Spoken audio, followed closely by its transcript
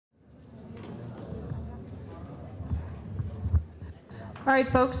All right,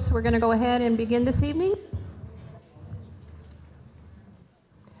 folks, we're going to go ahead and begin this evening.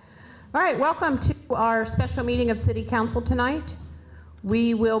 All right, welcome to our special meeting of City Council tonight.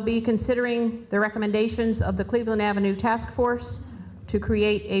 We will be considering the recommendations of the Cleveland Avenue Task Force to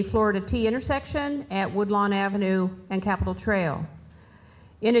create a Florida T intersection at Woodlawn Avenue and Capitol Trail.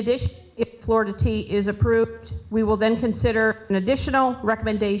 In addition, if Florida T is approved, we will then consider an additional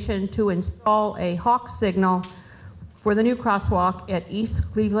recommendation to install a hawk signal for the new crosswalk at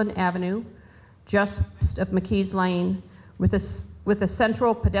East Cleveland Avenue, just west of McKees Lane, with a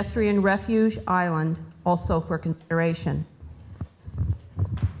central pedestrian refuge island also for consideration.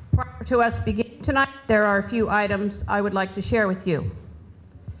 Prior to us beginning tonight, there are a few items I would like to share with you.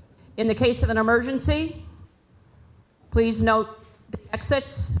 In the case of an emergency, please note the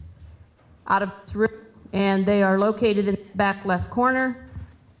exits out of this room, and they are located in the back left corner,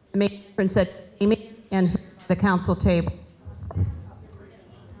 the main entrance at Amy and the council table.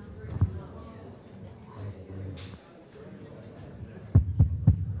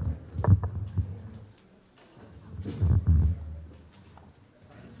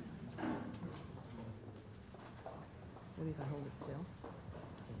 Hold it still.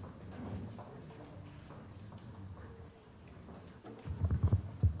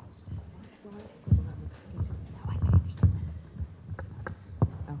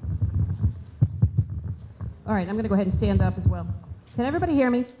 All right, I'm going to go ahead and stand up as well. Can everybody hear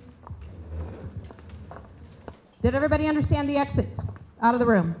me? Did everybody understand the exits out of the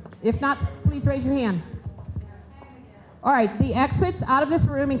room? If not, please raise your hand. All right, the exits out of this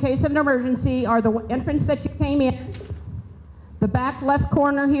room in case of an emergency are the entrance that you came in, the back left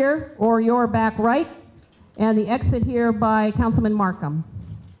corner here, or your back right, and the exit here by Councilman Markham.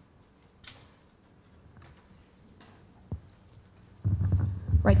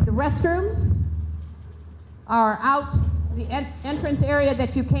 Right, the restrooms are out the entrance area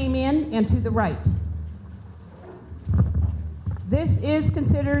that you came in and to the right. This is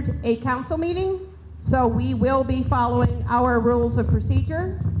considered a council meeting, so we will be following our rules of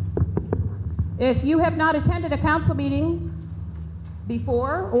procedure. If you have not attended a council meeting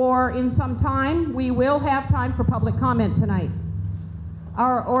before or in some time, we will have time for public comment tonight.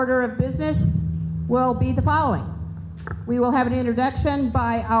 Our order of business will be the following. We will have an introduction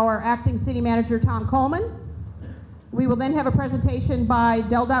by our acting city manager, Tom Coleman. We will then have a presentation by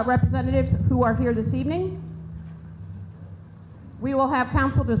DelDOT representatives who are here this evening. We will have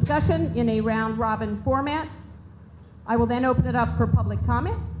council discussion in a round-robin format. I will then open it up for public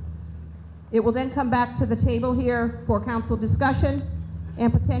comment. It will then come back to the table here for council discussion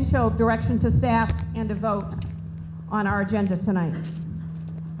and potential direction to staff and a vote on our agenda tonight.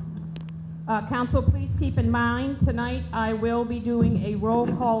 Council, please keep in mind tonight I will be doing a roll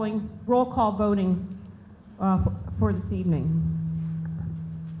call voting for this evening.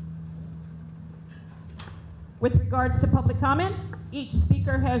 With regards to public comment, each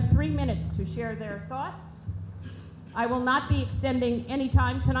speaker has 3 minutes to share their thoughts. I will not be extending any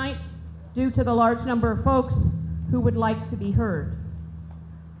time tonight due to the large number of folks who would like to be heard.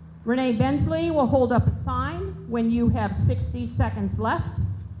 Renee Bensley will hold up a sign when you have 60 seconds left,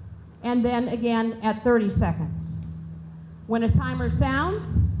 and then again at 30 seconds. When a timer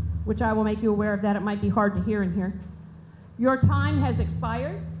sounds, which I will make you aware of that, it might be hard to hear in here, your time has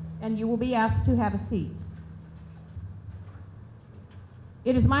expired and you will be asked to have a seat.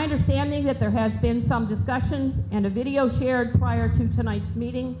 It is my understanding that there has been some discussions and a video shared prior to tonight's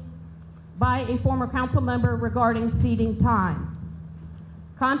meeting by a former council member regarding seating time.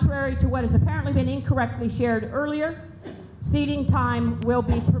 Contrary to what has apparently been incorrectly shared earlier, seating time will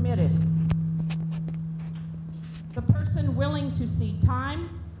be permitted. The person willing to seat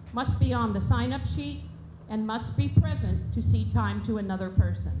time must be on the sign-up sheet and must be present to cede time to another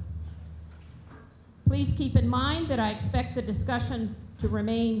person. Please keep in mind that I expect the discussion to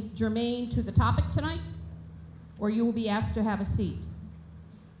remain germane to the topic tonight, or you will be asked to have a seat.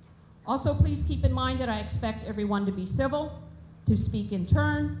 Also, please keep in mind that I expect everyone to be civil, to speak in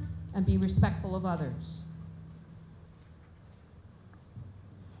turn, and be respectful of others.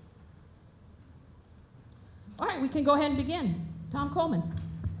 All right, we can go ahead and begin. Tom Coleman.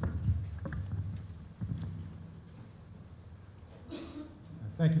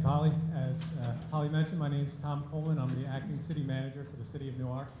 Thank you, Polly. As Polly mentioned, my name is Tom Coleman. I'm the acting city manager for the city of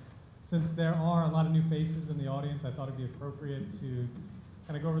Newark. Since there are a lot of new faces in the audience, I thought it'd be appropriate to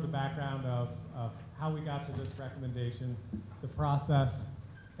kind of go over the background of how we got to this recommendation, the process,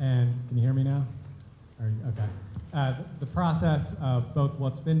 and can you hear me now? Okay. The process of both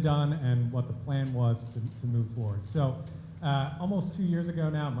what's been done and what the plan was to move forward. So almost 2 years ago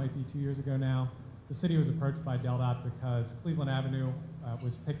now, it might be 2 years ago now, the city was approached by DelDOT because Cleveland Avenue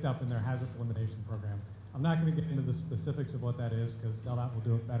was picked up in their hazard elimination program. I'm not going to get into the specifics of what that is because DelDOT will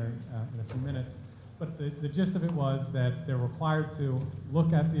do it better in a few minutes. But the gist of it was that they're required to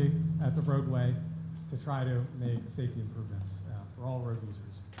look at the roadway to try to make safety improvements for all road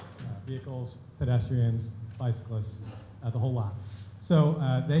users, vehicles, pedestrians, bicyclists, the whole lot. So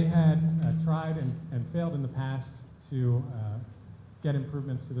they had tried and failed in the past to get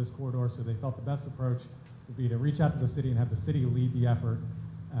improvements to this corridor, so they felt the best approach would be to reach out to the city and have the city lead the effort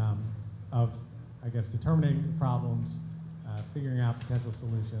of, I guess, determining the problems, figuring out potential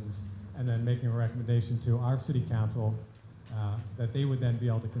solutions, and then making a recommendation to our city council that they would then be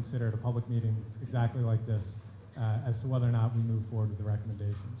able to consider at a public meeting exactly like this as to whether or not we move forward with the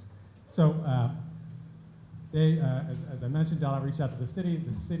recommendations. So as I mentioned, DelDOT reached out to the city.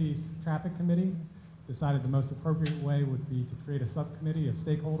 The city's traffic committee decided the most appropriate way would be to create a subcommittee of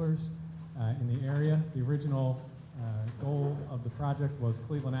stakeholders in the area. The original goal of the project was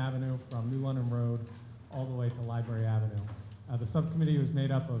Cleveland Avenue from New London Road all the way to Library Avenue. The subcommittee was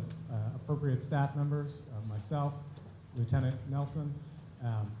made up of appropriate staff members, myself, Lieutenant Nelson,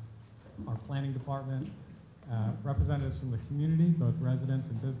 our planning department, representatives from the community, both residents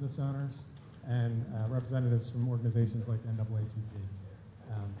and business owners, and representatives from organizations like NAACP.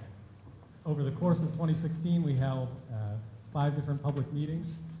 Over the course of 2016, we held 5 different public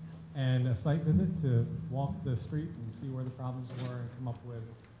meetings and a site visit to walk the street and see where the problems were and come up with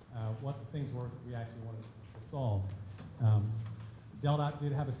what the things were that we actually wanted to solve. DelDOT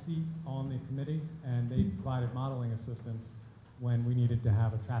did have a seat on the committee, and they provided modeling assistance when we needed to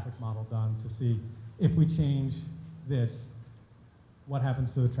have a traffic model done to see if we change this, what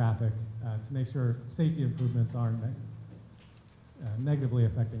happens to the traffic, to make sure safety improvements aren't negatively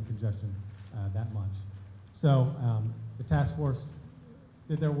affecting congestion that much. So the task force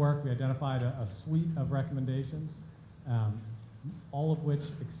did their work. We identified a suite of recommendations, all of which,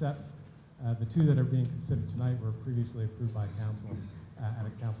 except the 2 that are being considered tonight, were previously approved by council at a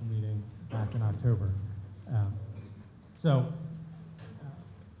council meeting back in October.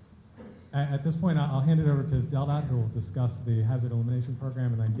 At this point, I'll hand it over to DelDOT, who will discuss the hazard elimination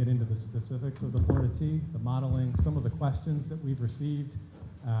program and then get into the specifics of the Florida T, the modeling, some of the questions that we've received,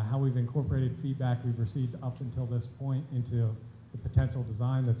 how we've incorporated feedback we've received up until this point into the potential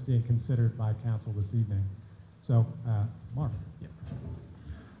design that's being considered by council this evening. So, Mark. Yep.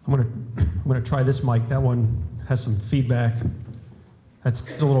 I'm gonna try this mic. That one has some feedback.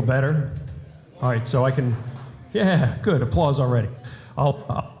 That's a little better. All right, so I can, yeah, good, applause already.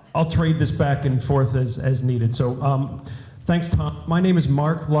 I'll trade this back and forth as needed. So thanks, Tom. My name is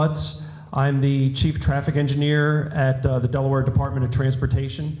Mark Lutz. I'm the Chief Traffic Engineer at the Delaware Department of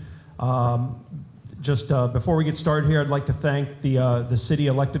Transportation. Just before we get started here, I'd like to thank the city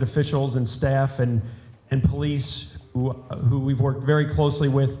elected officials and staff and police who we've worked very closely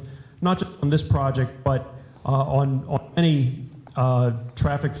with, not just on this project, but on any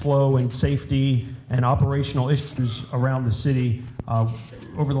traffic flow and safety and operational issues around the city.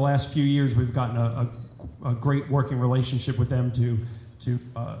 Over the last few years, we've gotten a great working relationship with them to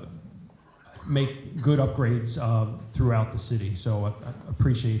make good upgrades throughout the city. So I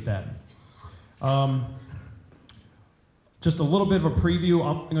appreciate that. Just a little bit of a preview.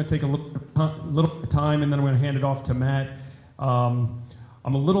 I'm going to take a little bit of time, and then I'm going to hand it off to Matt. I'm a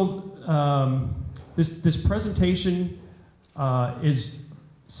little. This presentation is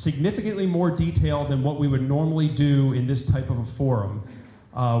significantly more detailed than what we would normally do in this type of a forum.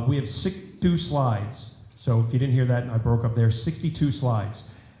 We have 62 slides. So if you didn't hear that, and I broke up there, 62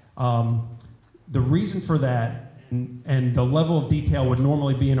 slides. The reason for that, and the level of detail would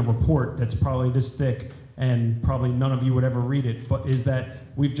normally be in a report that's probably this thick, and probably none of you would ever read it, but is that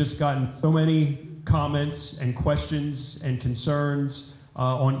we've just gotten so many comments and questions and concerns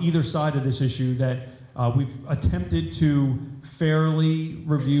on either side of this issue that we've attempted to fairly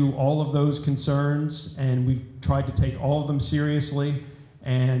review all of those concerns, and we've tried to take all of them seriously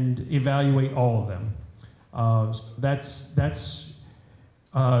and evaluate all of them. So that's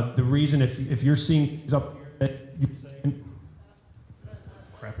the reason if you're seeing things up here that you're saying,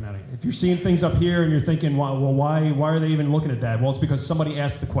 crapping out of here. If you're seeing things up here and you're thinking, well, why are they even looking at that? Well, it's because somebody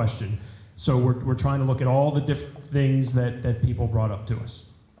asked the question. So we're trying to look at all the different things that people brought up to us.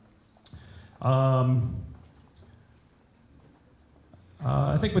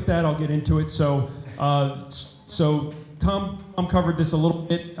 I think with that, I'll get into it. So Tom covered this a little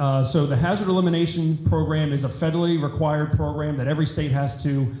bit. So the hazard elimination program is a federally required program that every state has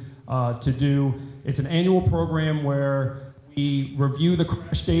to do. It's an annual program where we review the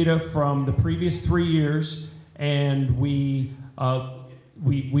crash data from the previous 3 years, and we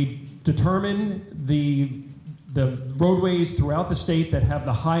we determine the roadways throughout the state that have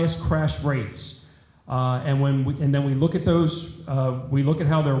the highest crash rates. And then we look at those, we look at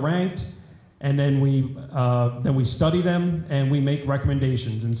how they're ranked, and then we study them and we make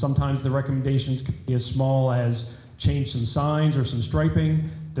recommendations. And sometimes the recommendations can be as small as change some signs or some striping.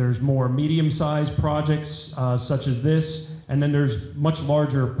 There's more medium-sized projects such as this, and then there's much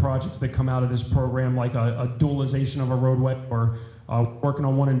larger projects that come out of this program, like a dualization of a roadway, or working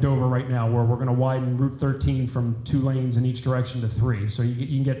on one in Dover right now where we're going to widen Route 13 from 2 lanes in each direction to 3. So you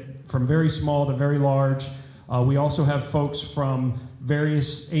can get from very small to very large. We also have folks from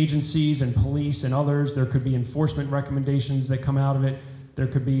various agencies and police and others. There could be enforcement recommendations that come out of it. There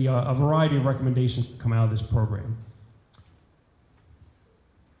could be a variety of recommendations that come out of this program.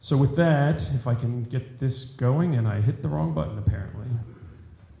 So with that, if I can get this going, and I hit the wrong button apparently.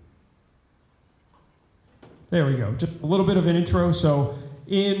 There we go, just a little bit of an intro. So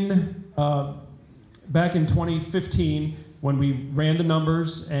back in 2015, when we ran the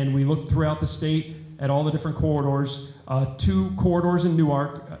numbers and we looked throughout the state at all the different corridors, 2 corridors in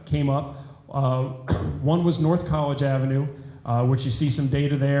Newark came up. One was North College Avenue, which you see some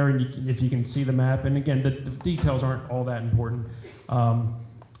data there, and if you can see the map, and again, the details aren't all that important,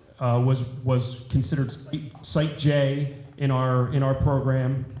 was considered Site J in our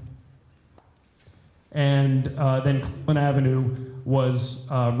program. And then Cleveland Avenue was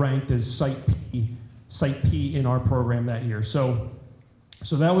ranked as Site P in our program that year. So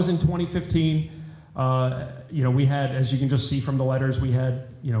that was in 2015. We had, as you can just see from the letters, we had,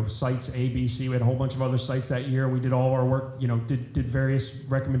 sites A, B, C. We had a whole bunch of other sites that year. We did all of our work, did various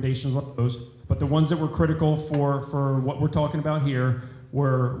recommendations on those. But the ones that were critical for what we're talking about here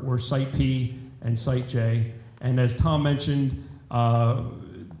were Site P and Site J. And as Tom mentioned,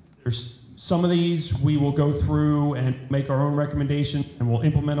 there's some of these we will go through and make our own recommendations, and we'll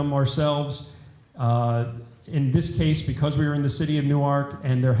implement them ourselves. In this case, because we were in the city of Newark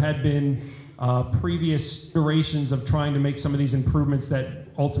and there had been previous iterations of trying to make some of these improvements that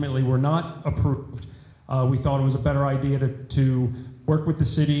ultimately were not approved, we thought it was a better idea to work with the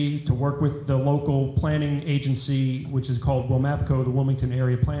city, to work with the local planning agency, which is called WILMAPCO, the Wilmington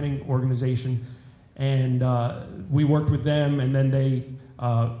Area Planning Organization. And we worked with them, and then they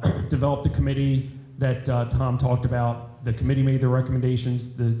developed a committee that Tom talked about. The committee made the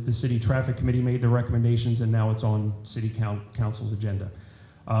recommendations, the city traffic committee made the recommendations, and now it's on city council's agenda.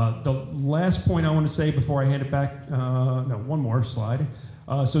 The last point I want to say before I hand it back, one more slide.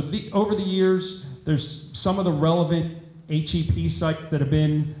 Over the years, there's some of the relevant HEP sites that have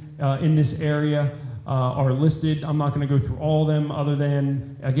been in this area are listed. I'm not going to go through all of them, other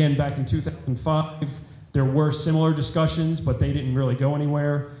than, again, back in 2005, there were similar discussions, but they didn't really go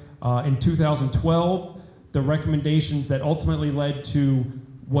anywhere. In 2012, the recommendations that ultimately led to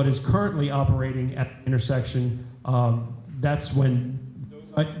what is currently operating at the intersection, that's when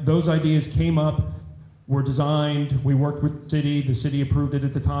those ideas came up, were designed, we worked with the city approved it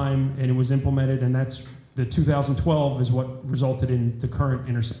at the time, and it was implemented, and that's the 2012 is what resulted in the current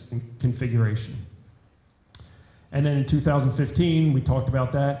intersection configuration. And then in 2015, we talked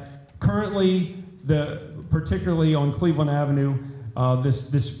about that. Currently, particularly on Cleveland Avenue,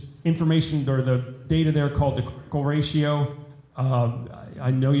 this information or the data there called the critical ratio. I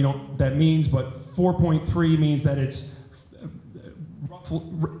know you don't know what that means, but 4.3 means that it's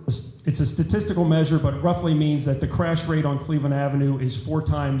a statistical measure, but roughly means that the crash rate on Cleveland Avenue is 4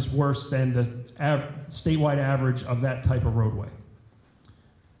 times worse than the statewide average of that type of roadway.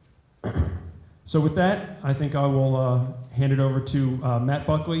 So with that, I think I will hand it over to Matt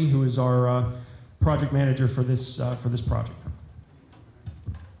Buckley, who is our project manager for this project.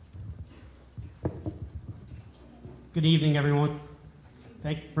 Good evening, everyone.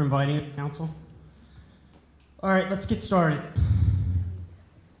 Thank you for inviting us, Council. All right, let's get started.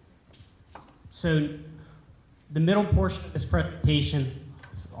 So the middle portion of this presentation,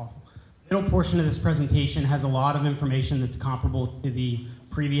 this is awful. The middle portion of this presentation has a lot of information that's comparable to the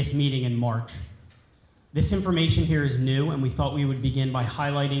previous meeting in March. This information here is new, and we thought we would begin by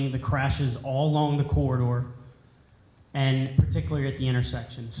highlighting the crashes all along the corridor, and particularly at the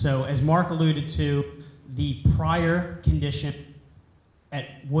intersection. So as Mark alluded to, the prior condition at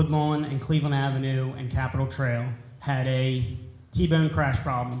Woodlawn and Cleveland Avenue and Capitol Trail had a T-bone crash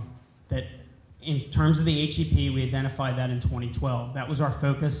problem that, in terms of the HEP, we identified that in 2012. That was our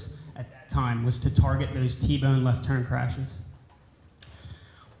focus at that time, was to target those T-bone left turn crashes.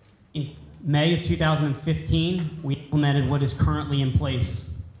 In May of 2015, we implemented what is currently in place,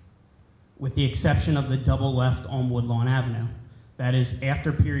 with the exception of the double left on Woodlawn Avenue. That is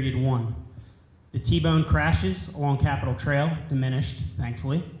after period 1. The T-bone crashes along Capitol Trail diminished,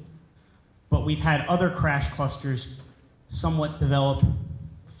 thankfully, but we've had other crash clusters somewhat develop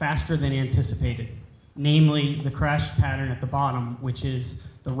faster than anticipated, namely the crash pattern at the bottom, which is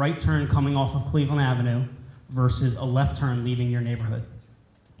the right turn coming off of Cleveland Avenue versus a left turn leaving your neighborhood.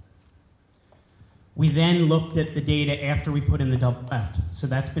 We then looked at the data after we put in the double left, so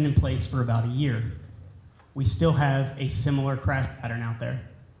that's been in place for about a year. We still have a similar crash pattern out there.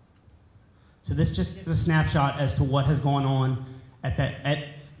 So this just gives a snapshot as to what has gone on at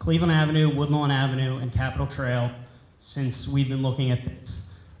Cleveland Avenue, Woodlawn Avenue, and Capitol Trail since we've been looking at this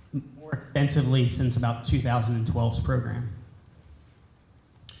more extensively since about 2012's program.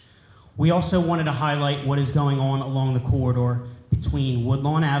 We also wanted to highlight what is going on along the corridor between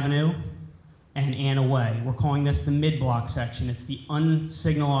Woodlawn Avenue and Anna Way. We're calling this the mid-block section. It's the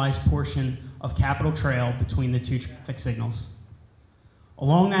unsignalized portion of Capitol Trail between the two traffic signals.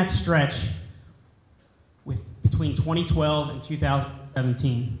 Along that stretch, between 2012 and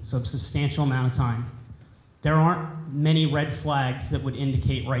 2017, so a substantial amount of time, there aren't many red flags that would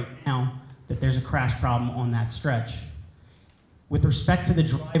indicate right now that there's a crash problem on that stretch. With respect to the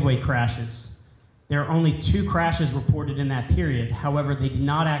driveway crashes, there are only 2 crashes reported in that period. However, they did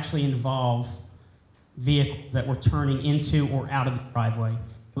not actually involve vehicles that were turning into or out of the driveway.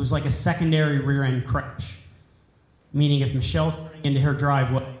 It was like a secondary rear-end crash, meaning if Michelle turned into her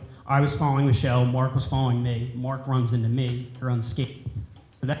driveway, I was following Michelle, Mark was following me, Mark runs into me, they're unscathed.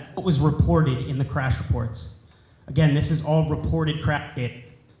 So that's what was reported in the crash reports. Again, this is all reported crash data.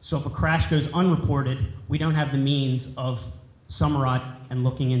 So if a crash goes unreported, we don't have the means of summarizing and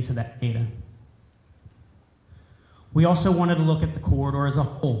looking into that data. We also wanted to look at the corridor as a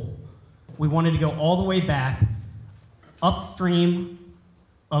whole. We wanted to go all the way back upstream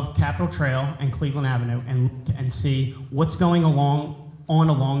of Capitol Trail and Cleveland Avenue and see what's going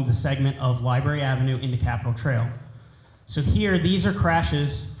along the segment of Library Avenue into Capitol Trail. So here, these are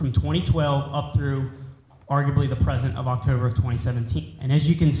crashes from 2012 up through arguably the present of October of 2017. And as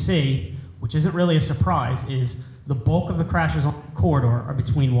you can see, which isn't really a surprise, is the bulk of the crashes on the corridor are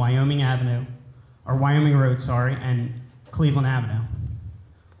between Wyoming Road, and Cleveland Avenue.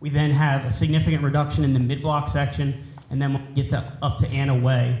 We then have a significant reduction in the mid-block section, and then when we get up to Anna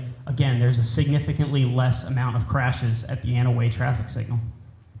Way, again, there's a significantly less amount of crashes at the Anna Way traffic signal.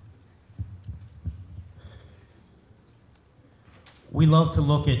 We love to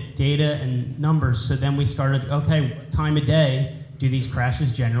look at data and numbers, so then we started, okay, what time of day do these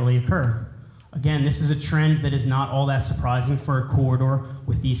crashes generally occur? Again, this is a trend that is not all that surprising for a corridor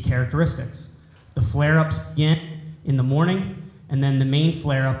with these characteristics. The flare-ups begin in the morning, and then the main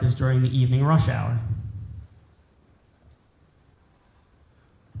flare-up is during the evening rush hour.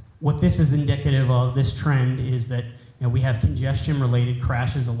 What this is indicative of, this trend, is that we have congestion-related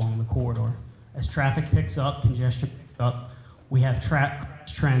crashes along the corridor. As traffic picks up, congestion picks up, we have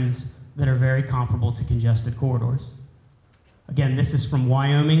crash trends that are very comparable to congested corridors. Again, this is from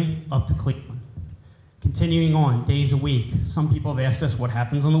Wyoming up to Cleveland. Continuing on, days a week. Some people have asked us what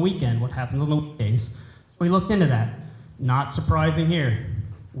happens on the weekend, what happens on the weekdays. So we looked into that. Not surprising here.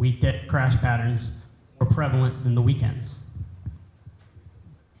 Weekday crash patterns are prevalent than the weekends.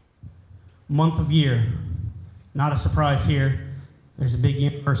 Month of year. Not a surprise here. There's a big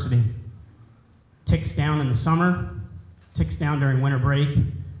university. Ticks down in the summer, ticks down during winter break,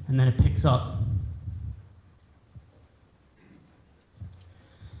 and then it picks up.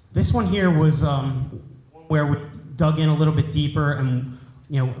 This one here was where we dug in a little bit deeper, and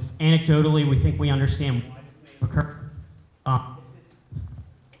anecdotally, we think we understand why this may occur.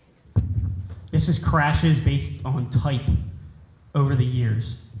 This is crashes based on type over the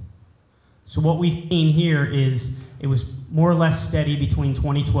years. So what we've seen here is it was more or less steady between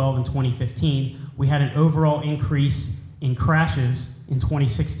 2012 and 2015. We had an overall increase in crashes in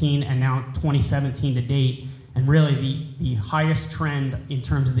 2016 and now 2017 to date. And really the highest trend in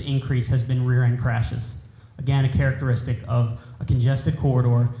terms of the increase has been rear-end crashes. Again, a characteristic of a congested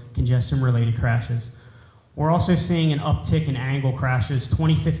corridor, congestion-related crashes. We're also seeing an uptick in angle crashes.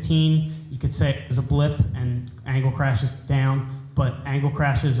 2015, you could say it was a blip and angle crashes down, but angle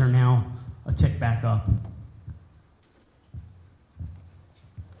crashes are now a tick back up.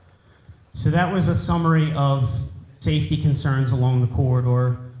 So that was a summary of safety concerns along the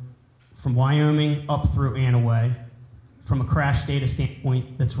corridor from Wyoming up through Anna Way from a crash data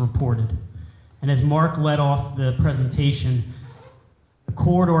standpoint that's reported. And as Mark led off the presentation, the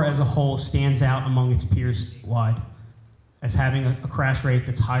corridor as a whole stands out among its peers statewide as having a crash rate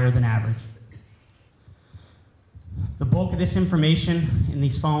that's higher than average. The bulk of this information in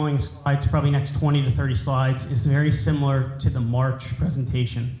these following slides, probably next 20 to 30 slides, is very similar to the March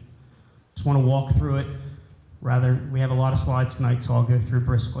presentation. Just want to walk through it. Rather, we have a lot of slides tonight, so I'll go through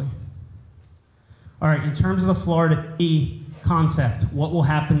briskly. All right, in terms of the Florida T concept, what will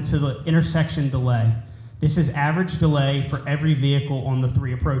happen to the intersection delay? This is average delay for every vehicle on the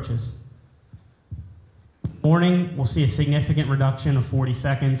 3 approaches. Morning, we'll see a significant reduction of 40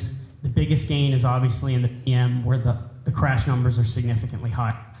 seconds. The biggest gain is obviously in the PM, where the crash numbers are significantly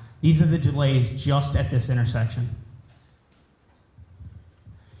high. These are the delays just at this intersection.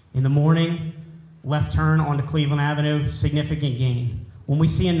 In the morning, left turn onto Cleveland Avenue, significant gain. When we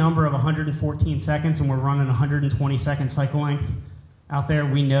see a number of 114 seconds and we're running 120-second cycle length out there,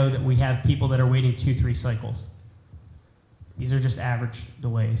 we know that we have people that are waiting 2-3 cycles. These are just average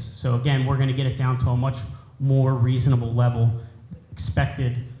delays. So again, we're going to get it down to a much more reasonable level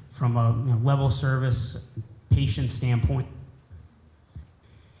expected from a level of service patient standpoint.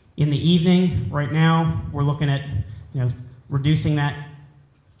 In the evening, right now, we're looking at reducing that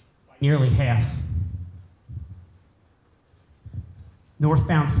by nearly half.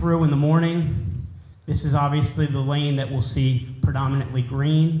 Northbound through in the morning, this is obviously the lane that we'll see predominantly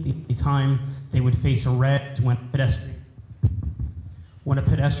green, the time they would face a red when a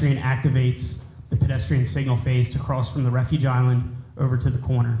pedestrian activates the pedestrian signal phase to cross from the refuge island over to the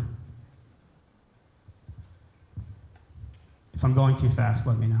corner. If I'm going too fast,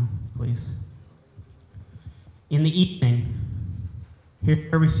 let me know, please. In the evening,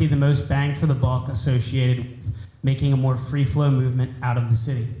 here we see the most bang for the buck associated with making a more free-flow movement out of the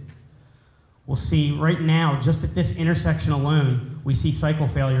city. We'll see right now, just at this intersection alone, we see cycle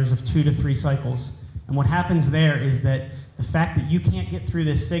failures of 2 to 3 cycles. And what happens there is that the fact that you can't get through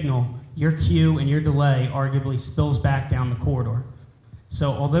this signal, your queue and your delay arguably spills back down the corridor.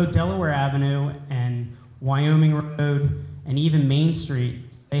 So although Delaware Avenue and Wyoming Road and even Main Street,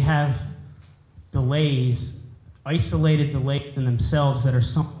 they have delays, isolated delays in themselves that are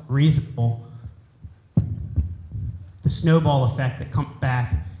somewhat reasonable, the snowball effect that comes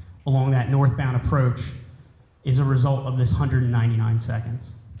back along that northbound approach is a result of this 199 seconds.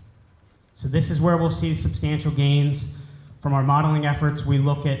 So this is where we'll see substantial gains. From our modeling efforts, we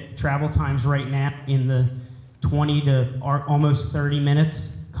look at travel times right now in the 20 to almost 30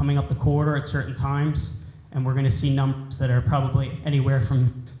 minutes coming up the corridor at certain times, and we're going to see numbers that are probably anywhere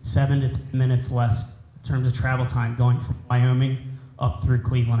from 7 to 10 minutes less in terms of travel time going from Wyoming up through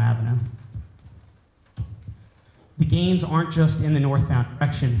Cleveland Avenue. The gains aren't just in the northbound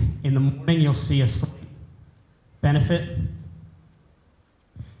direction. In the morning, you'll see a slight benefit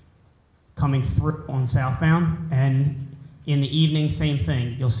coming through on southbound, and in the evening, same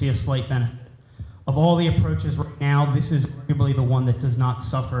thing. You'll see a slight benefit. Of all the approaches right now, this is arguably the one that does not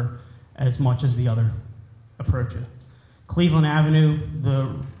suffer as much as the other approaches. Cleveland Avenue,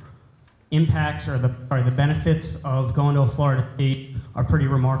 the impacts or the benefits of going to a Florida T are pretty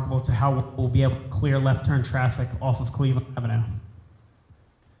remarkable to how we'll be able to clear left turn traffic off of Cleveland Avenue.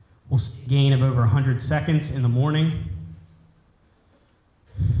 We'll see a gain of over 100 seconds in the morning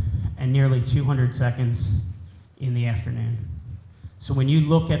and nearly 200 seconds in the afternoon. So when you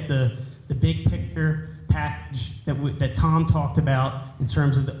look at the big picture package that Tom talked about in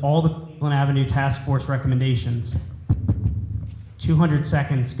terms of all the Cleveland Avenue Task Force recommendations, 200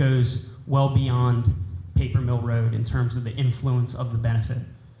 seconds goes well beyond Paper Mill Road in terms of the influence of the benefit.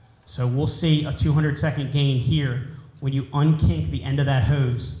 So we'll see a 200-second gain here. When you unkink the end of that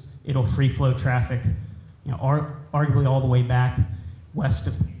hose, it'll free flow traffic, arguably all the way back west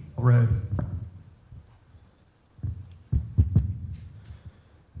of Paper Mill Road.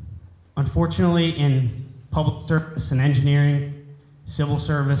 Unfortunately, in public service and engineering, civil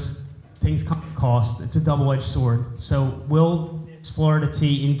service, things come at cost. It's a double-edged sword. So will this Florida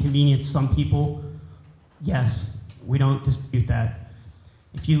T inconvenience some people? Yes, we don't dispute that.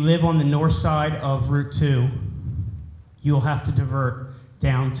 If you live on the north side of Route 2, you'll have to divert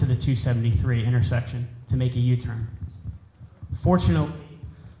down to the 273 intersection to make a U-turn. Fortunately,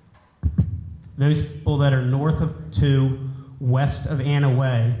 those people that are north of 2, west of Anna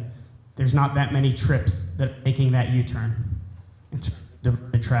Way, there's not that many trips that are making that U-turn in terms of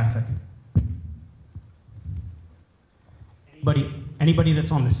diverted traffic. Anybody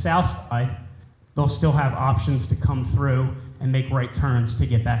that's on the south side, they'll still have options to come through and make right turns to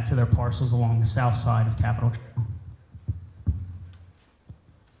get back to their parcels along the south side of Capitol Trail.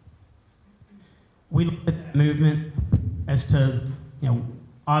 We look at that movement as to,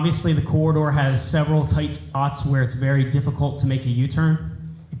 obviously the corridor has several tight spots where it's very difficult to make a U-turn.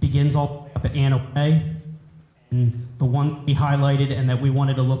 It begins all the way up at Anna Way, and the one we highlighted and that we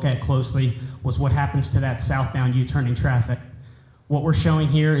wanted to look at closely was what happens to that southbound U-turning traffic. What we're showing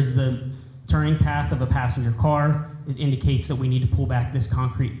here is the turning path of a passenger car. It indicates that we need to pull back this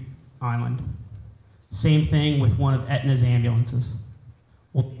concrete Island. Same thing with one of Aetna's ambulances.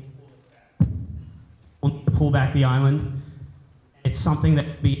 We'll need to pull back the island. It's something that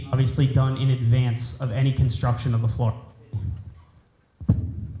will be obviously done in advance of any construction of the Florida.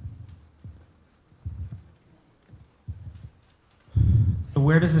 So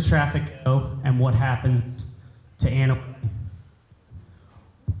where does the traffic go and what happens to Anaway?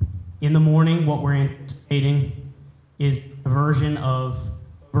 In the morning, what we're anticipating is a version of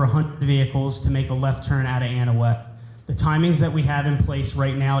over 100 vehicles to make a left turn out of Anaway. The timings that we have in place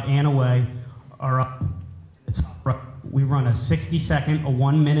right now at Anaway are up. We run a 60-second, a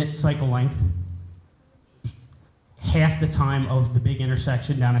 1-minute cycle length, half the time of the big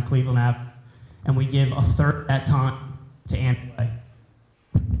intersection down at Cleveland Ave, and we give a third of that time to Anaway.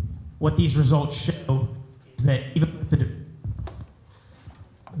 What these results show is that even with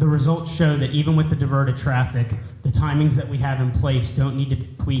the results show that even with the diverted traffic, the timings that we have in place don't need to be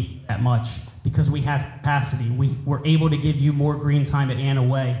tweaked that much because we have capacity. We're able to give you more green time at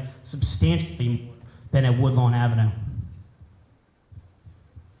Anaway, substantially more than at Woodlawn Avenue.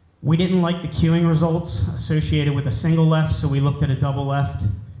 We didn't like the queuing results associated with a single left, so we looked at a double left,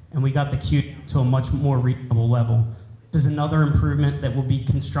 and we got the queue to a much more reasonable level. This is another improvement that will be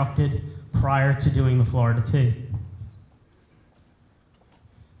constructed prior to doing the Florida T.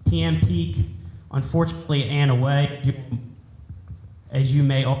 PM peak, unfortunately, at Anaway, as you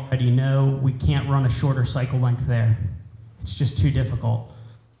may already know, we can't run a shorter cycle length there. It's just too difficult.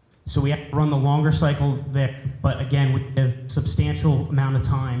 So we have to run the longer cycle there, but again, we have a substantial amount of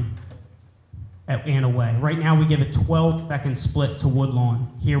time at Anaway. Right now, we give a 12-second split to Woodlawn.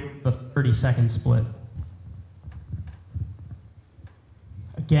 Here, the 30-second split.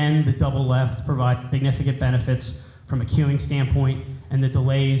 Again, the double left provides significant benefits from a queuing standpoint, and the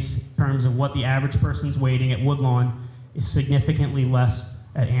delays in terms of what the average person's waiting at Woodlawn is significantly less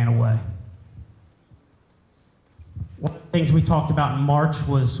at Anaway. One of the things we talked about in March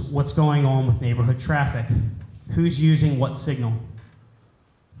was what's going on with neighborhood traffic. Who's using what signal?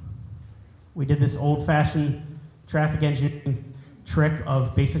 We did this old-fashioned traffic engineering trick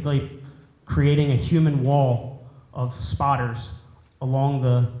of basically creating a human wall of spotters along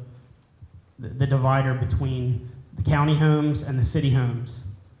the divider between the county homes and the city homes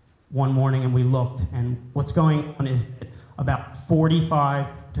one morning, and we looked, and what's going on is that about 45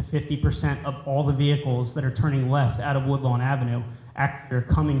 to 50% of all the vehicles that are turning left out of Woodlawn Avenue actually are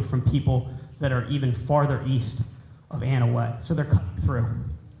coming from people that are even farther east of Anaway. So they're cutting through.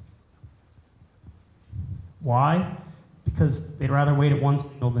 Why? Because they'd rather wait at one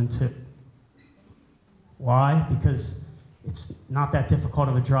signal than two. Why? Because it's not that difficult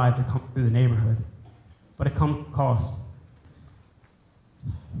of a drive to come through the neighborhood, but it comes at cost.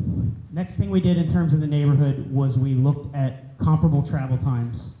 Next thing we did in terms of the neighborhood was we looked at comparable travel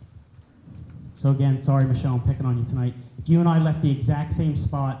times. So again, sorry Michelle, I'm picking on you tonight. If you and I left the exact same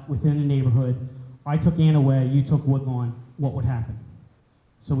spot within the neighborhood, I took Anaway, you took Woodlawn, what would happen?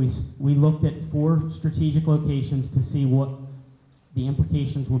 So we looked at 4 strategic locations to see what the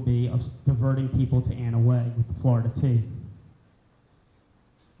implications would be of diverting people to Anaway with the Florida T.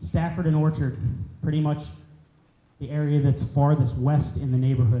 Stafford and Orchard, pretty much the area that's farthest west in the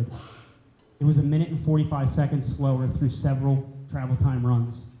neighborhood. It was 1 minute and 45 seconds slower through several travel time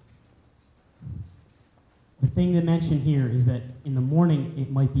runs. The thing to mention here is that in the morning,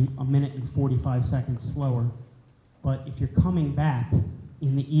 it might be 1 minute and 45 seconds slower, but if you're coming back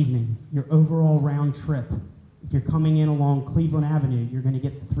in the evening, your overall round trip, if you're coming in along Cleveland Avenue, you're going to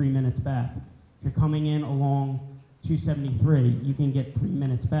get the 3 minutes back. If you're coming in along 273, you can get 3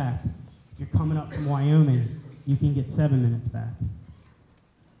 minutes back. If you're coming up from Wyoming, you can get 7 minutes back.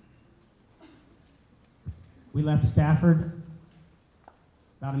 We left Stafford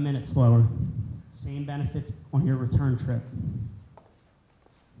about 1 minute slower. Same benefits on your return trip.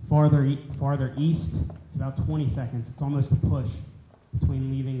 Farther east, it's about 20 seconds. It's almost a push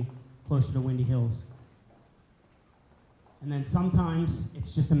between leaving closer to Windy Hills. And then sometimes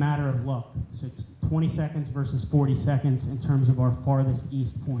it's just a matter of luck. So 20 seconds versus 40 seconds in terms of our farthest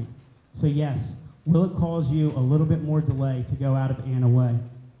east point. So yes, will it cause you a little bit more delay to go out of Anaway?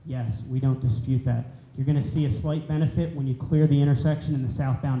 Yes, we don't dispute that. You're going to see a slight benefit when you clear the intersection in the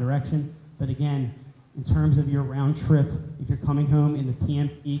southbound direction. But again, in terms of your round trip, if you're coming home in the PM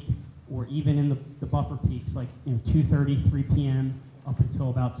peak or even in the buffer peaks, like 2:30, 3 p.m. up until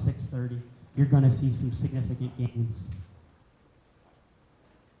about 6:30, you're going to see some significant gains.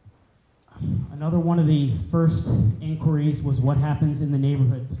 Another one of the first inquiries was what happens in the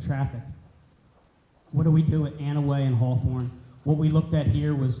neighborhood to traffic. What do we do at Anaway and Hawthorne? What we looked at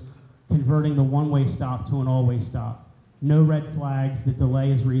here was converting the one-way stop to an all-way stop. no red flags, the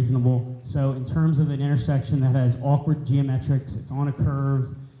delay is reasonable. So in terms of an intersection that has awkward geometrics, it's on a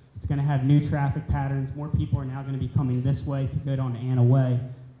curve, it's going to have new traffic patterns, more people are now going to be coming this way to go down Anna Way.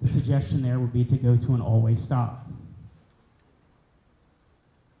 The suggestion there would be to go to an all-way stop.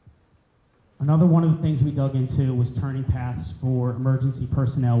 Another one of the things we dug into was turning paths for emergency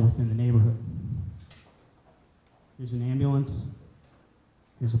personnel within the neighborhood. Here's an ambulance,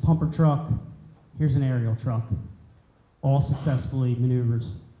 here's a pumper truck, here's an aerial truck, all successfully maneuvers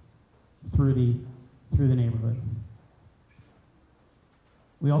through the neighborhood.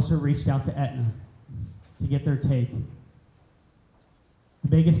 We also reached out to Aetna to get their take. The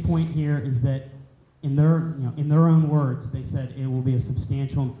biggest point here is that in their own words, they said it will be a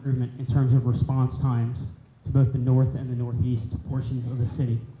substantial improvement in terms of response times to both the north and the northeast portions of the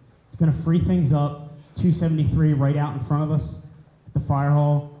city. It's going to free things up. 273 right out in front of us at the fire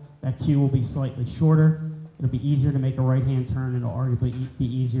hall. That queue will be slightly shorter. It'll be easier to make a right-hand turn, and it'll arguably be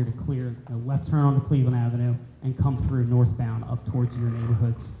easier to clear a left turn onto Cleveland Avenue and come through northbound up towards your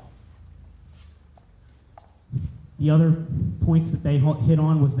neighborhoods. The other points that they hit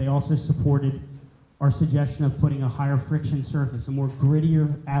on was they also supported our suggestion of putting a higher friction surface, a more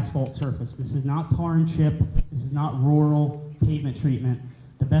grittier asphalt surface. This is not tar and chip. This is not rural pavement treatment.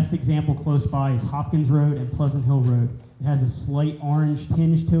 The best example close by is Hopkins Road and Pleasant Hill Road. It has a slight orange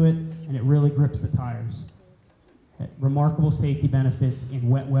tinge to it, and it really grips the tires. Remarkable safety benefits in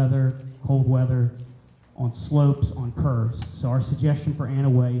wet weather, cold weather, on slopes, on curves. So our suggestion for Anna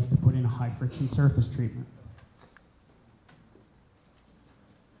Way is to put in a high friction surface treatment.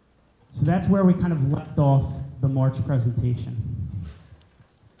 So that's where we kind of left off the March presentation.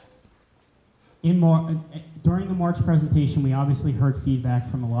 During the March presentation, we obviously heard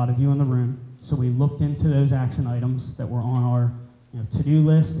feedback from a lot of you in the room, so we looked into those action items that were on our to-do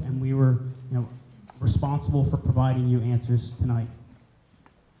list, and we were responsible for providing you answers tonight.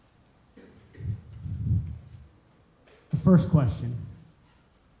 The first question,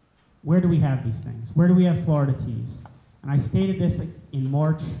 where do we have these things? Where do we have Florida Tees? And I stated this in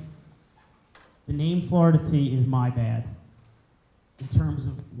March. The name Florida Tea is my bad in terms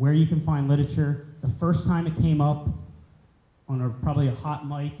of where you can find literature. The first time it came up on probably a hot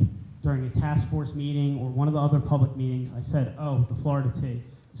mic during a task force meeting or one of the other public meetings, I said, oh, the Florida Tea.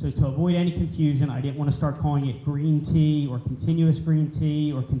 So to avoid any confusion, I didn't want to start calling it green tea or continuous green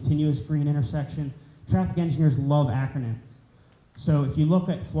tea or continuous green intersection. Traffic engineers love acronyms. So if you look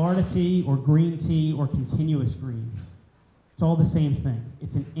at Florida tea or green tea or continuous green, it's all the same thing.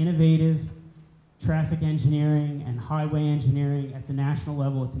 It's an innovative traffic engineering and highway engineering at the national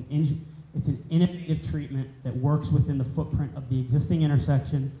level. It's an innovative treatment that works within the footprint of the existing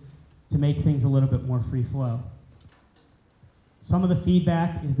intersection to make things a little bit more free flow. Some of the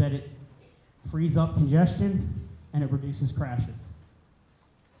feedback is that it frees up congestion and it reduces crashes.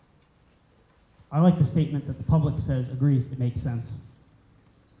 I like the statement that the public says agrees it makes sense.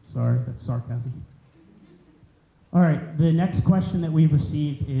 Sorry, that's sarcasm. All right, the next question that we've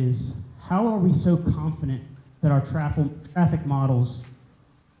received is, how are we so confident that our traffic models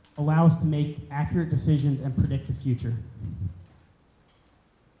allow us to make accurate decisions and predict the future?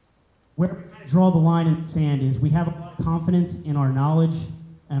 Where we draw the line in the sand is we have a lot of confidence in our knowledge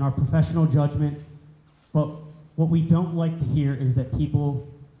and our professional judgment, but what we don't like to hear is that people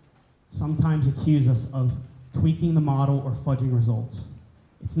sometimes accuse us of tweaking the model or fudging results.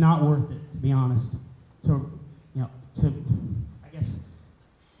 It's not worth it, to be honest. I guess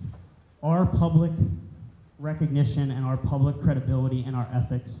our public recognition and our public credibility and our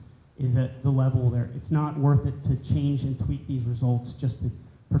ethics is at the level there. It's not worth it to change and tweak these results just to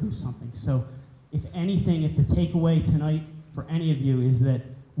produce something. So if anything, if the takeaway tonight for any of you is that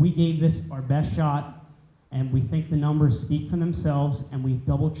we gave this our best shot and we think the numbers speak for themselves and we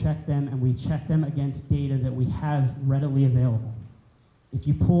double check them and we check them against data that we have readily available. If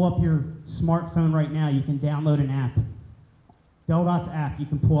you pull up your smartphone right now, you can download an app. DelDOT's app, you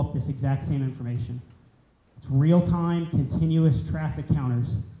can pull up this exact same information. It's real-time, continuous traffic counters.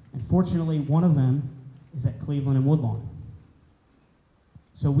 And fortunately, one of them is at Cleveland and Woodlawn.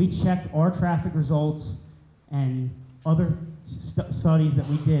 So we checked our traffic results and other studies that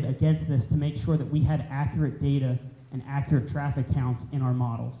we did against this to make sure that we had accurate data and accurate traffic counts in our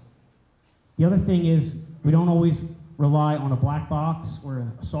models. The other thing is we don't always rely on a black box or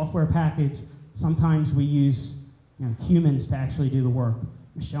a software package. Sometimes we use humans to actually do the work.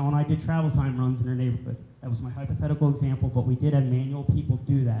 Michelle and I did travel time runs in her neighborhood. That was my hypothetical example, but we did have manual people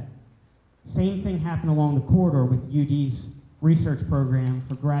do that. Same thing happened along the corridor with UD's research program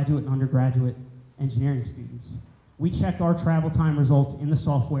for graduate and undergraduate engineering students. We checked our travel time results in the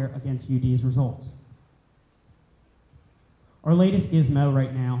software against UD's results. Our latest gizmo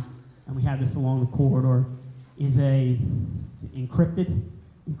right now, and we have this along the corridor, is a encrypted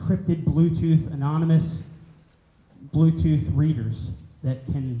Bluetooth, anonymous Bluetooth readers that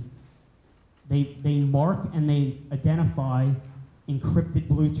can, they mark and they identify encrypted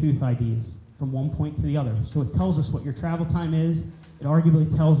Bluetooth IDs from one point to the other. So it tells us what your travel time is. It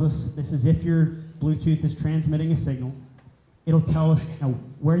arguably tells us this is if your Bluetooth is transmitting a signal. It'll tell us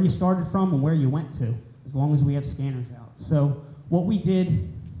where you started from and where you went to, as long as we have scanners out. So what we did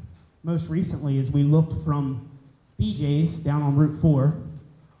most recently is we looked from BJ's down on Route 4,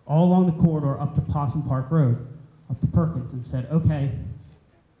 all along the corridor up to Possum Park Road, up to Perkins, and said, okay,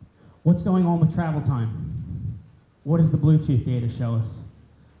 what's going on with travel time? What does the Bluetooth data show us?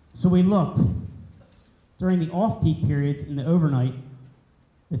 So we looked. During the off-peak periods in the overnight,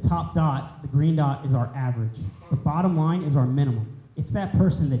 the top dot, the green dot, is our average. The bottom line is our minimum. It's that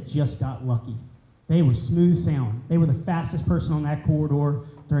person that just got lucky. They were smooth sailing. They were the fastest person on that corridor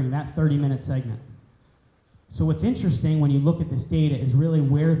during that 30-minute segment. So what's interesting when you look at this data is really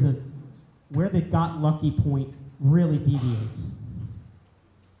where the got lucky point really deviates.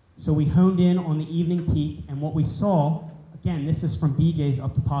 So we honed in on the evening peak, and what we saw, again, this is from BJ's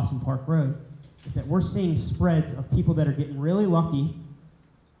up to Possum Park Road, is that we're seeing spreads of people that are getting really lucky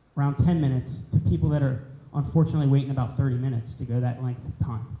around 10 minutes to people that are unfortunately waiting about 30 minutes to go that length of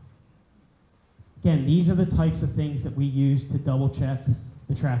time. Again, these are the types of things that we use to double check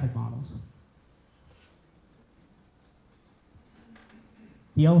the traffic models.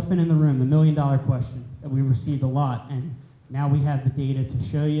 The elephant in the room, the million-dollar question that we received a lot, and now we have the data to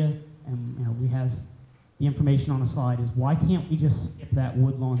show you, and we have the information on the slide, is why can't we just skip that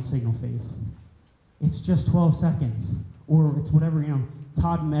Woodlawn signal phase? It's just 12 seconds, or it's whatever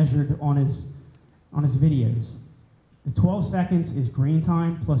Todd measured on his videos. The 12 seconds is green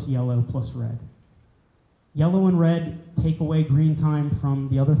time plus yellow plus red. Yellow and red take away green time from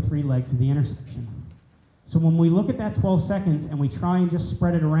the other three legs of the intersection. So when we look at that 12 seconds and we try and just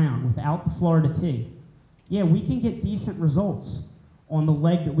spread it around without the Florida T, yeah, we can get decent results on the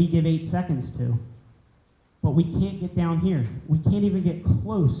leg that we give 8 seconds to, but we can't get down here. We can't even get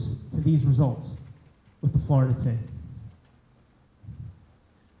close to these results with the Florida T.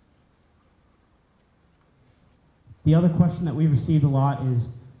 The other question that we received a lot is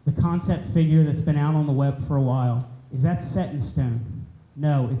the concept figure that's been out on the web for a while. Is that set in stone?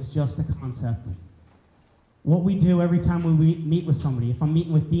 No, it's just a concept. What we do every time we meet with somebody, if I'm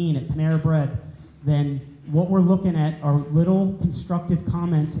meeting with Dean at Panera Bread, then what we're looking at are little constructive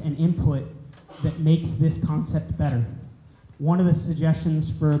comments and input that makes this concept better. One of the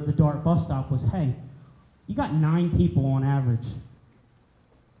suggestions for the DART bus stop was, hey, you got 9 people on average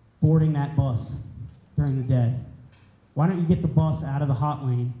boarding that bus during the day. Why don't you get the bus out of the hot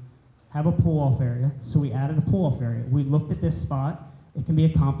lane, have a pull-off area? So we added a pull-off area. We looked at this spot. It can be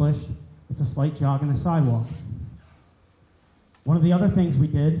accomplished. It's a slight jog on the sidewalk. One of the other things we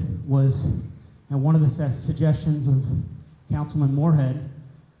did was, and one of the suggestions of Councilman Moorhead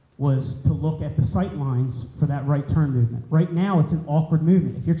was to look at the sight lines for that right turn movement. Right now, it's an awkward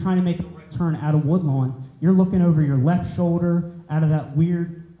movement. If you're trying to make a right turn out of Woodlawn, you're looking over your left shoulder out of that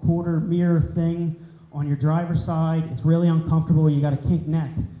weird quarter mirror thing on your driver's side. It's really uncomfortable. You got a kink neck.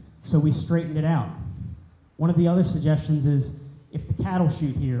 So we straightened it out. One of the other suggestions is if the cattle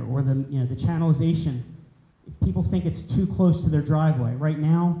chute here or the channelization, if people think it's too close to their driveway, right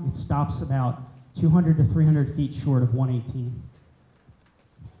now it stops about 200 to 300 feet short of 118.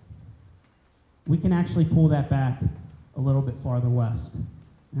 We can actually pull that back a little bit farther west.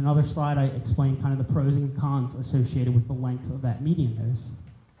 In another slide, I explain kind of the pros and cons associated with the length of that median nose.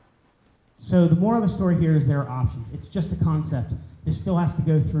 So the moral of the story here is there are options. It's just a concept. This still has to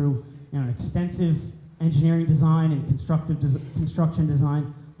go through an extensive engineering design and construction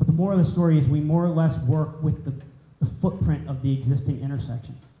design, but the moral of the story is we more or less work with the footprint of the existing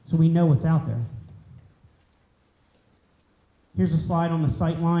intersection. So we know what's out there. Here's a slide on the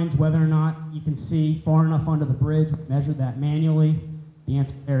sight lines, whether or not you can see far enough under the bridge. We measured that manually. The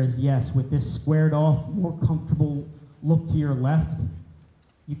answer there is yes. With this squared off, more comfortable look to your left,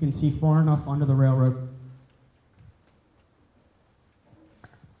 you can see far enough under the railroad.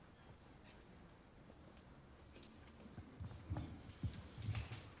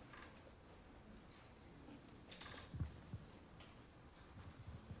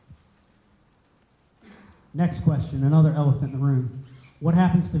 Next question, another elephant in the room. What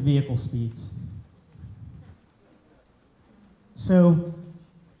happens to vehicle speeds? So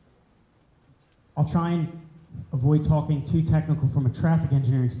I'll try and avoid talking too technical from a traffic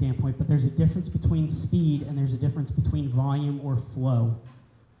engineering standpoint, but there's a difference between speed and there's a difference between volume or flow.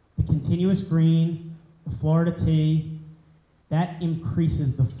 The continuous green, the Florida T, that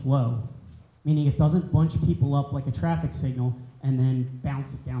increases the flow, meaning it doesn't bunch people up like a traffic signal and then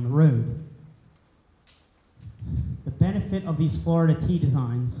bounce it down the road. The benefit of these Florida T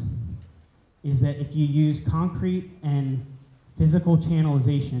designs is that if you use concrete and physical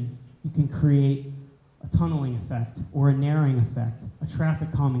channelization, you can create a tunneling effect or a narrowing effect, a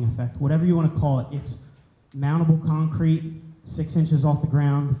traffic calming effect, whatever you want to call it. It's mountable concrete 6 inches off the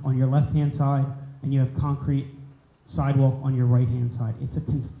ground on your left-hand side, and you have concrete sidewalk on your right-hand side. It's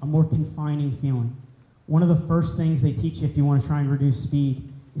a more confining feeling. One of the first things they teach you if you want to try and reduce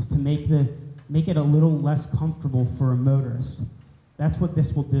speed is to make it a little less comfortable for a motorist. That's what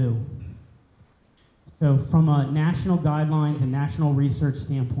this will do. So from a national guidelines and national research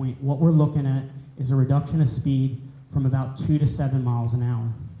standpoint, what we're looking at is a reduction of speed from about 2 to 7 miles an hour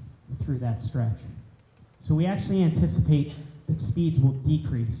through that stretch. So we actually anticipate that speeds will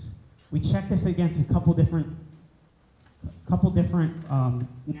decrease. We checked this against a couple different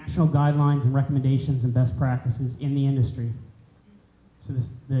national guidelines and recommendations and best practices in the industry. So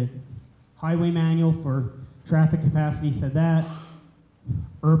the highway manual for traffic capacity said that.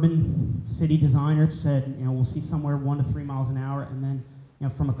 Urban city designers said, we'll see somewhere 1 to 3 miles an hour, and then,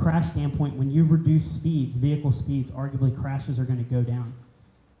 from a crash standpoint, when you reduce speeds, vehicle speeds, arguably crashes are going to go down.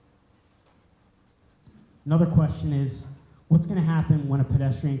 Another question is, what's going to happen when a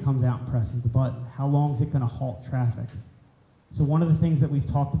pedestrian comes out and presses the button? How long is it going to halt traffic? So one of the things that we've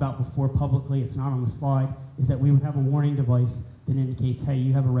talked about before publicly, it's not on the slide, is that we would have a warning device that indicates, hey,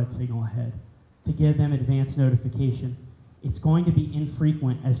 you have a red signal ahead, to give them advance notification. It's going to be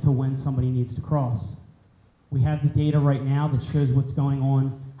infrequent as to when somebody needs to cross. We have the data right now that shows what's going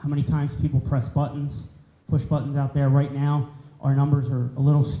on, how many times people press buttons, push buttons out there. Right now, our numbers are a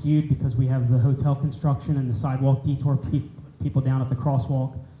little skewed because we have the hotel construction and the sidewalk detour people down at the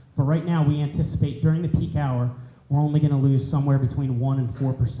crosswalk. But right now, we anticipate during the peak hour, we're only going to lose somewhere between 1 and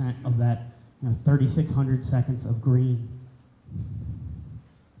 4% of that 3,600 seconds of green.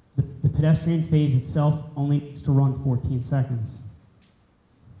 The pedestrian phase itself only needs to run 14 seconds.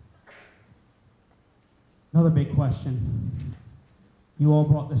 Another big question. You all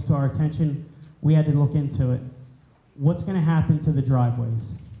brought this to our attention. We had to look into it. What's going to happen to the driveways?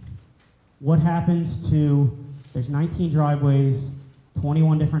 What happens to, there's 19 driveways,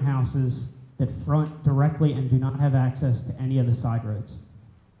 21 different houses that front directly and do not have access to any of the side roads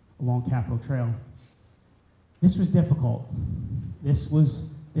along Capitol Trail. This was difficult. This was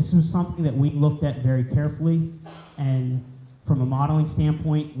something that we looked at very carefully, and from a modeling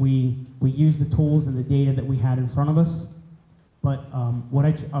standpoint, we used the tools and the data that we had in front of us. But what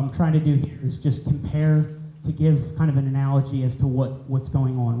I'm trying to do here is just compare to give kind of an analogy as to what's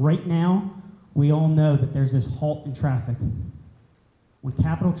going on. Right now, we all know that there's this halt in traffic. When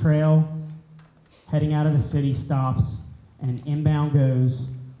Capitol Trail heading out of the city stops and inbound goes,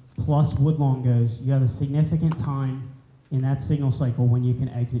 plus Woodlawn goes, you have a significant time in that signal cycle when you can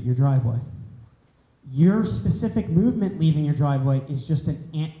exit your driveway. Your specific movement leaving your driveway is just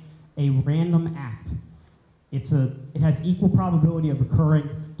a random act. It has equal probability of occurring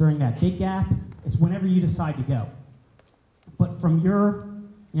during that big gap. It's whenever you decide to go. But from your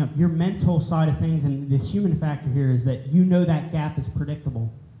mental side of things, and the human factor here is that that gap is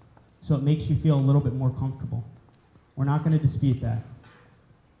predictable. So it makes you feel a little bit more comfortable. We're not going to dispute that.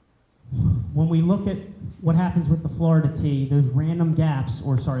 When we look at what happens with the Florida T, those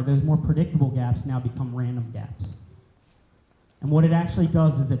those more predictable gaps now become random gaps. And what it actually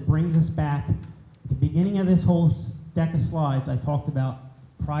does is it brings us back at the beginning of this whole deck of slides I talked about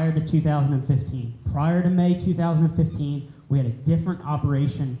prior to 2015. Prior to May 2015, we had a different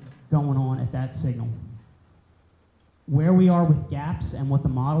operation going on at that signal. Where we are with gaps and what the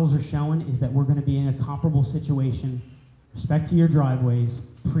models are showing is that we're going to be in a comparable situation with respect to your driveways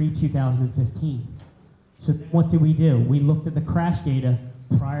pre-2015. So what did we do? We looked at the crash data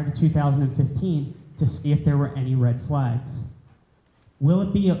prior to 2015 to see if there were any red flags. Will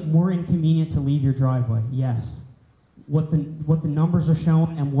it be more inconvenient to leave your driveway? Yes. What the numbers are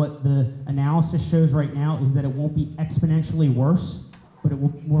showing and what the analysis shows right now is that it won't be exponentially worse, but it will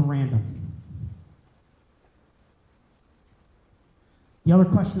be more random. The other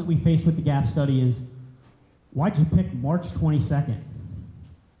question that we face with the gap study is, why'd you pick March 22nd?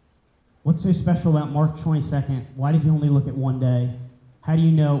 What's so special about March 22nd? Why did you only look at one day? How do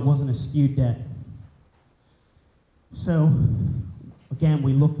you know it wasn't a skewed day? So, again,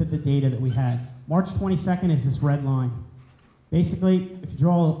 we looked at the data that we had. March 22nd is this red line. Basically, if you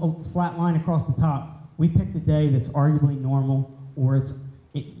draw a flat line across the top, we picked a day that's arguably normal, or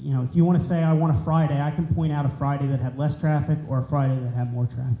if you want to say I want a Friday, I can point out a Friday that had less traffic or a Friday that had more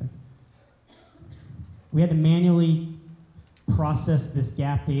traffic. We had to manually process this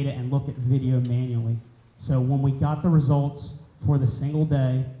gap data and look at video manually. So when we got the results for the single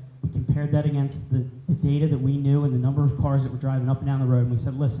day, we compared that against the data that we knew and the number of cars that were driving up and down the road, and we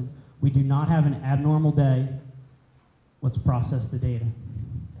said, listen, we do not have an abnormal day. Let's process the data.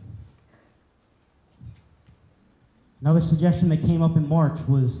 Another suggestion that came up in March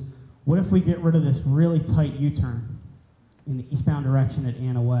was, what if we get rid of this really tight U-turn in the eastbound direction at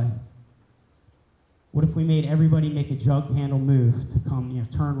Anna Way? What if we made everybody make a jug handle move to come,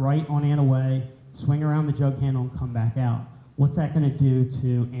 turn right on Anna Way, swing around the jug handle and come back out? What's that going to do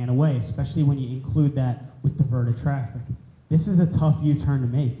to Anna Way, especially when you include that with diverted traffic? This is a tough U-turn to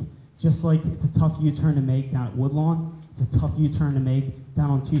make. Just like it's a tough U-turn to make down at Woodlawn, it's a tough U-turn to make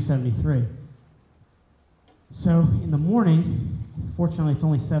down on 273. So in the morning, fortunately it's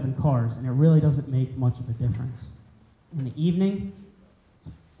only 7 cars, and it really doesn't make much of a difference. In the evening,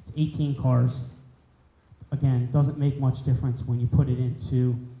 it's 18 cars. Again, doesn't make much difference when you put it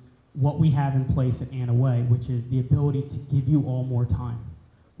into what we have in place at Anna Way, which is the ability to give you all more time.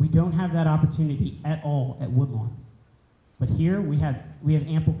 We don't have that opportunity at all at Woodlawn. But here we have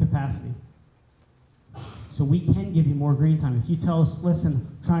ample capacity. So we can give you more green time. If you tell us, listen,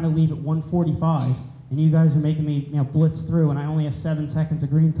 I'm trying to leave at 1:45, and you guys are making me blitz through and I only have 7 seconds of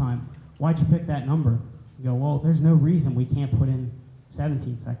green time, why'd you pick that number? You go, well, there's no reason we can't put in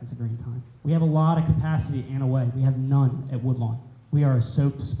 17 seconds of green time. We have a lot of capacity at Anna Way. We have none at Woodlawn. We are a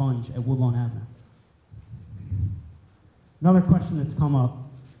soaked sponge at Woodlawn Avenue. Another question that's come up,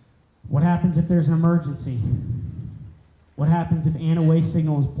 what happens if there's an emergency? What happens if Anna Way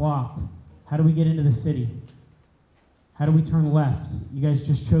signal is blocked? How do we get into the city? How do we turn left? You guys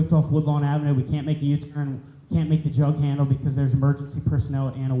just choked off Woodlawn Avenue. We can't make a U-turn, can't make the jug handle because there's emergency personnel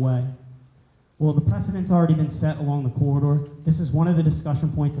at Anna Way. Well, the precedent's already been set along the corridor. This is one of the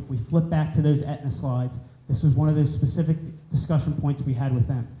discussion points. If we flip back to those Aetna slides, this was one of those specific discussion points we had with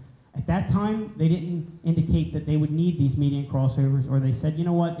them. At that time, they didn't indicate that they would need these median crossovers, or they said, you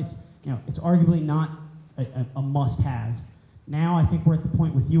know what, it's arguably not a must-have. Now I think we're at the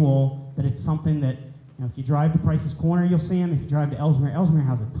point with you all that it's something that, if you drive to Price's Corner, you'll see them. If you drive to Ellesmere, Ellesmere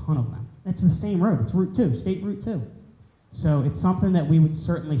has a ton of them. It's the same road. It's Route 2, State Route 2. So it's something that we would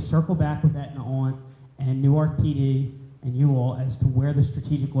certainly circle back with Aetna on, and Newark PD and you all as to where the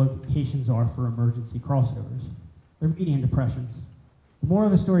strategic locations are for emergency crossovers. They're median depressions. The moral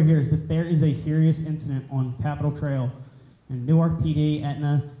of the story here is that there is a serious incident on Capitol Trail, and Newark PD,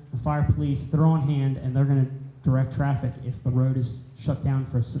 Aetna, the fire police, they're on hand, and they're going to direct traffic if the road is shut down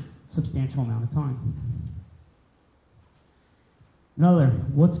for a substantial amount of time. Another,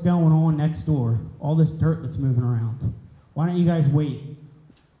 what's going on next door? All this dirt that's moving around. Why don't you guys wait?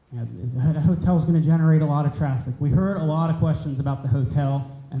 The hotel's going to generate a lot of traffic. We heard a lot of questions about the hotel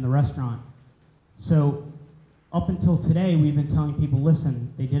and the restaurant. So up until today, we've been telling people,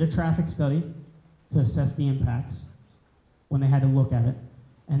 listen, they did a traffic study to assess the impacts when they had to look at it.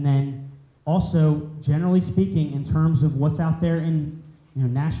 And then also, generally speaking, in terms of what's out there in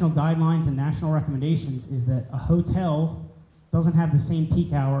national guidelines and national recommendations, is that a hotel doesn't have the same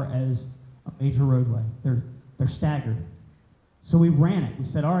peak hour as a major roadway. They're staggered. So we ran it. We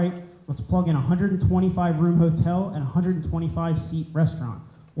said, all right, let's plug in a 125-room hotel and a 125-seat restaurant.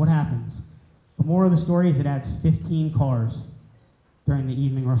 What happens? The moral of the story is it adds 15 cars during the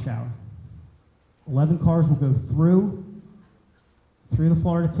evening rush hour. 11 cars will go through the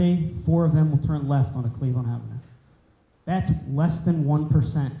Florida T. 4 of them will turn left onto Cleveland Avenue. That's less than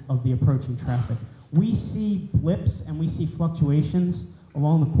 1% of the approaching traffic. We see blips and we see fluctuations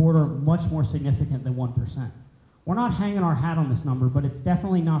along the corridor much more significant than 1%. We're not hanging our hat on this number, but it's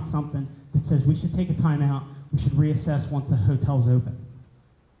definitely not something that says we should take a time out, we should reassess once the hotel's open.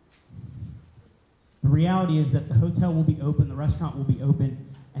 The reality is that the hotel will be open, the restaurant will be open,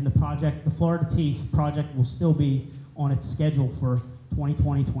 and the Florida T project will still be on its schedule for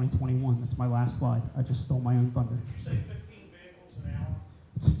 2020, 2021. That's my last slide. I just stole my own thunder. You say 15 vehicles an hour?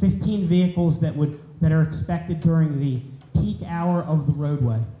 It's 15 vehicles that are expected during the peak hour of the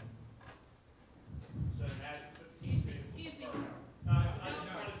roadway. So it has 15 vehicles per hour. I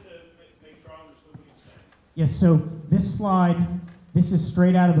just wanted to make sure I understood what you're saying. Yes, so this slide, this is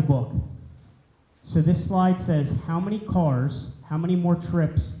straight out of the book. So this slide says how many cars, how many more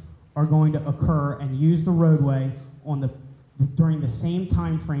trips are going to occur and use the roadway during the same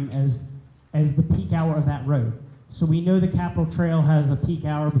time frame as the peak hour of that road. So we know the Capitol Trail has a peak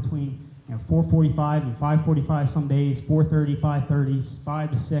hour between 4:45 and 5:45 some days, 4:30, 5:30,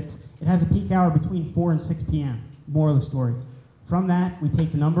 5 to 6. It has a peak hour between 4 and 6 p.m. Moral of the story. From that, we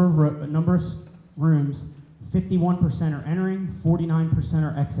take the number of rooms, 51% are entering, 49%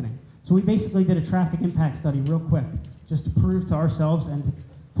 are exiting. So we basically did a traffic impact study real quick, just to prove to ourselves and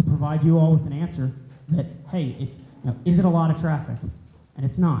to provide you all with an answer that, hey, is it a lot of traffic? And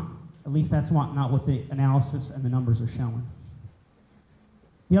it's not. At least that's not what the analysis and the numbers are showing.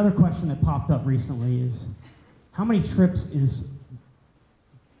 The other question that popped up recently is, how many trips are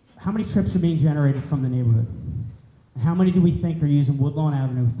being generated from the neighborhood? And how many do we think are using Woodlawn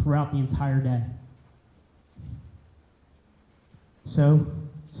Avenue throughout the entire day? So,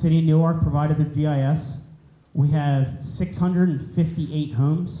 City of Newark provided the GIS. We have 658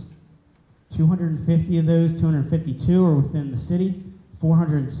 homes. 250 of those, 252 are within the city,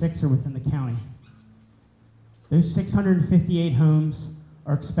 406 are within the county. Those 658 homes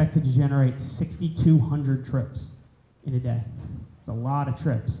are expected to generate 6,200 trips in a day. It's a lot of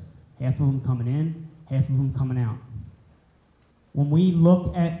trips. Half of them coming in, half of them coming out. When we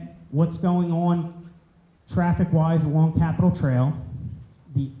look at what's going on traffic-wise along Capitol Trail,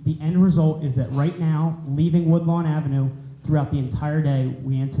 the end result is that right now, leaving Woodlawn Avenue throughout the entire day,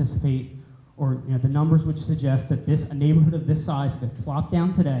 we anticipate, or the numbers which suggest that a neighborhood of this size, if it plopped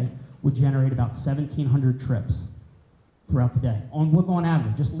down today, would generate about 1,700 trips throughout the day on Woodlawn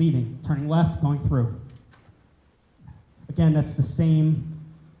Avenue, just leaving, turning left, going through. Again, that's the same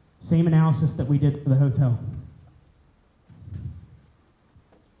analysis that we did for the hotel.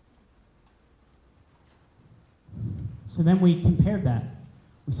 So then we compared that.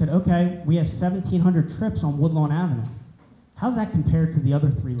 We said, okay, we have 1,700 trips on Woodlawn Avenue. How's that compared to the other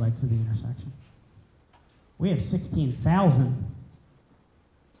three legs of the intersection? We have 16,000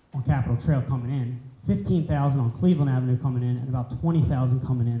 on Capitol Trail coming in, 15,000 on Cleveland Avenue coming in, and about 20,000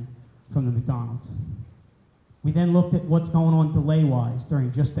 coming in from the McDonald's. We then looked at what's going on delay-wise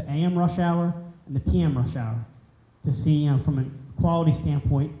during just the AM rush hour and the PM rush hour to see, from a quality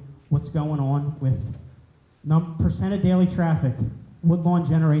standpoint, what's going on with percent of daily traffic. Woodlawn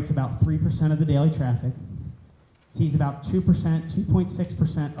generates about 3% of the daily traffic. Sees about 2%,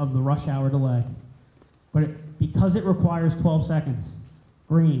 2.6% of the rush hour delay. But because it requires 12 seconds,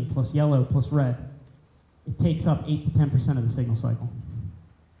 green plus yellow plus red, it takes up 8 to 10% of the signal cycle.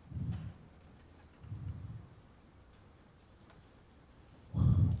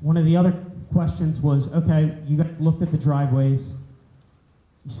 One of the other questions was, okay, you guys looked at the driveways.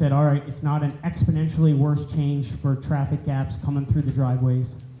 You said, all right, it's not an exponentially worse change for traffic gaps coming through the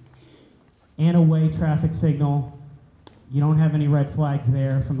driveways. And a way traffic signal, you don't have any red flags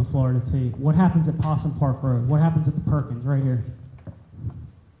there from the Florida T. What happens at Possum Park Road? What happens at the Perkins right here?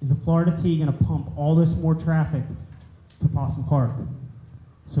 Is the Florida T going to pump all this more traffic to Possum Park?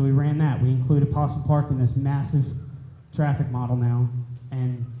 So we ran that. We included Possum Park in this massive traffic model now.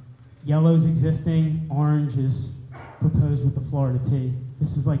 And yellow's existing, orange is proposed with the Florida T.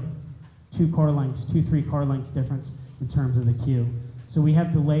 This is like 3 car lengths difference in terms of the queue. So we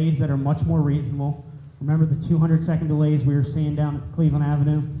have delays that are much more reasonable. Remember the 200-second delays we were seeing down at Cleveland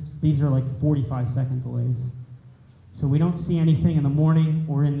Avenue? These are like 45-second delays. So we don't see anything in the morning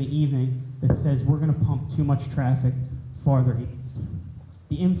or in the evening that says we're going to pump too much traffic farther east.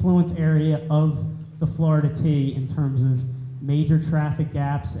 The influence area of the Florida T in terms of major traffic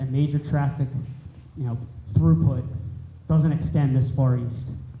gaps and major traffic, throughput doesn't extend this far east.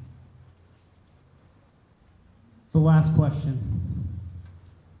 The last question,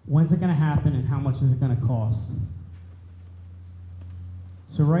 when's it going to happen and how much is it going to cost?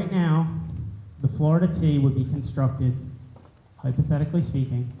 So right now, the Florida T would be constructed, hypothetically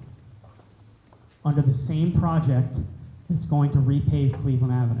speaking, under the same project that's going to repave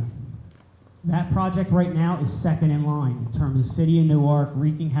Cleveland Avenue. That project right now is second in line in terms of City of Newark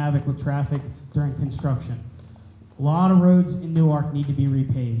wreaking havoc with traffic during construction. A lot of roads in Newark need to be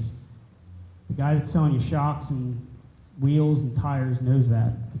repaved. The guy that's selling you shocks and wheels and tires knows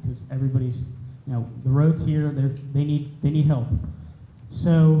that because everybody's, the roads here, they need help.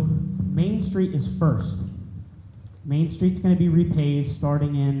 So Main Street is first. Main Street's going to be repaved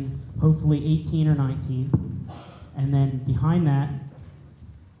starting in hopefully 18 or 19. And then behind that,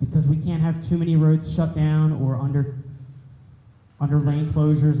 because we can't have too many roads shut down or under lane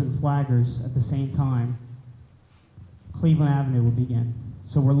closures and flaggers at the same time, Cleveland Avenue will begin.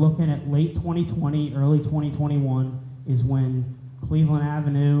 So we're looking at late 2020, early 2021 is when Cleveland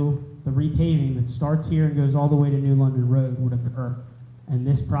Avenue, the repaving that starts here and goes all the way to New London Road would occur. And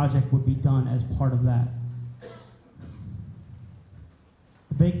this project would be done as part of that.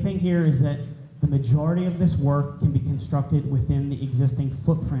 The big thing here is that the majority of this work can be constructed within the existing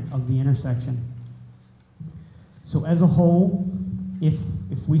footprint of the intersection. So as a whole, if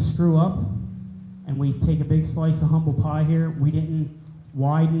we screw up and we take a big slice of humble pie here, we didn't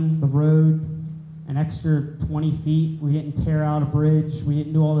widen the road an extra 20 feet, we didn't tear out a bridge, we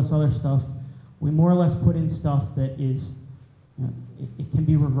didn't do all this other stuff, we more or less put in stuff that is, it can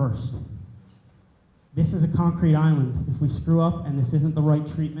be reversed. This is a concrete island. If we screw up and this isn't the right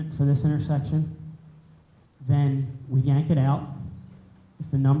treatment for this intersection, then we yank it out.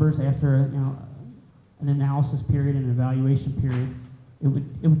 If the numbers after an analysis period and an evaluation period,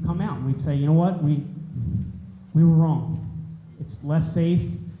 it would come out and we'd say, you know what, we were wrong. It's less safe,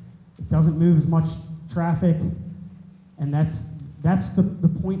 it doesn't move as much traffic, and that's the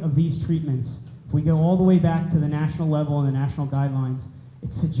point of these treatments. If we go all the way back to the national level and the national guidelines,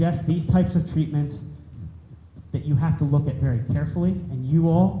 it suggests these types of treatments that you have to look at very carefully, and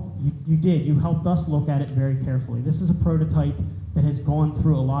you helped us look at it very carefully. This is a prototype that has gone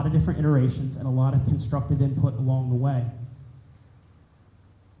through a lot of different iterations and a lot of constructive input along the way.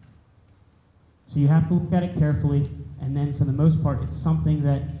 So you have to look at it carefully, and then for the most part, it's something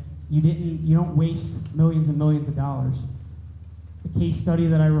that you don't waste millions and millions of dollars. The case study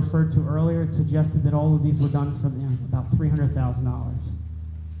that I referred to earlier, it suggested that all of these were done for about $300,000.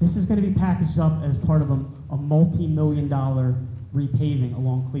 This is going to be packaged up as part of a multi-million-dollar repaving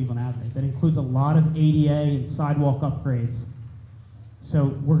along Cleveland Avenue. That includes a lot of ADA and sidewalk upgrades. So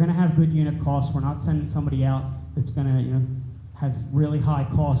we're going to have good unit costs. We're not sending somebody out that's going to have really high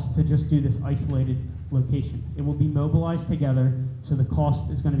costs to just do this isolated location. It will be mobilized together, so the cost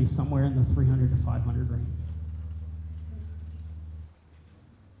is going to be somewhere in the $300 to $500 range.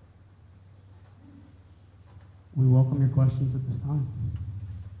 We welcome your questions at this time.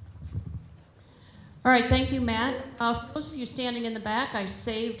 All right, thank you, Matt. For those of you standing in the back, I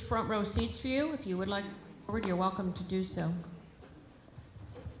saved front row seats for you. If you would like to come forward, you're welcome to do so.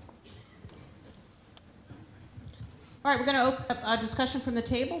 All right, we're going to open up a discussion from the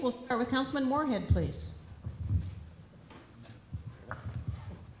table. We'll start with Councilman Moorhead, please.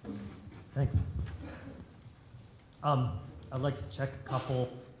 Thanks. I'd like to check a couple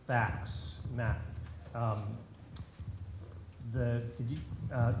facts, Matt.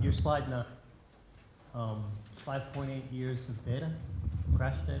 Your slide 9, 5.8 years of data,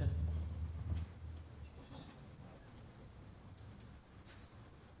 crash data.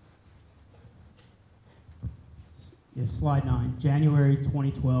 Yes, slide 9, January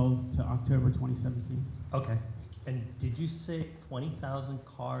 2012 to October 2017. Okay. And did you say 20,000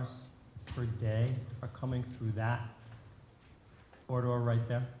 cars per day are coming through that corridor right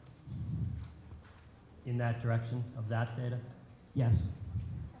there? In that direction of that data? Yes,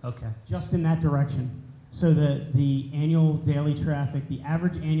 Okay. just in that direction. So the annual daily traffic, the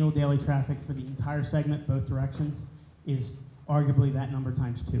average annual daily traffic for the entire segment, both directions, is arguably that number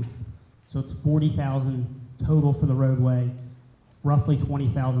times 2. So it's 40,000 total for the roadway, roughly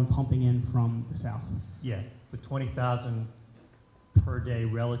 20,000 pumping in from the south. Yeah, but 20,000 per day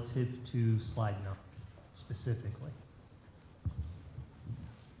relative to slide 9 specifically,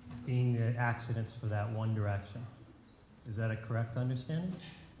 being the accidents for that one direction. Is that a correct understanding?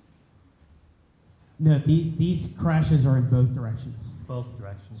 No, these crashes are in both directions. Both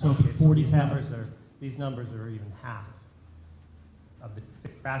directions. So Okay, 40 these numbers are even half of the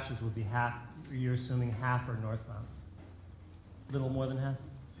crashes would be half. You're assuming half are northbound. A little more than half?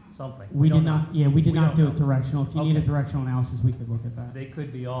 Something. We did don't not, know. yeah, we did We not don't do know. a directional. If you need a Okay. directional analysis, we could look at that. They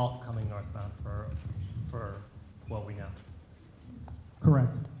could be all coming northbound for what we know.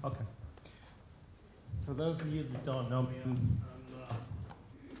 Correct. Okay. For those of you that don't know me,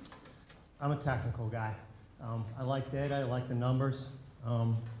 I'm a technical guy. I like data, I like the numbers,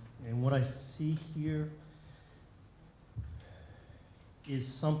 and what I see here is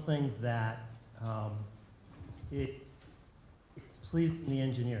something that it's pleasing the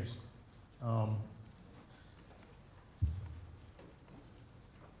engineers.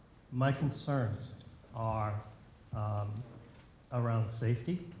 My concerns are around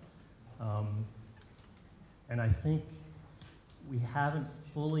safety, and I think we haven't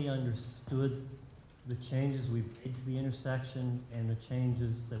fully understood the changes we've made to the intersection and the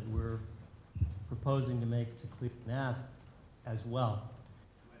changes that we're proposing to make to Cleveland Ave as well.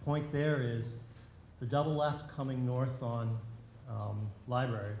 The point there is the double left coming north on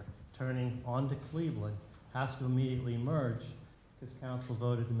Library, turning onto Cleveland, has to immediately merge because council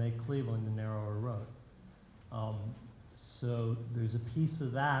voted to make Cleveland a narrower road. So there's a piece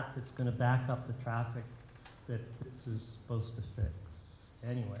of that that's going to back up the traffic that this is supposed to fix.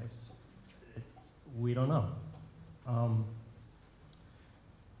 Anyways, we don't know.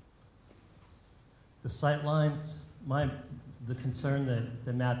 The sight lines, the concern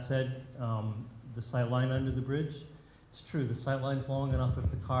that Matt said, the sight line under the bridge, it's true, the sight line's long enough if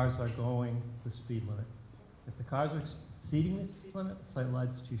the cars are going the speed limit. If the cars are exceeding the speed limit, the sight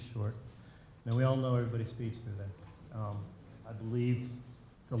line's too short. Now, we all know everybody speeds through there. I believe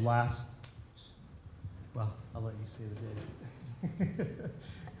the last Well, I'll let you see the data.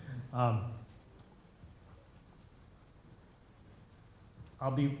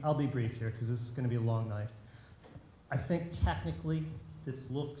 I'll be brief here because this is going to be a long night. I think technically this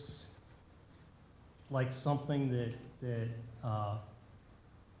looks like something that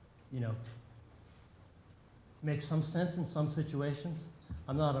you know, makes some sense in some situations.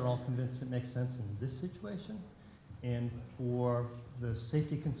 I'm not at all convinced it makes sense in this situation. And for the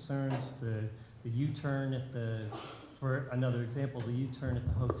safety concerns, the U-turn at for another example, the U-turn at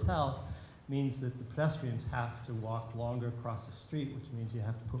the hotel means that the pedestrians have to walk longer across the street, which means you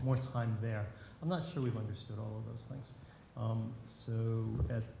have to put more time there. I'm not sure we've understood all of those things. So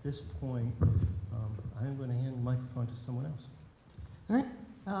at this point, I'm going to hand the microphone to someone else. All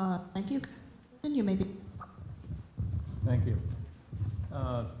right, thank you. And you may be. Thank you.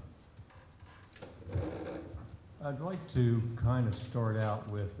 I'd like to kind of start out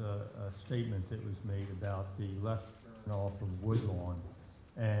with a statement that was made about the left turn off of Woodlawn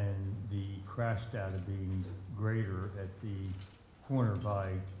and the crash data being greater at the corner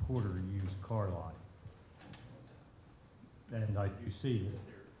by Porter used car lot. And I do see that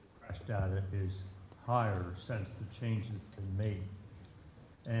their crash data is higher since the change has been made.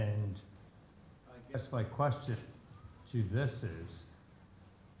 And I guess my question to this is,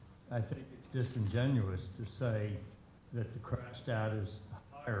 I think it's disingenuous to say that the crash data is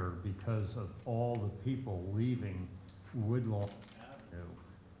higher because of all the people leaving Woodlawn Avenue,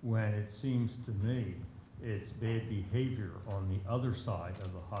 when it seems to me it's bad behavior on the other side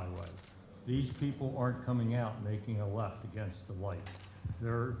of the highway. These people aren't coming out making a left against the light.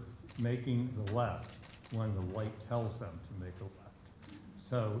 They're making the left when the light tells them to make a left.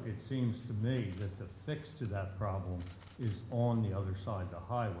 So it seems to me that the fix to that problem is on the other side of the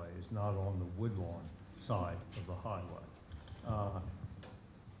highway, is not on the Woodlawn side of the highway.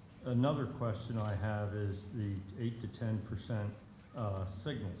 Another question I have is the 8 to 10%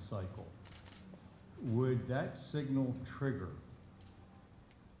 signal cycle. Would that signal trigger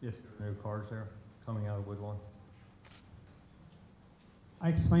if there are no cars there coming out of Woodlawn? I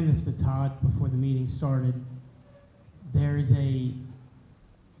explained this to Todd before the meeting started. There's a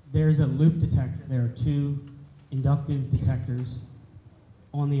loop detector. There are two inductive detectors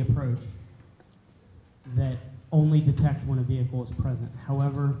on the approach that only detect when a vehicle is present.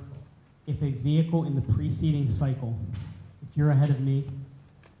 However, if a vehicle in the preceding cycle, if you're ahead of me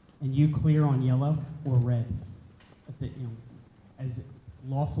and you clear on yellow or red, as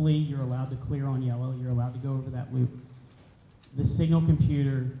lawfully you're allowed to clear on yellow, you're allowed to go over that loop. The signal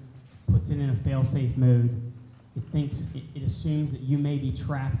computer puts it in a fail-safe mode. It assumes that you may be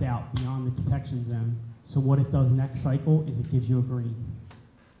trapped out beyond the detection zone. So what it does next cycle is it gives you a green.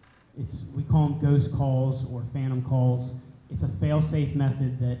 We call them ghost calls or phantom calls. It's a fail-safe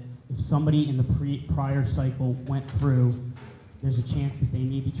method that if somebody in the prior cycle went through, there's a chance that they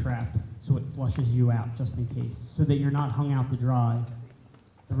may be trapped, so it flushes you out just in case, so that you're not hung out to dry.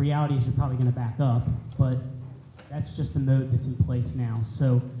 The reality is you're probably going to back up, but that's just the mode that's in place now.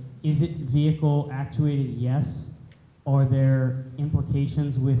 So is it vehicle actuated? Yes. Are there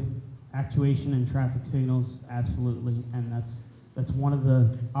implications with actuation and traffic signals? Absolutely. And that's one of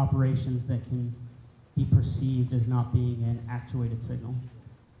the operations that can be perceived as not being an actuated signal.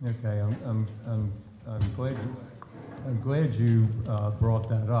 Okay, I'm glad you brought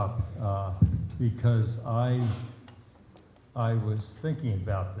that up because I was thinking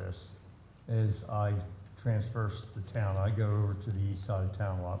about this as I transverse the town. I go over to the east side of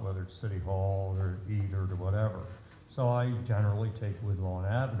town a lot, whether it's City Hall or Eder or whatever. So I generally take Woodlawn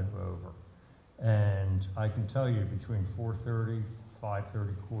Avenue over. And I can tell you between 4:30,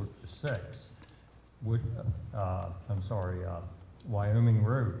 5:30, 5:45, Wyoming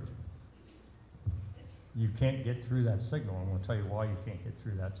Road, you can't get through that signal. I'm going to tell you why you can't get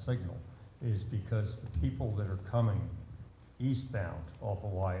through that signal is because the people that are coming eastbound off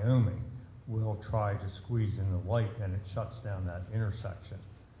of Wyoming will try to squeeze in the light and it shuts down that intersection.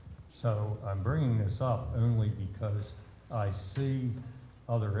 So I'm bringing this up only because I see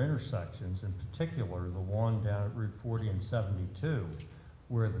other intersections, in particular the one down at Route 40 and 72,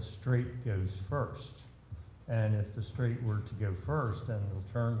 where the straight goes first. And if the straight were to go first and the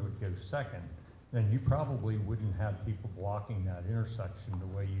turn would go second, then you probably wouldn't have people blocking that intersection the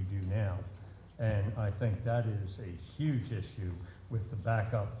way you do now. And I think that is a huge issue with the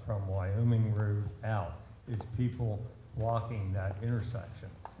backup from Wyoming Road out, is people blocking that intersection.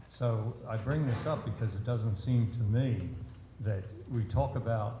 So I bring this up because it doesn't seem to me that we talk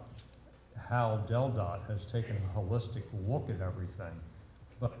about how DelDOT has taken a holistic look at everything,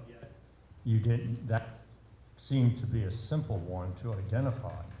 but yet you didn't, that seemed to be a simple one to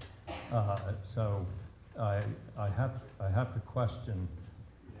identify. So I have to question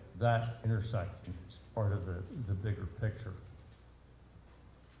that intersection as part of the bigger picture.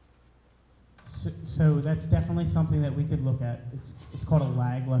 So that's definitely something that we could look at. It's called a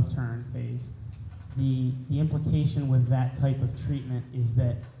lag left turn phase. The implication with that type of treatment is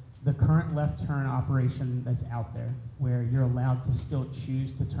that the current left turn operation that's out there, where you're allowed to still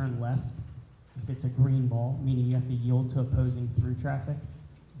choose to turn left if it's a green ball, meaning you have to yield to opposing through traffic,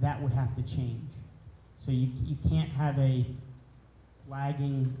 that would have to change. So you can't have a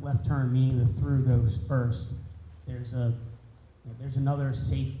lagging left turn, meaning the through goes first. There's another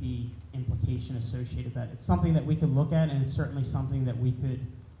safety implication associated with that. It's something that we could look at, and it's certainly something that we could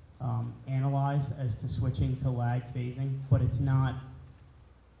analyze as to switching to lag phasing, but it's not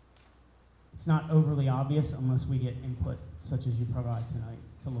overly obvious unless we get input such as you provide tonight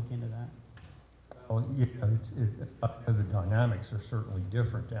to look into that. Well, you know, the dynamics are certainly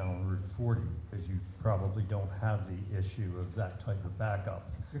different down on Route 40 because you probably don't have the issue of that type of backup.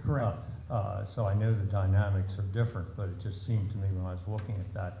 You're correct. So I know the dynamics are different, but it just seemed to me when I was looking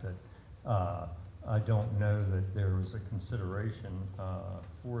at that I don't know that there was a consideration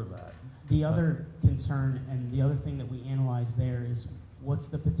for that. The other concern and the other thing that we analyze there is what's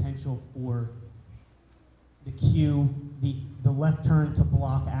the potential for the queue, the left turn to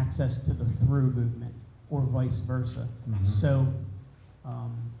block access to the through movement or vice versa. Mhm. So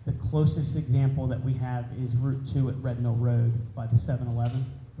the closest example that we have is Route 2 at Red Mill Road by the 7-Eleven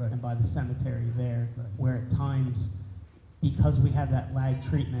Right. and by the cemetery there, Right. where at times, because we have that lag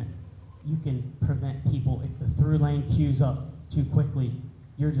treatment, you can prevent people, if the through lane queues up too quickly,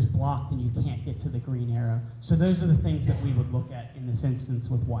 you're just blocked and you can't get to the green arrow. So those are the things that we would look at in this instance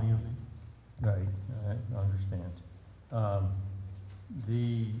with Wyoming. Right, I understand.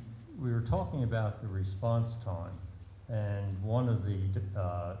 We were talking about the response time, and one of the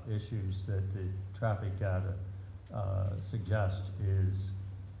issues that the traffic data suggests is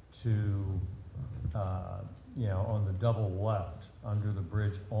to, you know, on the double left under the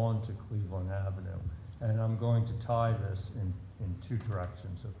bridge onto Cleveland Avenue. And I'm going to tie this in two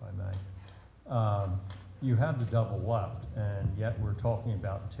directions, if I may. You have the double left, and yet we're talking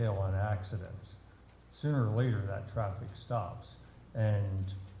about tail end accidents. Sooner or later, that traffic stops,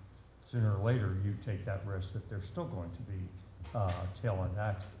 and sooner or later, you take that risk that there's still going to be tail end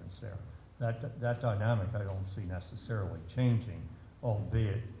accidents there. That dynamic I don't see necessarily changing,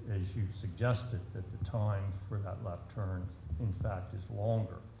 albeit, as you suggested, that the time for that left turn, in fact, is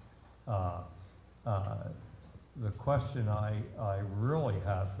longer. The question I really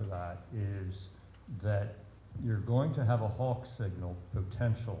have for that is that you're going to have a hawk signal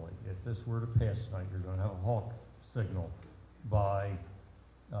potentially. If this were to pass tonight, you're going to have a hawk signal by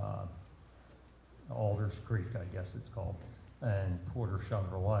Alders Creek, I guess it's called, and Porter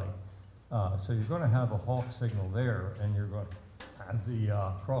Chevrolet. So you're going to have a hawk signal there, and you're going to have the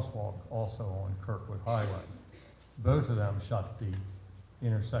crosswalk also on Kirkwood Highway. Both of them shut the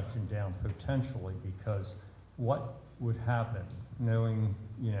intersection down potentially, because what would happen, knowing,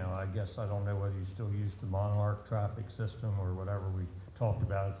 you know, I guess I don't know whether you still use the Monarch traffic system or whatever we talked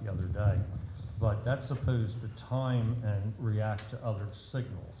about it the other day, but that's supposed to time and react to other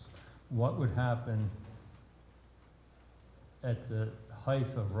signals. What would happen at the height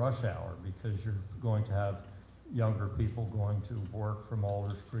of rush hour, because you're going to have younger people going to work from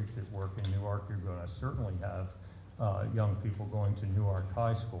Alders Creek that work in Newark? You're going to certainly have young people going to Newark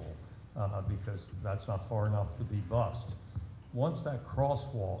High School because that's not far enough to be bused. Once that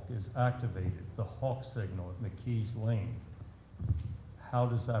crosswalk is activated, the hawk signal at McKees Lane, how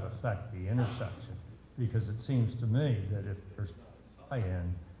does that affect the intersection? Because it seems to me that if there's a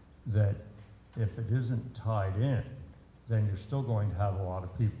tie-in, that if it isn't tied in, then you're still going to have a lot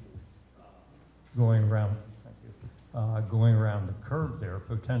of people going around, going around the curve there,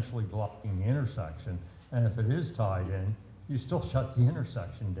 potentially blocking the intersection. And if it is tied in, you still shut the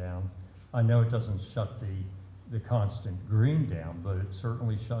intersection down. I know it doesn't shut the constant green down, but it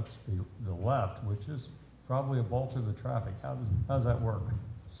certainly shuts the left, which is probably a bulk of the traffic. How does that work?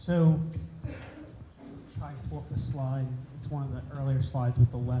 So, try to pull up the slide. It's one of the earlier slides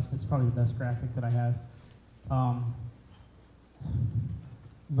with the left. It's probably the best graphic that I have.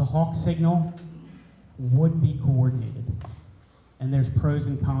 The hawk signal would be coordinated, and there's pros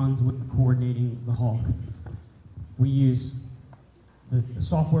and cons with coordinating the hawk. We use, the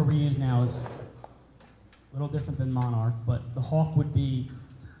software we use now is a little different than Monarch, but the hawk would be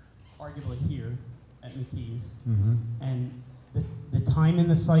arguably here at McKees, and the time in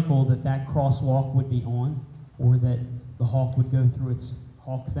the cycle that that crosswalk would be on, or that the hawk would go through its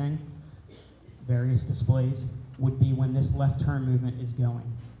hawk thing, various displays, would be when this left turn movement is going.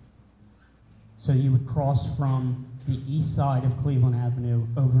 So you would cross from the east side of Cleveland Avenue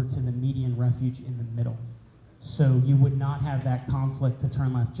over to the median refuge in the middle. So you would not have that conflict to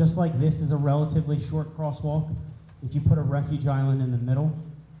turn left. Just like this is a relatively short crosswalk, if you put a refuge island in the middle,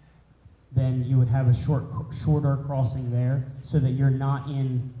 then you would have a shorter crossing there so that you're not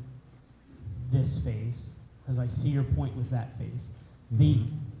in this phase, because I see your point with that phase.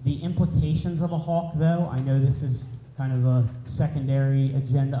 The implications of a hawk, though, I know this is kind of a secondary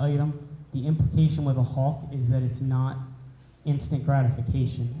agenda item. The implication with a hawk is that it's not instant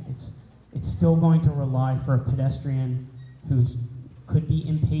gratification. It's still going to rely for a pedestrian who could be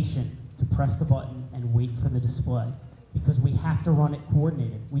impatient to press the button and wait for the display, because we have to run it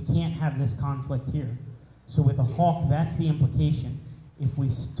coordinated. We can't have this conflict here. So with a hawk, that's the implication. If we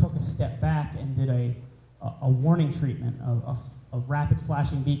took a step back and did a warning treatment, a rapid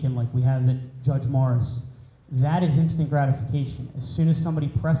flashing beacon like we have at Judge Morris, that is instant gratification. As soon as somebody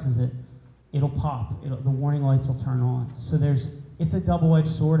presses it, it'll pop. The warning lights will turn on. So it's a double-edged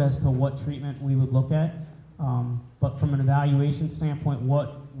sword as to what treatment we would look at. But from an evaluation standpoint,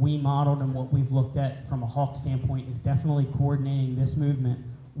 what we modeled and what we've looked at from a hawk standpoint is definitely coordinating this movement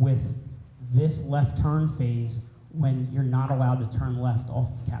with this left turn phase when you're not allowed to turn left off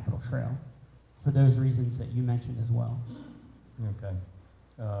of Capitol Trail, for those reasons that you mentioned as well. Okay.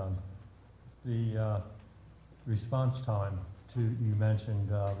 The response time you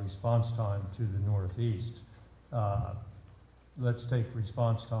mentioned response time to the northeast. Let's take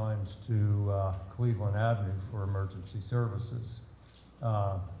response times to Cleveland Avenue for emergency services.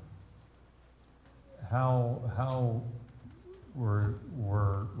 How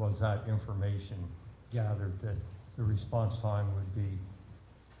was that information gathered that the response time would be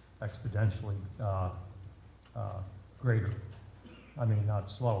exponentially greater? I mean, not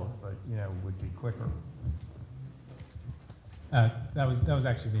slower, but would be quicker. That was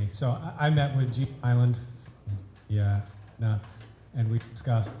actually me. So I met with G Island, and we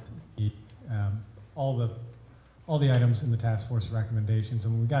discussed all the items in the task force recommendations.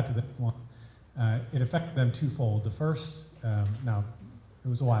 And when we got to this one, it affected them twofold. The first, now it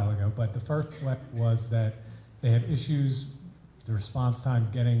was a while ago, but the first was that they had issues with the response time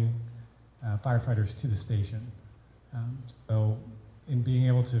getting firefighters to the station. So in being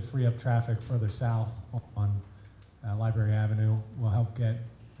able to free up traffic further south on Library Avenue will help get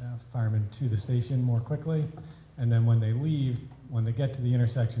firemen to the station more quickly. And then when they leave, when they get to the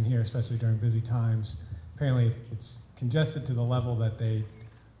intersection here, especially during busy times, apparently it's congested to the level that they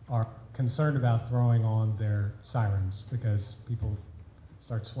are concerned about throwing on their sirens because people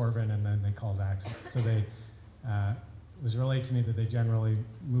start swerving and then they cause accidents. So they, it was relayed to me that they generally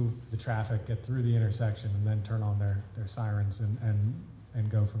move the traffic, get through the intersection, and then turn on their sirens and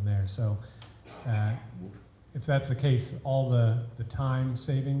go from there. So if that's the case, all the time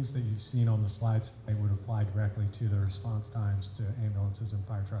savings that you've seen on the slides, they would apply directly to the response times to ambulances and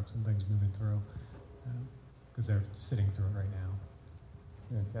fire trucks and things moving through, because they're sitting through it right now.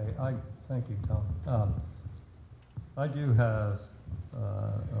 Okay, thank you, Tom. I do have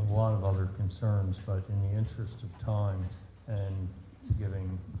a lot of other concerns, but in the interest of time and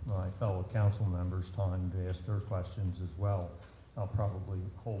giving my fellow council members time to ask their questions as well, I'll probably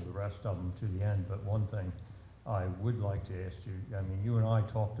hold the rest of them to the end. But one thing I would like to ask you, I mean, you and I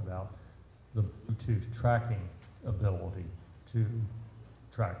talked about the Bluetooth tracking ability to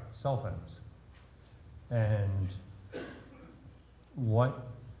track cell phones. And what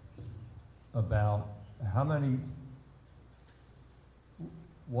about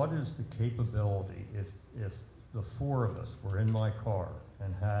what is the capability if the four of us were in my car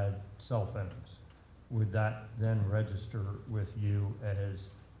and had cell phones? Would that then register with you as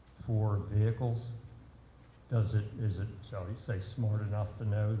 4 vehicles? Is it, shall we say, smart enough to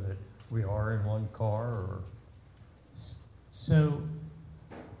know that we are in one car, or? So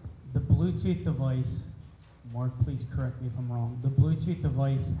the Bluetooth device, Mark, please correct me if I'm wrong. The Bluetooth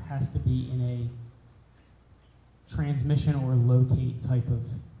device has to be in a transmission or locate type of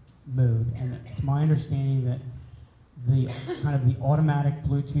mode, and it's my understanding that the kind of the automatic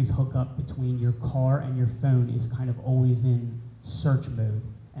Bluetooth hookup between your car and your phone is kind of always in search mode,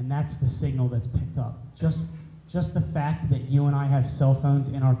 and that's the signal that's picked up. Just the fact that you and I have cell phones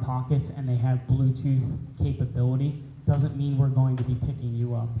in our pockets and they have Bluetooth capability doesn't mean we're going to be picking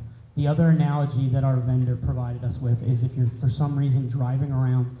you up. The other analogy that our vendor provided us with is if you're for some reason driving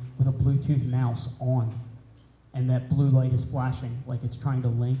around with a Bluetooth mouse on and that blue light is flashing like it's trying to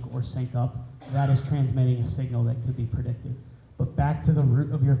link or sync up, that is transmitting a signal that could be predictive. But back to the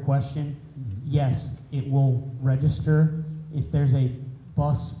root of your question, yes, it will register if there's a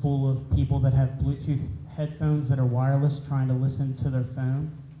bus full of people that have Bluetooth headphones that are wireless trying to listen to their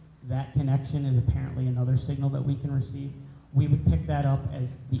phone. that connection is apparently another signal that we can receive. We would pick that up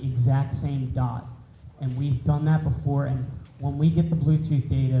as the exact same dot. And we've done that before, and when we get the Bluetooth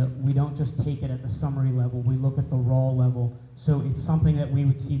data, we don't just take it at the summary level, we look at the raw level. So it's something that we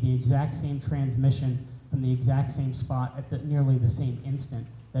would see the exact same transmission from the exact same spot at nearly the same instant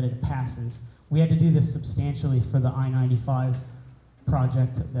that it passes. We had to do this substantially for the I-95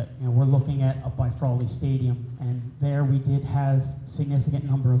 project that we're looking at up by Frawley Stadium, and there we did have significant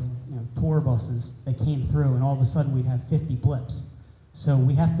number of tour buses that came through, and all of a sudden we'd have 50 blips. So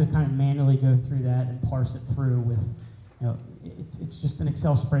we have to kind of manually go through that and parse it through with, it's just an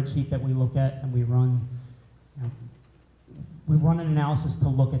Excel spreadsheet that we look at and we run. We run an analysis to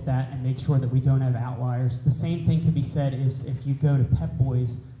look at that and make sure that we don't have outliers. The same thing can be said is if you go to Pep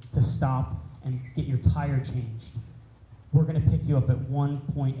Boys to stop and get your tire changed. We're going to pick you up at one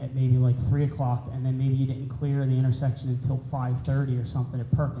point at maybe like 3 o'clock, and then maybe you didn't clear the intersection until 5:30 or something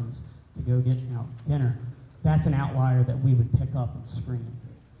at Perkins to go get dinner. That's an outlier that we would pick up and screen.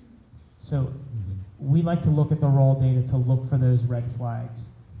 So we like to look at the raw data to look for those red flags.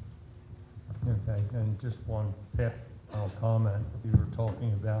 Okay, and just one final comment. You were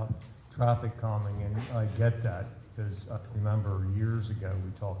talking about traffic calming, and I get that because I remember years ago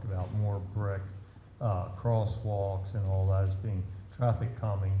we talked about more brick crosswalks and all that as being traffic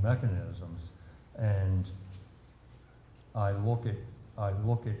calming mechanisms. And I look at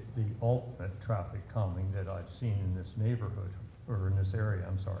the ultimate traffic calming that I've seen in this neighborhood, or in this area,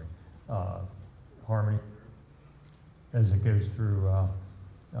 I'm sorry, Harmony, as it goes through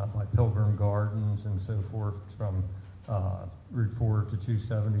my Pilgrim Gardens and so forth from Route 4 to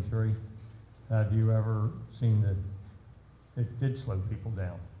 273. Have you ever seen that it did slow people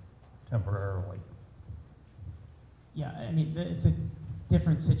down temporarily? Yeah, I mean, it's a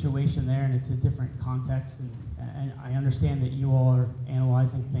different situation there, and it's a different context, and I understand that you all are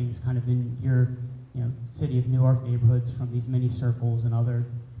analyzing things kind of in your, City of Newark neighborhoods from these mini circles and other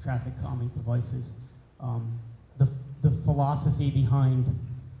traffic calming devices. The philosophy behind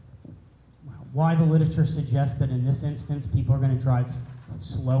why the literature suggests that in this instance people are going to drive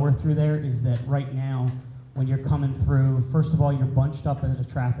slower through there is that right now, when you're coming through, first of all, you're bunched up at a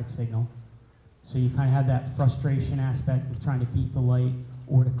traffic signal. So you kind of have that frustration aspect of trying to beat the light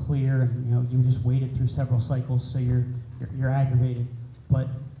or to clear, and you just waited through several cycles, so you're aggravated. But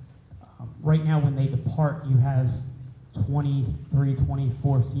right now, when they depart, you have 23,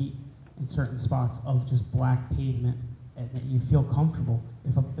 24 feet in certain spots of just black pavement, and that you feel comfortable.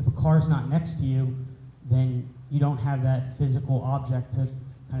 If a car's not next to you, then you don't have that physical object to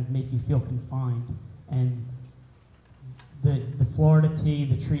kind of make you feel confined. And the Florida T,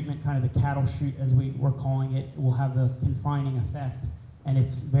 the treatment, kind of the cattle chute as we're calling it, will have a confining effect. And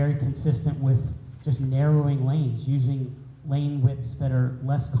it's very consistent with just narrowing lanes, using lane widths that are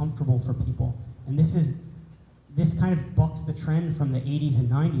less comfortable for people. And this kind of bucks the trend from the 80s and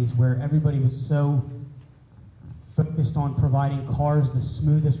 90s where everybody was so focused on providing cars the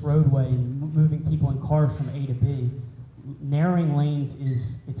smoothest roadway and moving people in cars from A to B. Narrowing lanes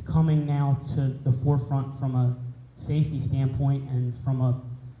it's coming now to the forefront from a safety standpoint and from a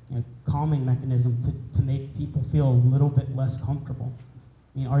calming mechanism to make people feel a little bit less comfortable.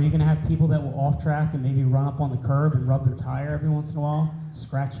 I mean, are you going to have people that will off track and maybe run up on the curb and rub their tire every once in a while,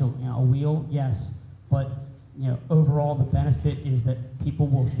 scratch a wheel? Yes, but overall the benefit is that people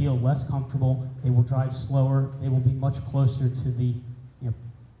will feel less comfortable. They will drive slower. They will be much closer to the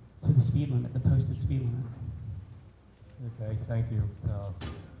speed limit, the posted speed limit. Okay, thank you.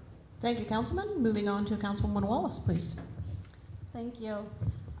 Thank you, Councilman. Moving on to Councilwoman Wallace, please. Thank you.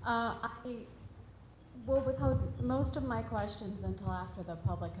 I will withhold most of my questions until after the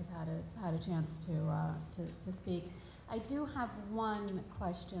public has had a chance to speak. I do have one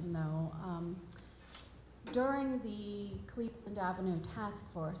question, though. During the Cleveland Avenue Task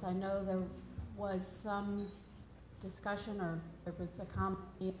Force, I know there was some discussion, or there was a comment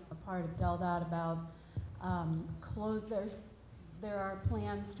on the part of DelDOT about there are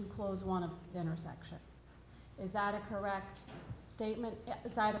plans to close one of these intersections. Is that a correct statement?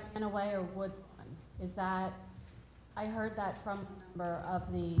 It's either Anaway or Woodland. Is that, I heard that from a member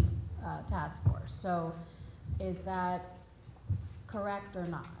of the task force. So is that correct or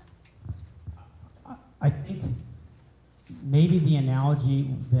not? I think maybe the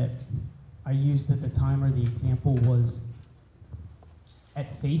analogy that I used at the time, or the example, was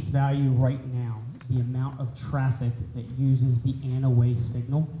at face value right now, the amount of traffic that uses the Anaway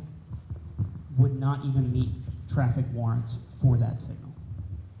signal would not even meet traffic warrants for that signal.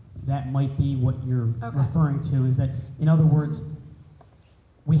 That might be what you're referring to, is that, in other words,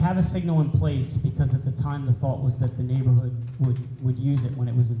 we have a signal in place because at the time the thought was that the neighborhood would use it when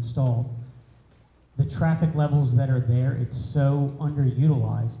it was installed. The traffic levels that are there, it's so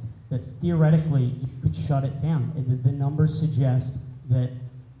underutilized that theoretically you could shut it down. The numbers suggest that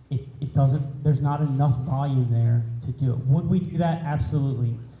it doesn't, there's not enough volume there to do it. Would we do that?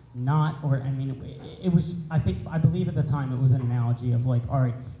 Absolutely not. Or, I mean, it was, I believe at the time it was an analogy of like, all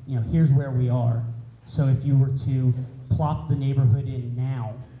right, you know, here's where we are. So if you were to plop the neighborhood in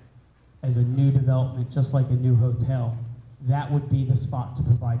now as a new development, just like a new hotel, that would be the spot to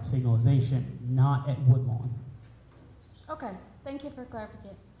provide signalization, not at Woodlawn. Okay, thank you for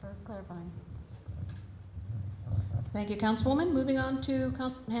clarifying. Thank you, Councilwoman. Moving on to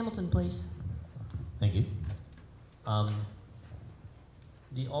Councilman Hamilton, please. Thank you.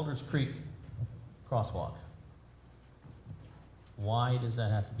 The Alders Creek crosswalk, why does that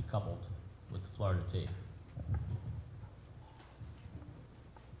have to be coupled with the Florida T?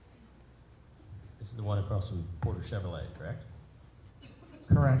 This is the one across from Porter Chevrolet, correct?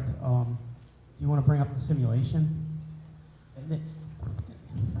 Correct. Do you want to bring up the simulation?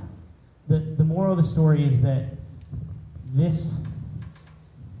 The moral of the story is that these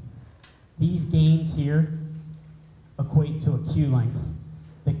gains here equate to a queue length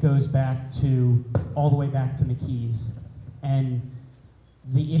that goes back to, all the way back to McKees. And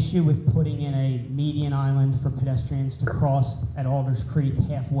the issue with putting in a median island for pedestrians to cross at Alders Creek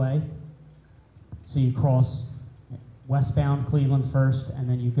halfway, so you cross westbound Cleveland first, and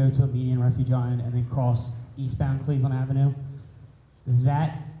then you go to a median refuge island, and then cross eastbound Cleveland Avenue,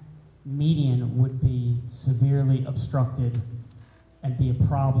 that median would be severely obstructed and be a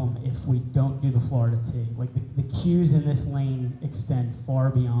problem if we don't do the Florida T. Like the queues in this lane extend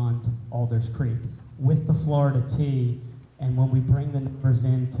far beyond Alders Creek. With the Florida T, and when we bring the numbers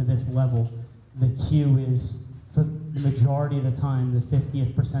in to this level, the queue is, for the majority of the time, the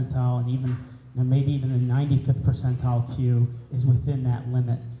 50th percentile, and even maybe even the 95th percentile queue is within that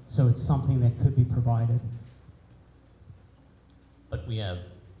limit. So it's something that could be provided. But we have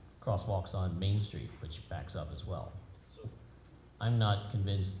crosswalks on Main Street, which backs up as well. So I'm not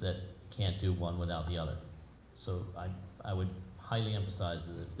convinced that can't do one without the other. So I would highly emphasize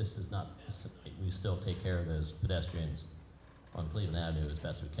that if this does not, we still take care of those pedestrians on Cleveland Avenue as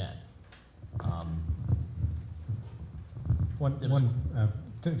best we can.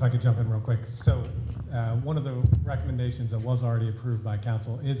 If I could jump in real quick. So one of the recommendations that was already approved by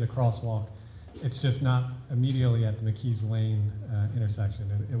council is a crosswalk. It's just not immediately at the McKees Lane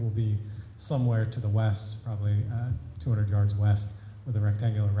intersection. It will be somewhere to the west, probably 200 yards west, with a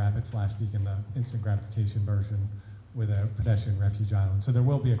rectangular rapid flash beacon, the instant gratification version with a pedestrian refuge island. So there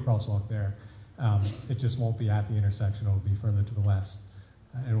will be a crosswalk there. It just won't be at the intersection. It will be further to the west.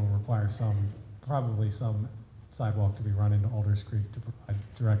 It will require probably some sidewalk to be run into Alders Creek to provide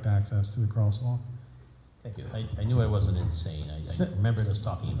direct access to the crosswalk. Thank you. I knew I wasn't insane. I remembered us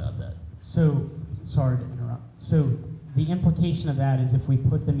talking about that. So, sorry to interrupt. So the implication of that is if we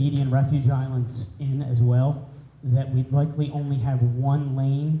put the median refuge islands in as well, that we'd likely only have one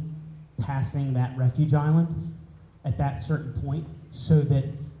lane passing that refuge island at that certain point, so that,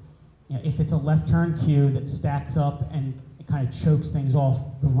 you know, if it's a left turn queue that stacks up and it kind of chokes things off,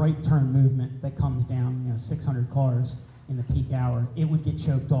 the right turn movement that comes down, 600 cars in the peak hour, it would get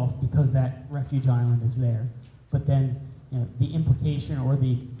choked off because that refuge island is there. But then, the implication or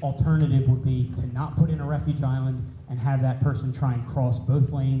the alternative would be to not put in a refuge island and have that person try and cross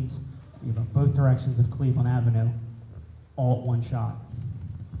both lanes, both directions of Cleveland Avenue, all at one shot.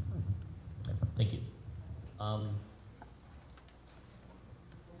 Thank you.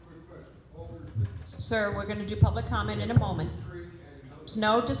 Sir, we're going to do public comment in a moment. There's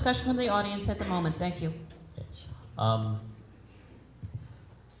no discussion from the audience at the moment. Thank you. Okay.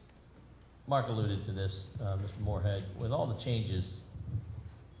 Mark alluded to this, Mr. Moorhead, with all the changes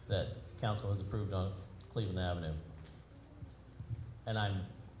that council has approved on Cleveland Avenue, and I'm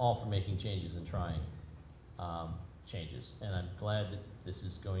all for making changes and trying changes, and I'm glad that this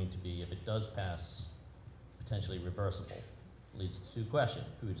is going to be, if it does pass, potentially reversible. Leads to a question: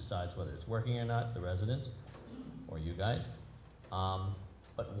 who decides whether it's working or not, the residents or you guys?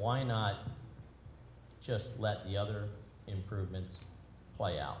 But why not just let the other improvements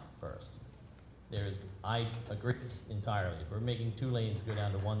play out first? I agree entirely. If we're making 2 lanes go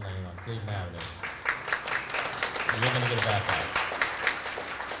down to 1 lane on Cleveland Avenue, you're going to get a backup.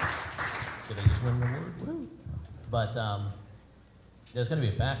 Did I just win the award? Woo! But there's going to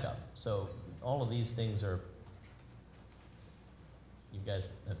be a backup. So all of these things are, you guys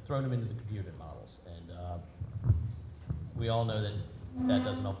have thrown them into the computer models, and we all know that that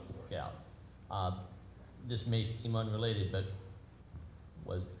doesn't always work out. This may seem unrelated, but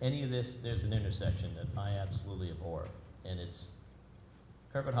was any of this, there's an intersection that I absolutely abhor, and it's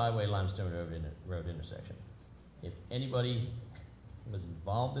Kirkwood Highway, Limestone Road intersection. If anybody was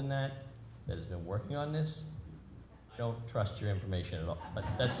involved in that has been working on this, I don't trust your information at all. But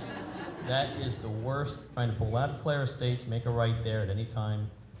that is the worst, trying to pull out of Clare Estates, make a right there at any time.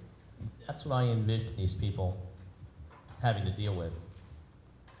 That's what I envision these people having to deal with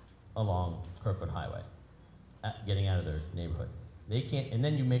along Kirkwood Highway, getting out of their neighborhood. They can't, and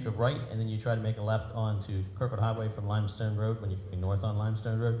then you make a right, and then you try to make a left onto Kirkwood Highway from Limestone Road when you're going north on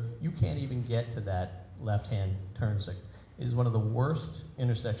Limestone Road. You can't even get to that left-hand turn signal. It is one of the worst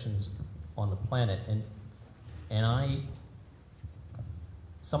intersections on the planet, and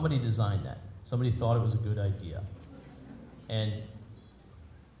somebody designed that. Somebody thought it was a good idea. And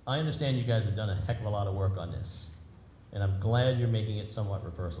I understand you guys have done a heck of a lot of work on this, and I'm glad you're making it somewhat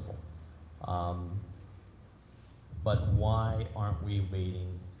reversible. But why aren't we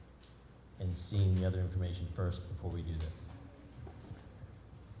waiting and seeing the other information first before we do that?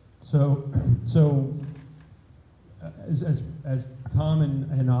 So as Tom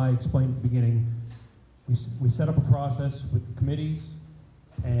and I explained at the beginning, we set up a process with the committees,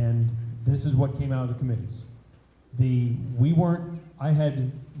 and this is what came out of the committees.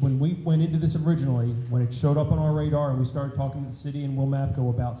 When we went into this originally, when it showed up on our radar and we started talking to the city and Will Mapco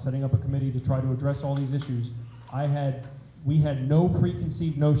about setting up a committee to try to address all these issues, we had no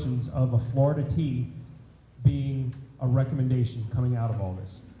preconceived notions of a Florida T being a recommendation coming out of all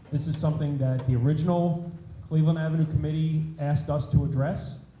this. This is something that the original Cleveland Avenue Committee asked us to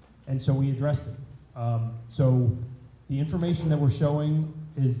address, and so we addressed it. So the information that we're showing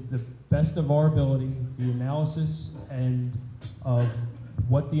is the best of our ability, the analysis and of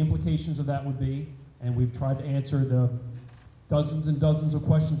what the implications of that would be, and we've tried to answer the dozens and dozens of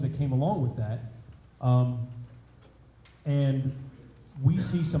questions that came along with that. And we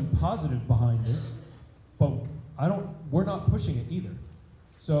see some positive behind this, but we're not pushing it either.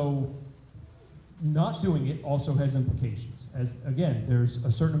 So not doing it also has implications. As again, there's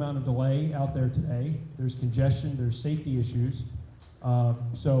a certain amount of delay out there today. There's congestion, there's safety issues.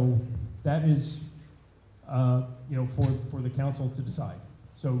 So that is, for the council to decide.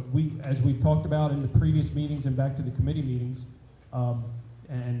 So as we've talked about in the previous meetings and back to the committee meetings, Tom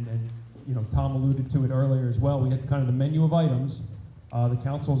alluded to it earlier as well. We had kind of the menu of items. The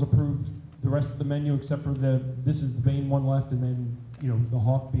council has approved the rest of the menu except for this is the main one left, and then the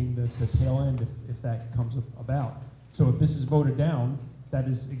Hawk being the tail end if that comes about. So if this is voted down, that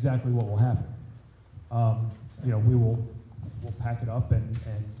is exactly what will happen. We'll pack it up and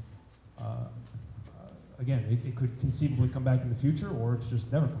again, it could conceivably come back in the future, or it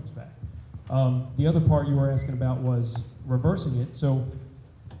just never comes back. The other part you were asking about was reversing it. So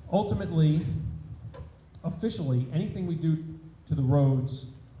ultimately, officially, anything we do to the roads,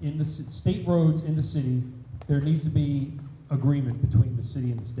 in the state roads in the city, there needs to be agreement between the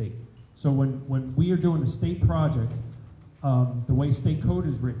city and the state. So when we are doing a state project, the way state code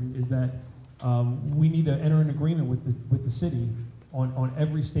is written is that we need to enter an agreement with the city on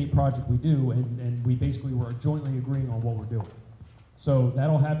every state project we do, and we basically were jointly agreeing on what we're doing. So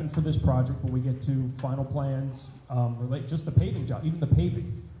that'll happen for this project when we get to final plans, just the paving job, even the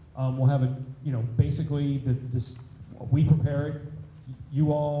paving. We'll have basically we prepare it.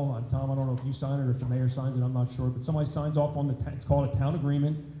 You all, Tom, I don't know if you sign it or if the mayor signs it, I'm not sure, but somebody signs off on it's called a town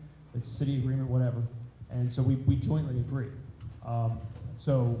agreement, it's a city agreement, whatever. And so we jointly agree.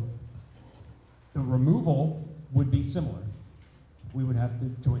 So the removal would be similar. We would have to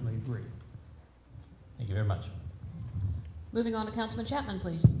jointly agree. Thank you very much. Moving on to Councilman Chapman,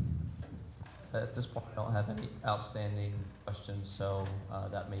 please. At this point, I don't have any outstanding questions, so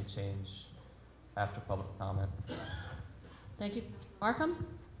that may change after public comment. Thank you. Markham?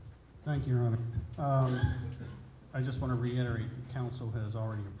 Thank you, Your Honor. I just want to reiterate, the council has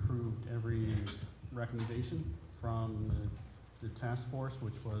already approved every recommendation from the task force,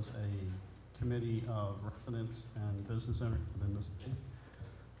 which was a committee of residents and business owners within the state.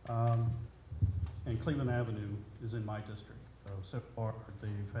 And Cleveland Avenue is in my district. So far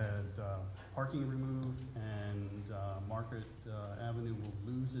they've had parking removed, and Market Avenue will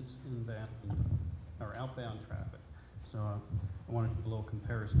lose its outbound traffic. So I want to do a little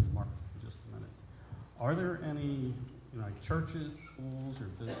comparison to Market for just a minute. Are there any churches, schools, or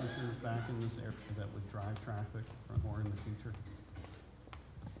businesses back in this area that would drive traffic more in the future?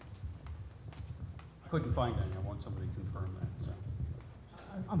 I couldn't find any. I want somebody to confirm that. So.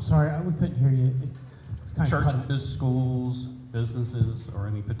 I'm sorry, we couldn't hear you. It's kind of Churches, schools, businesses, or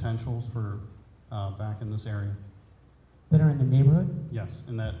any potentials for back in this area? that are in the neighborhood? Yes,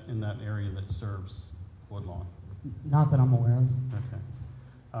 in that area that serves Woodlawn. Not that I'm aware of. Okay.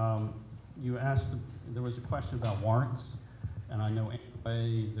 You asked, there was a question about warrants, and I know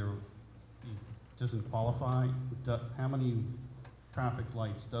anyway there doesn't qualify. How many traffic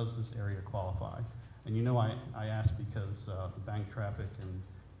lights does this area qualify? And you know I asked because the bank traffic and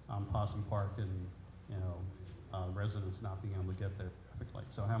Possum Park and residents not being able to get their traffic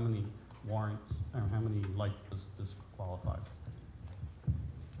lights. So how many warrants, or how many lights does this qualify?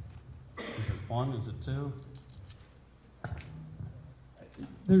 Is it one? Is it two?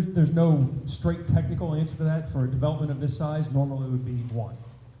 There's no straight technical answer to that. For a development of this size, normally it would be one.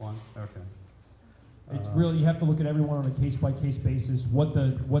 One? Okay. It's really, you have to look at everyone on a case-by-case basis, what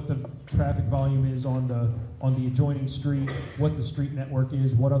the traffic volume is on the adjoining street, what the street network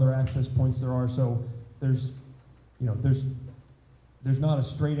is, what other access points there are. So there's not a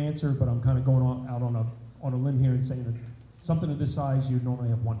straight answer, but I'm kind of going out on a limb here and saying that something of this size, you'd normally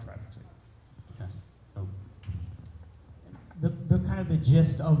have one traffic signal. Okay. So The kind of the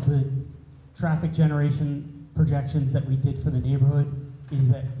gist of the traffic generation projections that we did for the neighborhood is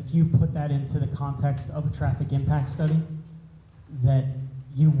that if you put that into the context of a traffic impact study, that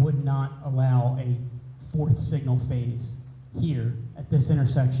you would not allow a fourth signal phase here at this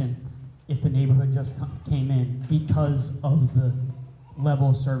intersection if the neighborhood just came in because of the level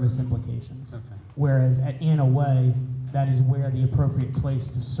of service implications. okay. Whereas at Anna Way, that is where the appropriate place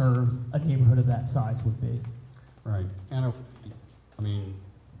to serve a neighborhood of that size would be. Right. And I mean,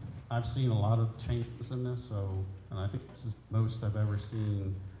 I've seen a lot of changes in this, and I think this is most I've ever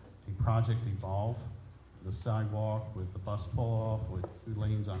seen a project evolve. The sidewalk with the bus pull-off, with 2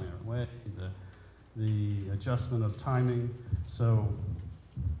 lanes on Anna Way, the adjustment of timing. So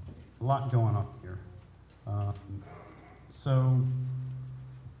a lot going on here. So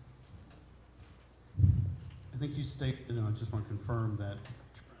I think you stated, and I just want to confirm that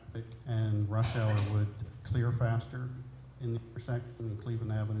traffic and rush hour would clear faster in the intersection in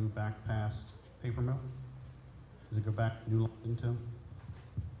Cleveland Avenue back past Paper Mill? Does it go back to New London too?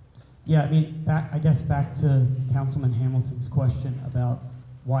 Yeah, I mean, I guess back to Councilman Hamilton's question about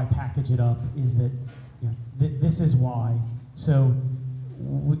why package it up is that, this is why. So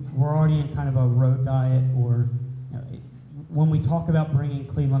we're already in kind of a road diet, or when we talk about bringing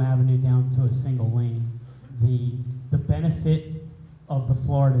Cleveland Avenue down to a single lane, the benefit of the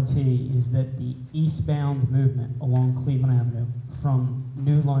Florida T is that the eastbound movement along Cleveland Avenue from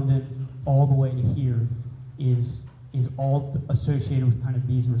New London all the way to here is all associated with kind of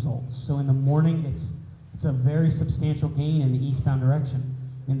these results. So in the morning, it's a very substantial gain in the eastbound direction,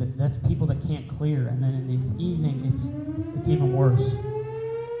 and that's people that can't clear. And then in the evening, it's even worse.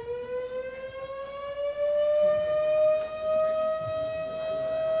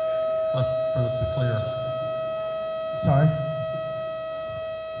 For this to clear. Sorry.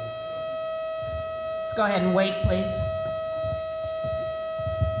 Let's go ahead and wait, please.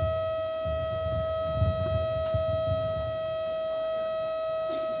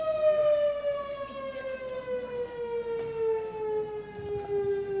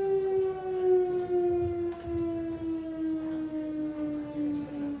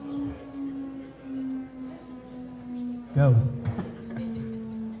 Go.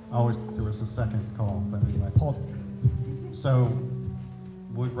 Always there was a second call, but anyway. Paul. So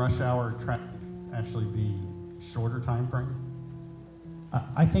would rush hour traffic actually be shorter time frame?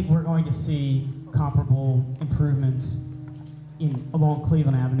 I think we're going to see comparable improvements along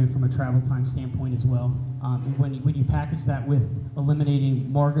Cleveland Avenue from a travel time standpoint as well. When you package that with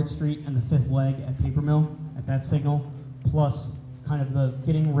eliminating Margaret Street and the fifth leg at Paper Mill at that signal, plus kind of the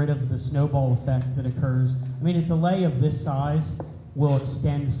getting rid of the snowball effect that occurs. I mean, a delay of this size will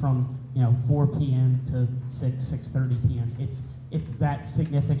extend from 4 p.m. to 6:30 p.m. It's that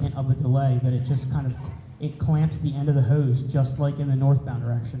significant of a delay that it just kind of it clamps the end of the hose, just like in the northbound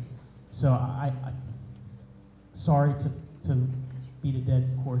direction. So I sorry to beat a dead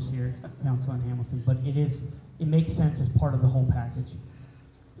horse here, Councilman Hamilton, but it makes sense as part of the whole package.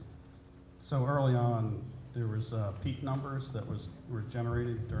 So early on, there was peak numbers that were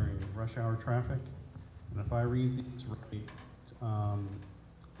generated during rush hour traffic. And if I read these right,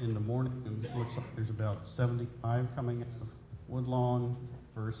 in the morning, it looks like there's about 75 coming out of Woodlawn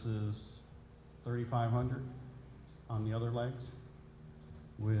versus 3,500 on the other legs,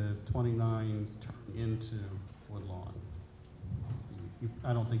 with 29 turning into Woodlawn.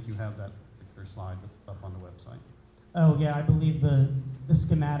 I don't think you have that particular slide up on the website. Oh yeah, I believe the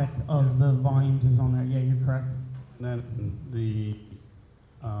schematic of the volumes is on there. Yeah, you're correct. And then the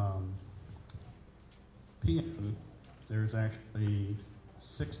PM, there's actually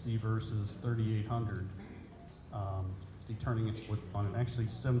 60 versus 3,800. 60 turning into Woodlawn, and actually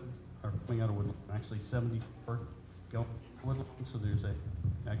coming out of Woodlawn, actually 74 going to Woodlawn. So there's a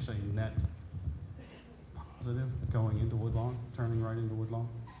actually net positive going into Woodlawn, turning right into Woodlawn?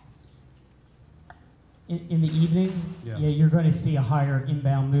 In the evening, Yes. yeah, you're going to see a higher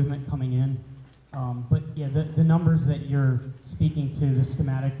inbound movement coming in. But yeah, the numbers that you're speaking to, the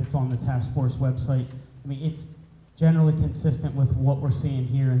schematic that's on the task force website, I mean, it's generally consistent with what we're seeing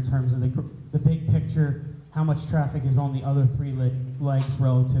here in terms of the big picture, how much traffic is on the other three legs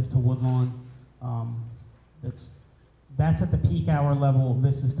relative to Woodlawn. That's at the peak hour level.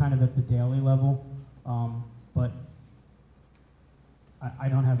 This is kind of at the daily level. But I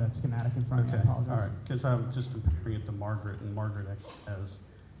don't have that schematic in front of me. I Okay, apologize. all right, because I'm just comparing it to Margaret, and Margaret actually has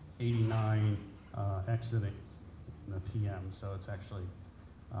 89 exiting in the PM, so it's actually,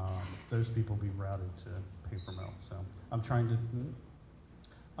 those people be routed to paper mill, so I'm trying to,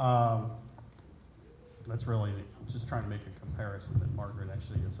 that's really, I'm just trying to make a comparison that Margaret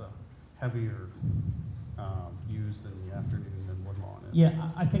actually is a heavier used in the afternoon than Woodlawn is. Yeah,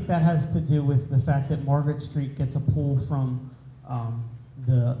 I think that has to do with the fact that Margaret Street gets a pull from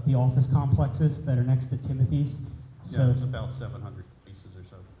the office complexes that are next to Timothy's. Yeah, So it's about 700 pieces or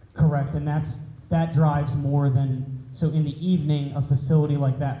so. correct, and that drives more than, so in the evening, a facility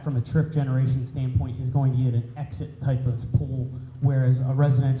like that from a trip generation standpoint is going to get an exit type of pull, whereas a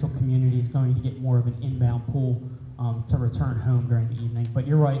residential community is going to get more of an inbound pull to return home during the evening. But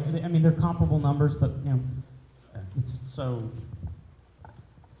you're right, I mean, they're comparable numbers, but you know, it's, So,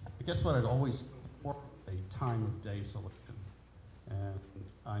 I guess what I'd always for a time of day solution, and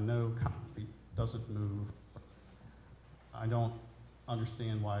I know concrete doesn't move. I don't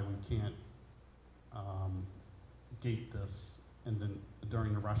understand why we can't gate this and then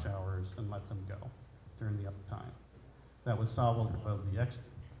during the rush hours and let them go during the other time. That would solve a lot of the exit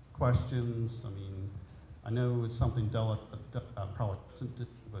questions. I mean, I know it's something delicate, probably isn't it,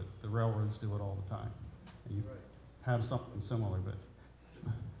 but the railroads do it all the time. And you have something similar, but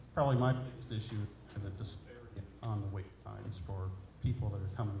probably my biggest issue is the disparity on the wait times for people that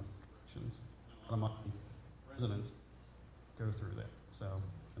are coming to elections. A lot of my residents go through that. So,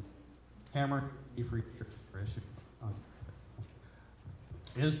 hammer me for your issue.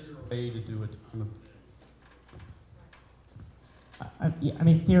 Is there a way to do it? I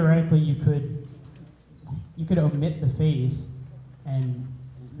mean, theoretically, you could omit the phase, and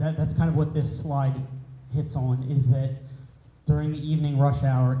that's kind of what this slide hits on, is that during the evening rush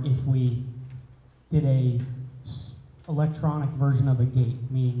hour, if we did a electronic version of a gate,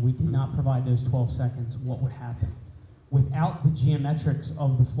 meaning we did not provide those 12 seconds, what would happen? Without the geometrics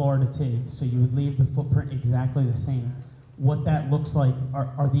of the Florida T, so you would leave the footprint exactly the same. What that looks like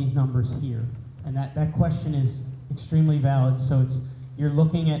are these numbers here. And that question is extremely valid. So you're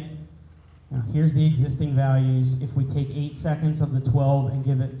looking at, here's the existing values. If we take 8 seconds of the 12 and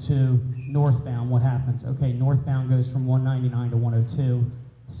give it to northbound, what happens? Okay, northbound goes from 199 to 102.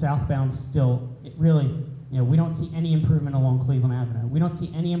 Southbound still, it really, we don't see any improvement along Cleveland Avenue. We don't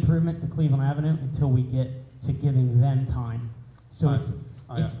see any improvement to Cleveland Avenue until we get to giving them time. So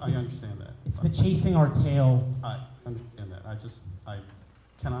I understand that. It's the chasing our tail. I understand that. I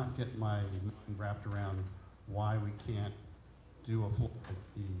cannot get my mind wrapped around why we can't do a full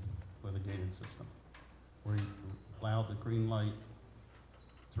with a gated system, where you allow the green light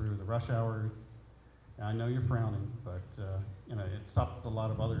through the rush hour. And I know you're frowning, but it stops a lot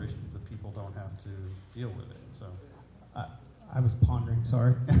of other issues that people don't have to deal with it. So I was pondering.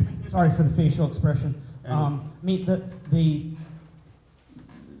 Sorry, sorry for the facial expression. I mean,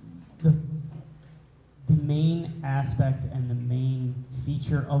 the main aspect and the main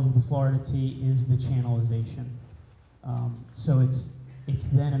feature of the Florida T is the channelization. So it's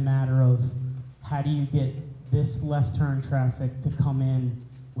then a matter of how do you get this left turn traffic to come in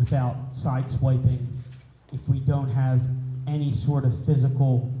without side swiping if we don't have any sort of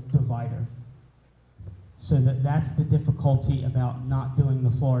physical divider. So that's the difficulty about not doing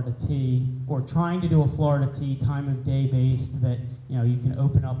the Florida T, or trying to do a Florida T time of day based that you can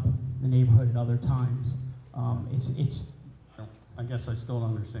open up the neighborhood at other times. It's. I guess I still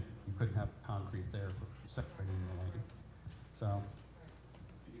don't understand. You couldn't have concrete there for separating the lane. So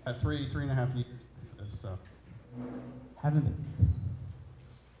at 3.5 years. So Haven't.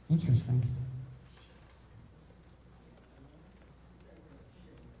 Interesting.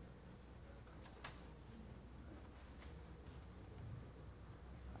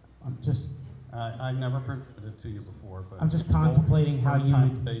 I've never presented it to you before, but I'm just contemplating how you would.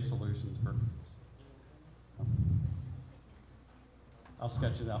 Time-based solutions for. I'll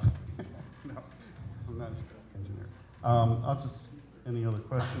sketch it out. No, I'm not an engineer. I'll just, any other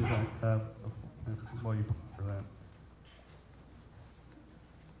questions I have while you for that?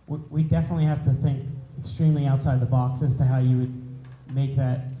 We definitely have to think extremely outside the box as to how you would make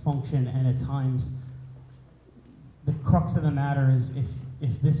that function, and at times, the crux of the matter is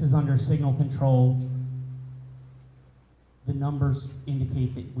if this is under signal control, the numbers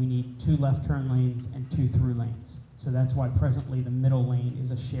indicate that we need 2 left turn lanes and 2 through lanes. So that's why presently the middle lane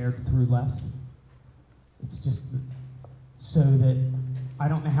is a shared through left. It's just so that I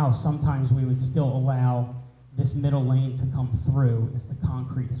don't know how sometimes we would still allow this middle lane to come through if the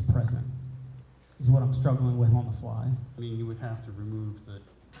concrete is present, is what I'm struggling with on the fly. I mean, you would have to remove the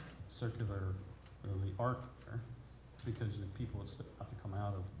circular, or the arc there, because the people would still have to come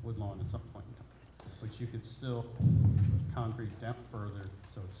out of Woodlawn at some point in time. But you could still concrete down further,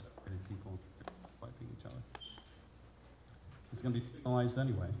 so it's separated people fighting each other. It's gonna be signalized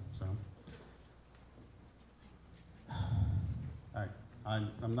anyway, so. All right,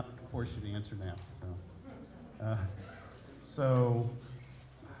 I'm not gonna force you to answer now, so.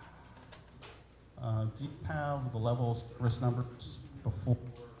 Do you have the level of service numbers before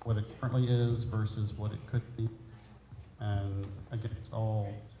what it currently is versus what it could be? And against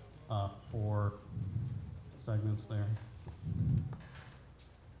all 4 segments there?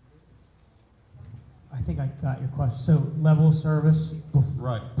 I think I got your question. So level of service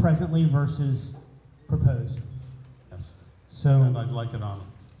Right, presently versus proposed. yes. So And I'd like it on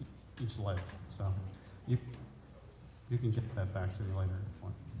each leg, so you can get that back to me later if you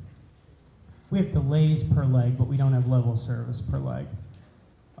want. we have delays per leg, but we don't have level of service per leg.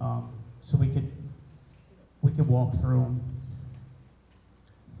 So we could walk through them.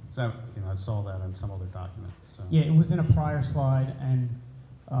 So, I saw that in some other document, so. Yeah, it was in a prior slide, and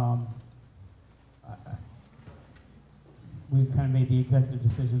we kind of made the executive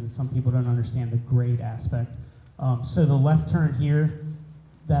decision that some people don't understand the grade aspect. So the left turn here,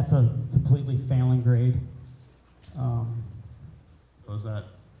 that's a completely failing grade. Was that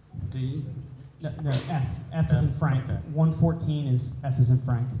D? No, F. F is in Frank. Okay. 114 is F is in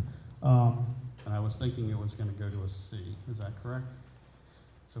Frank. And I was thinking it was gonna go to a C, is that correct?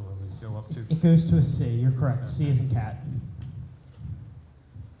 So will we go up to? It goes to a C, you're correct. C is in cat.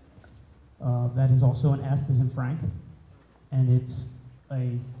 That is also an F is in Frank, and it's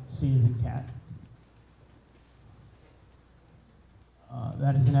a C is in cat.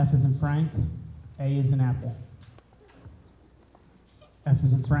 That is an F is in Frank, A is in apple. F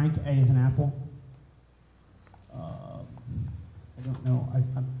is in Frank, A is in apple. I don't know,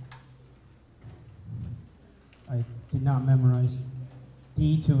 I did not memorize.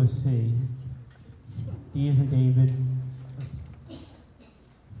 D to a C. D is in David.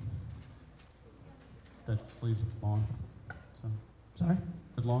 That leaves Woodlawn, so, Sorry?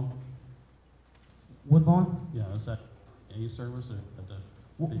 Woodlawn? Woodlawn? Yeah, is that A service or at the?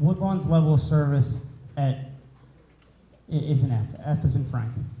 Woodlawn's level of service is an F. F is in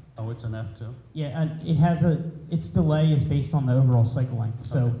Frank. Oh, it's an F too? Yeah, and it has its delay is based on the overall cycle length.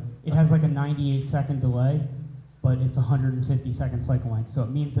 So Okay. it has like a 98-second delay, but it's 150-second cycle length. So it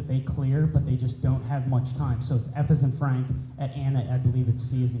means that they clear, but they just don't have much time. So it's F is in Frank. At Anna, I believe it's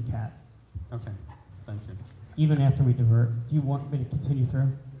C is in cat. Okay, thank you. Even after we divert. Do you want me to continue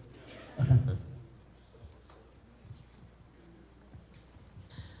through? Okay. Good.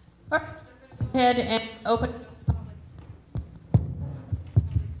 All right, go ahead and open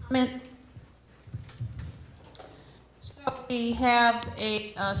comment. So we have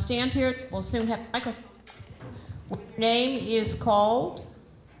a stand here. We'll soon have a microphone. When your name is called,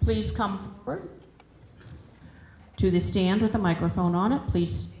 please come forward to the stand with a microphone on it.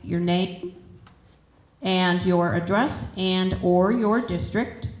 Please, your name and your address and or your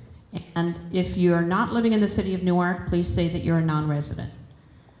district. And if you're not living in the city of Newark, please say that you're a non-resident.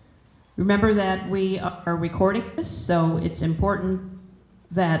 Remember that we are recording this, so it's important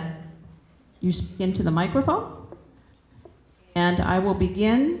that you speak into the microphone. And I will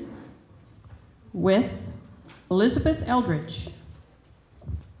begin with Elizabeth Eldridge.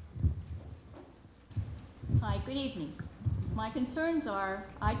 Hi, good evening. My concerns are,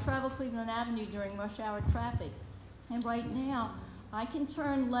 I travel Cleveland Avenue during rush hour traffic, and right now, I can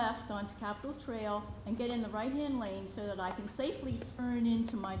turn left onto Capitol Trail and get in the right-hand lane so that I can safely turn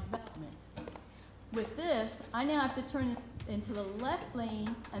into my development. With this, I now have to turn into the left lane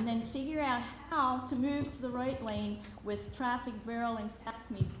and then figure out how to move to the right lane with traffic barreling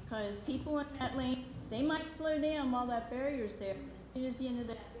past me, because people in that lane, they might slow down while that barrier's there. As soon as the end of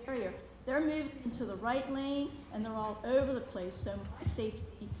that barrier, they're moving into the right lane and they're all over the place. So my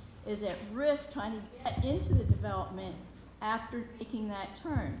safety is at risk trying to get into the development after making that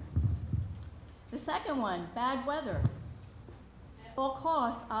turn. The second one, bad weather. At all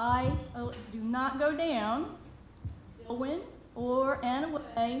costs, I do not go down Dillwyn or Anna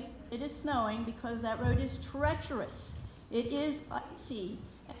Way. It is snowing because that road is treacherous. It is icy.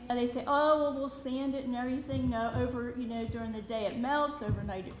 And they say, oh, well, we'll sand it and everything. No, during the day it melts,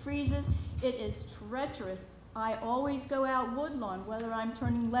 overnight it freezes. It is treacherous. I always go out Woodlawn, whether I'm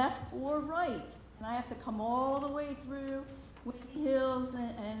turning left or right. And I have to come all the way through Windy Hills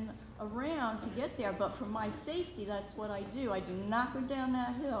and around to get there. But for my safety, that's what I do. I do not go down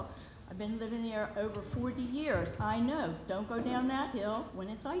that hill. I've been living there over 40 years. I know, don't go down that hill when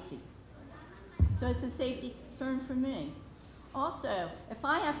it's icy. So it's a safety concern for me. Also, if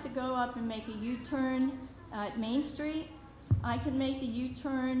I have to go up and make a U-turn at Main Street, I can make the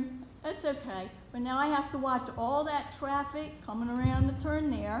U-turn, it's okay. But now I have to watch all that traffic coming around the turn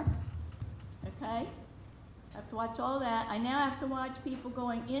there, okay? I have to watch all that. I now have to watch people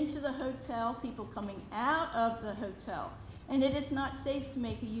going into the hotel, people coming out of the hotel. And it is not safe to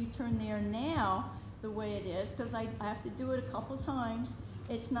make a U-turn there now the way it is, because I have to do it a couple times.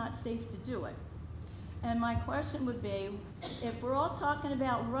 It's not safe to do it. And my question would be, if we're all talking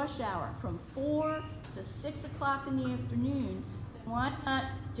about rush hour from 4 to 6 o'clock in the afternoon, why not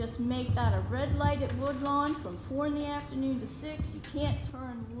just make that a red light at Woodlawn from 4 in the afternoon to 6? You can't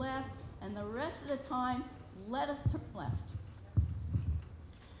turn left, and the rest of the time, let us turn left.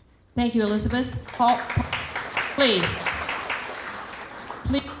 Thank you, Elizabeth. Paul, please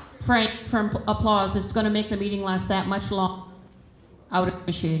refrain from applause. It's going to make the meeting last that much longer. I would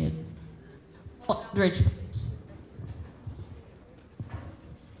appreciate it. Paul Eldridge, please.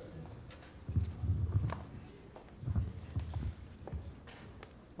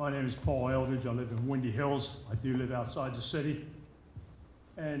 My name is Paul Eldridge. I live in Windy Hills. I do live outside the city.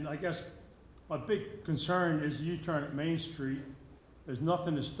 And I guess my big concern is U-turn at Main Street. There's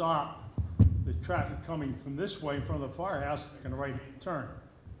nothing to stop the traffic coming from this way in front of the firehouse making a right-hand turn.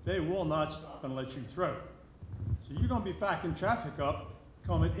 They will not stop and let you through. So you're going to be backing traffic up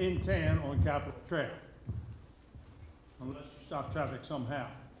coming in town on Capitol Trail, unless you stop traffic somehow.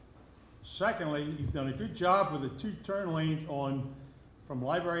 Secondly, you've done a good job with the 2 turn lanes from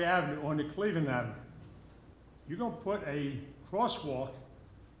Library Avenue on to Cleveland Avenue. You're going to put a crosswalk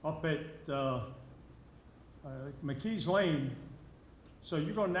up at McKees Lane, so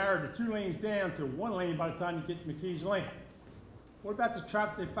you're going to narrow the 2 lanes down to 1 lane by the time you get to McKees Lane. What about the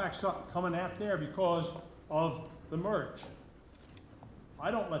traffic that backs up coming out there because of the merge? I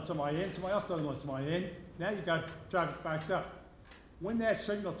don't let somebody in, somebody else doesn't let somebody in. Now you got traffic backed up. When that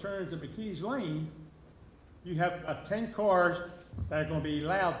signal turns at McKees Lane, you have about 10 cars that are going to be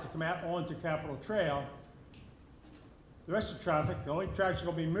allowed to come out onto Capitol Trail. The rest of the traffic, the only traffic that's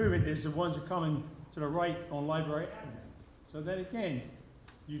going to be moving is the ones that are coming to the right on Library Avenue. So then again,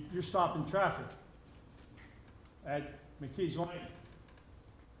 you're stopping traffic at McKees Lane.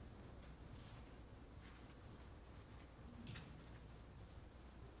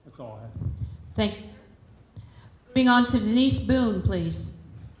 That's all I have. Thank you. Moving on to Denise Boone, please.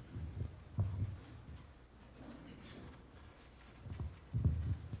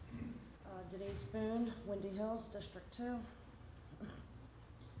 Denise Boone, Windy Hills, District 2.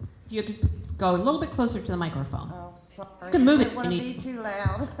 You could go a little bit closer to the microphone. Oh, sorry. You can move I it. don't want to be too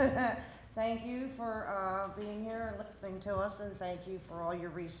loud. Thank you for being here and listening to us, and thank you for all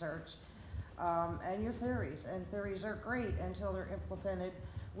your research and your theories. And theories are great until they're implemented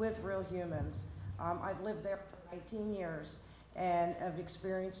with real humans. I've lived there for 19 years and have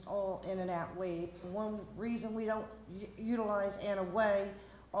experienced all in and out ways. One reason we don't utilize Anna Way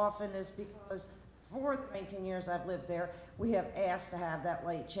often is because for the 19 years I've lived there, we have asked to have that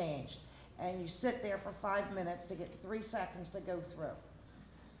light changed. And you sit there for 5 minutes to get 3 seconds to go through.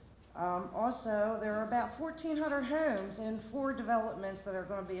 Also, there are about 1,400 homes in 4 developments that are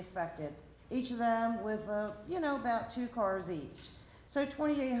going to be affected, each of them with, about 2 cars each. So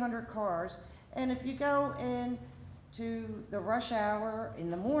 2,800 cars. And if you go into the rush hour in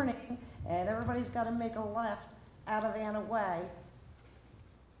the morning and everybody's got to make a left out of Anna Way,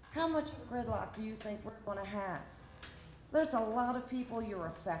 how much gridlock do you think we're going to have? There's a lot of people you're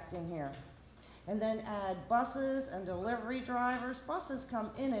affecting here. And then add buses and delivery drivers. Buses come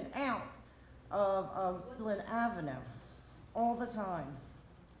in and out of Woodland Avenue all the time.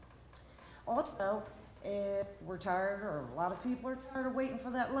 Also, if we're tired, or a lot of people are tired of waiting for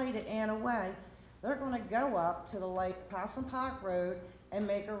that light at Anna Way, they're going to go up to the light Possum Park Road and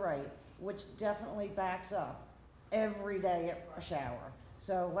make a right, which definitely backs up every day at rush hour.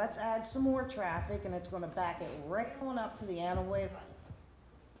 So let's add some more traffic, and it's going to back it right on up to the Anna Way.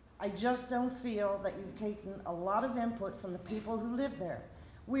 I just don't feel that you've taken a lot of input from the people who live there.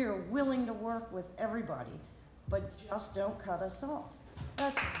 We are willing to work with everybody, but just don't cut us off.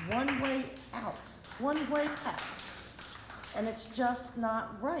 That's one way out, one way out, and it's just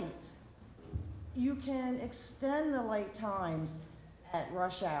not right. You can extend the light times at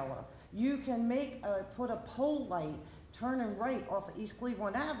rush hour. You can put a pole light turning right off of East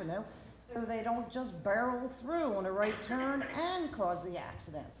Cleveland Avenue so they don't just barrel through on a right turn and cause the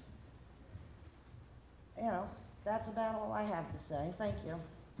accidents. You know, that's about all I have to say. Thank you.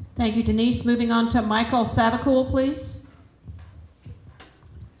 Thank you, Denise. Moving on to Michael Savakul, please.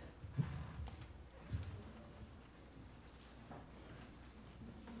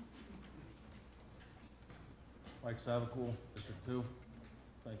 Mike Savakul, District 2.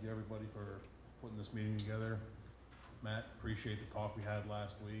 Thank you, everybody, for putting this meeting together. Matt, appreciate the talk we had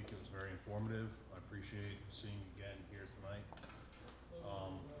last week. It was very informative. I appreciate seeing you again here tonight.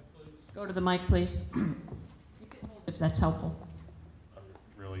 Go to the mic, please, if that's helpful.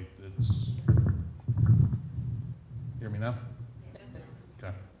 Really, it's... Hear me now?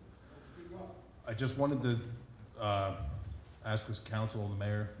 Okay. I just wanted to ask this council and the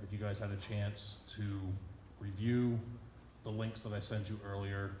mayor if you guys had a chance to review the links that I sent you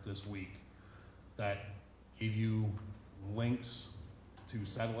earlier this week that gave you links to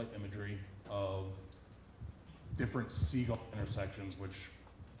satellite imagery of different Seagull intersections, which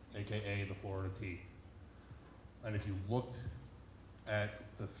AKA the Florida T. And if you looked at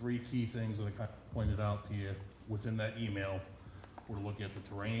the 3 key things that I kind of pointed out to you within that email, we're looking at the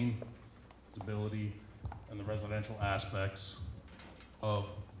terrain, visibility, and the residential aspects of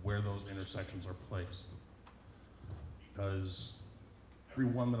where those intersections are placed. Because every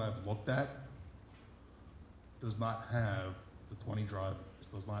one that I've looked at does not have the 20 driveways,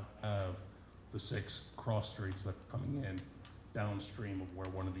 does not have the 6 cross streets that are coming in downstream of where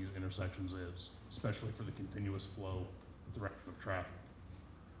one of these intersections is, especially for the continuous flow direction of traffic.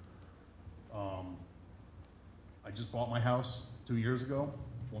 I just bought my house 2 years ago,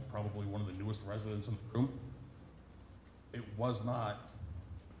 probably one of the newest residents in the room. It was not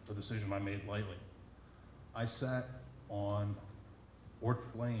a decision I made lightly. I sat on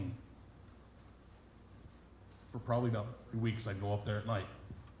Orchard Lane for probably about 3 weeks. I'd go up there at night,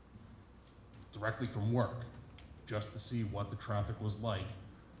 directly from work, just to see what the traffic was like,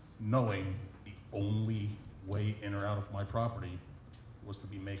 knowing the only way in or out of my property was to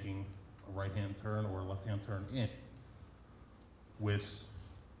be making a right-hand turn or a left-hand turn in with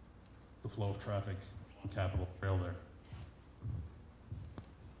the flow of traffic on Capitol Trail there.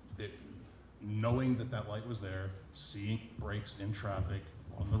 Knowing that that light was there, seeing breaks in traffic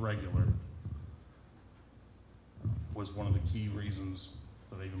on the regular was one of the key reasons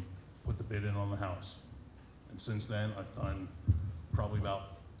that I even put the bid in on the house. And since then, I've done probably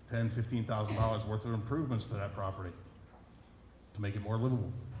about $10,000, $15,000 worth of improvements to that property to make it more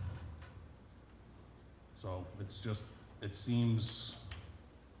livable. So it's just, it seems,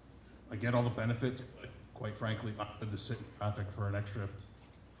 I get all the benefits, but quite frankly, I'm going to sit in traffic for an extra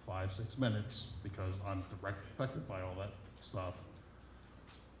 5-6 minutes because I'm directly affected by all that stuff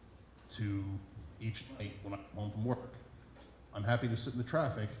to each night when I'm home from work. I'm happy to sit in the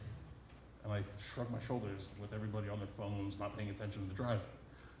traffic and I shrug my shoulders with everybody on their phones, not paying attention to the driving,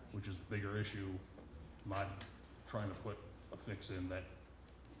 which is the bigger issue, not trying to put a fix in that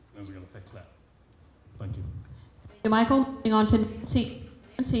isn't going to fix that. Thank you. Thank you, Michael. Moving on to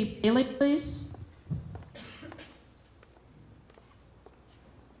Nancy Bailey, please.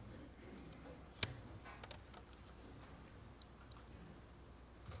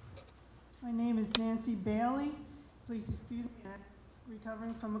 My name is Nancy Bailey. Please excuse me, I'm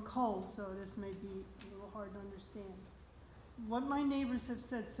recovering from a cold, so this may be a little hard to understand. What my neighbors have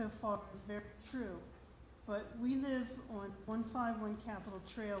said so far is very true, but we live on 151 Capitol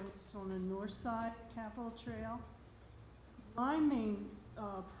Trail, which is on the north side of Capitol Trail. My main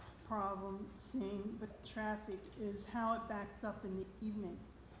problem seeing the traffic is how it backs up in the evening.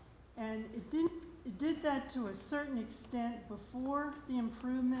 And it did that to a certain extent before the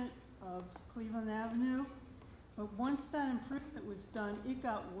improvement of Cleveland Avenue, but once that improvement was done, it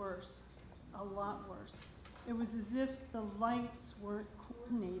got worse, a lot worse. It was as if the lights weren't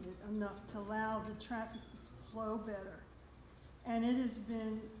coordinated enough to allow the traffic to flow better. And it has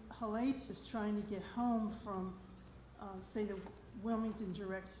been hellacious trying to get home from, say, the Wilmington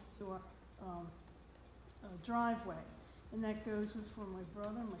direction to our driveway. And that goes for my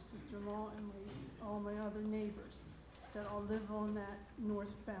brother, my sister-in-law, and all my other neighbors that all live on that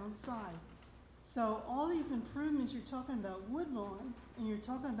northbound side. So all these improvements, you're talking about Woodlawn, and you're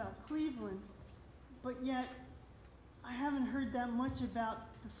talking about Cleveland, but yet I haven't heard that much about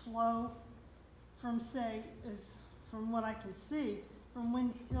the flow from, say, from what I can see, from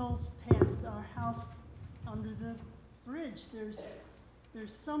Windy Hills past our house under the bridge.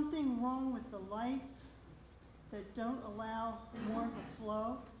 There's something wrong with the lights that don't allow more of a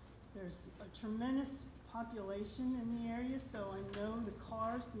flow. There's a tremendous population in the area, so I know the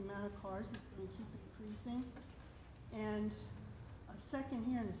amount of cars is going to keep increasing. And a second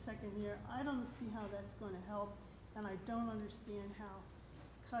here and a second here, I don't see how that's going to help, and I don't understand how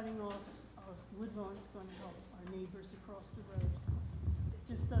cutting off of woodlawn is going to help our neighbors across the road.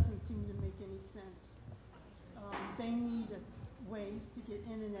 It just doesn't seem to make any sense. They need ways to get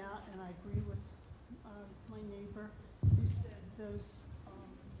in and out, and I agree with my neighbor who said those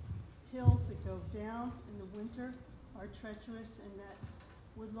hills that go down in the winter are treacherous, and that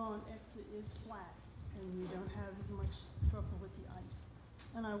woodlawn exit is flat, and you don't have as much trouble with the ice.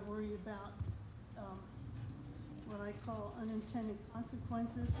 And I worry about what I call unintended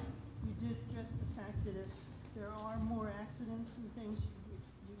consequences. You did address the fact that if there are more accidents and things,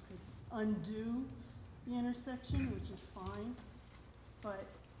 you could undo the intersection, which is fine, but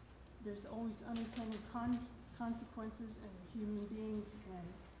there's always unintended consequences, and human beings, and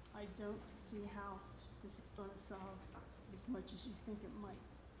I don't see how this is going to solve as much as you think it might.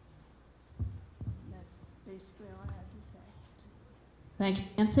 And that's basically all I have to say. Thank you,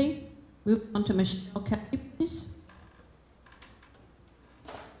 Nancy. Move on to Michelle Kelly, please.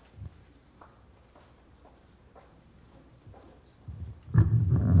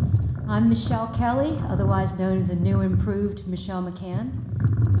 I'm Michelle Kelly, otherwise known as the new improved Michelle McCann.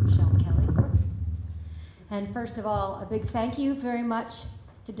 Michelle Kelly. And first of all, a big thank you very much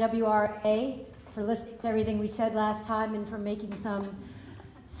to WRA for listening to everything we said last time and for making some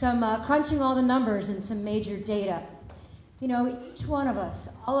crunching all the numbers and some major data. You know, each one of us,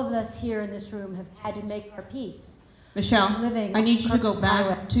 all of us here in this room have had to make our peace. Michelle, I need you to go back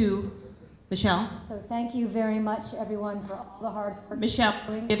Highway. to Michelle. So thank you very much, everyone, for all the hard work. Michelle,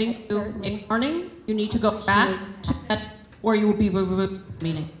 you're doing. giving you Certainly. a warning. You need to go back to that, or you will be removed from the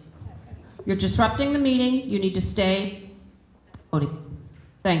meeting. You're disrupting the meeting. You need to stay voting.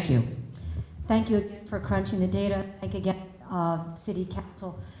 Thank you. Thank you again for crunching the data. Thank you again, City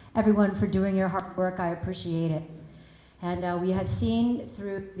Council, everyone for doing your hard work. I appreciate it. And we have seen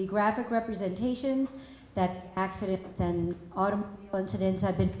through the graphic representations that accidents and automobile incidents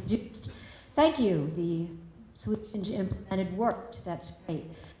have been reduced. Thank you. The solutions you implemented worked. That's great.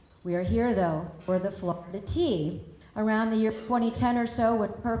 We are here, though, for the Florida T. Around the year 2010 or so, when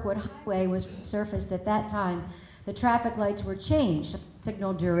Kirkwood Highway was resurfaced at that time, the traffic lights were changed,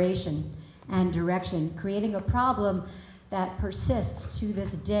 signal duration and direction, creating a problem that persists to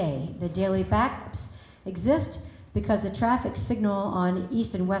this day. The daily backups exist because the traffic signal on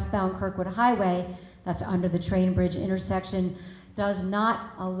east and westbound Kirkwood Highway, that's under the Train Bridge intersection, does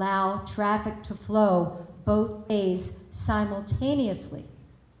not allow traffic to flow both ways simultaneously.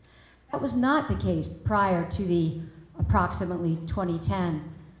 That was not the case prior to the approximately 2010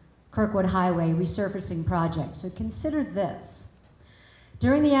 Kirkwood Highway resurfacing project. So consider this.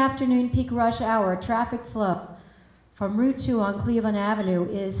 During the afternoon peak rush hour, traffic flow from Route 2 on Cleveland Avenue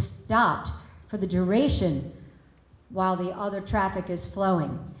is stopped for the duration while the other traffic is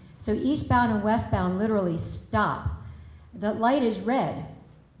flowing. So eastbound and westbound literally stop. The light is red.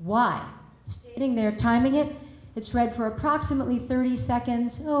 Why? Standing there timing it, it's red for approximately 30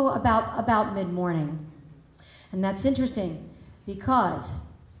 seconds, about mid-morning. And that's interesting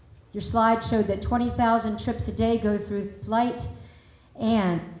because your slide showed that 20,000 trips a day go through this light,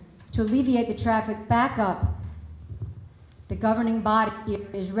 and to alleviate the traffic backup, the governing body here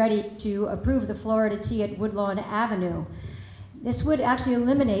is ready to approve the Florida T at Woodlawn Avenue. This would actually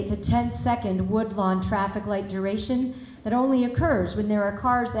eliminate the 10-second Woodlawn traffic light duration that only occurs when there are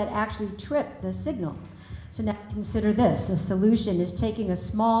cars that actually trip the signal. So now consider this. The solution is taking a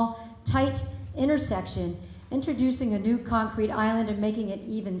small, tight intersection, introducing a new concrete island and making it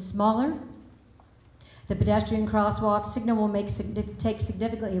even smaller. The pedestrian crosswalk signal will take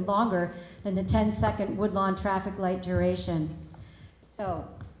significantly longer than the 10-second Woodlawn traffic light duration. So,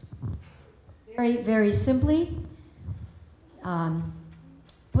 very, very simply,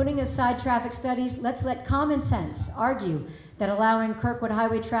 putting aside traffic studies, let's let common sense argue that allowing Kirkwood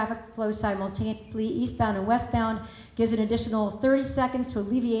Highway traffic flow simultaneously eastbound and westbound gives an additional 30 seconds to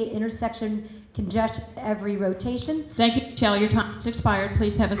alleviate intersection congestion at every rotation. Thank you, Michelle. Your time has expired.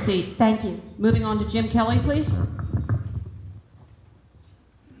 Please have a seat. Thank you. Moving on to Jim Kelly, please.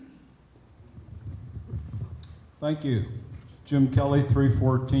 Thank you. Jim Kelly,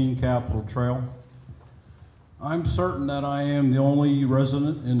 314 Capitol Trail. I'm certain that I am the only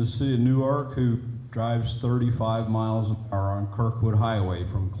resident in the city of Newark who drives 35 miles an hour on Kirkwood Highway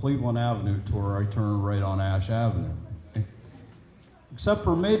from Cleveland Avenue to where I turn right on Ash Avenue. Except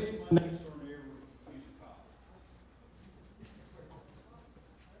for maybe my next door neighbor with a piece of copper.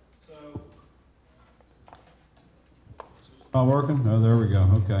 So Not working? Oh, there we go,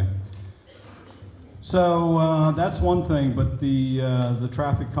 okay. So that's one thing, but the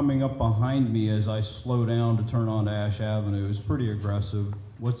traffic coming up behind me as I slow down to turn onto Ash Avenue is pretty aggressive.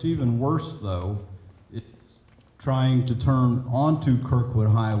 What's even worse, though, is trying to turn onto Kirkwood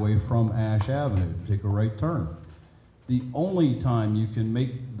Highway from Ash Avenue, take a right turn. The only time you can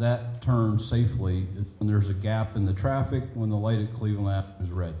make that turn safely is when there's a gap in the traffic, when the light at Cleveland Avenue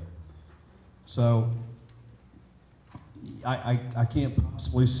is red. So I can't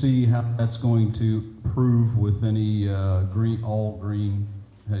possibly see how that's going to prove with any all green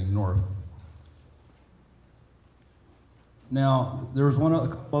heading north. Now, there was a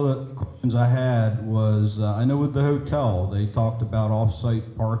couple other questions I had was, I know with the hotel, they talked about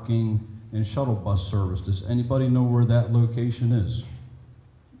off-site parking and shuttle bus service. Does anybody know where that location is?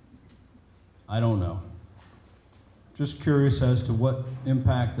 I don't know. Just curious as to what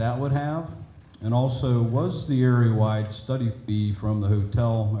impact that would have. And also, was the area-wide study fee from the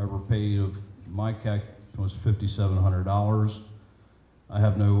hotel ever paid? Of my calculation was $5,700. I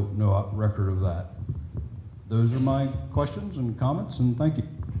have no record of that. Those are my questions and comments, and thank you.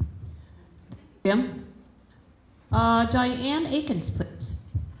 Jim? Diane Akins, please.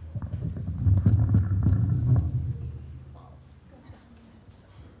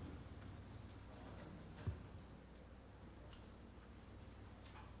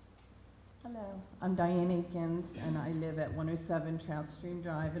 Hello, I'm Diane Akins, and I live at 107 Trout Stream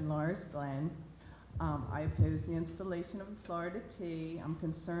Drive in Lawrence Glen. I oppose the installation of a Florida T. I'm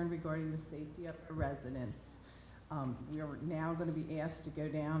concerned regarding the safety of the residents. We are now going to be asked to go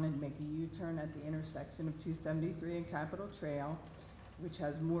down and make a U-turn at the intersection of 273 and Capitol Trail, which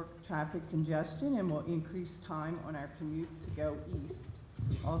has more traffic congestion and will increase time on our commute to go east.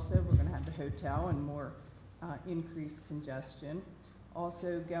 Also, we're going to have the hotel and more increased congestion.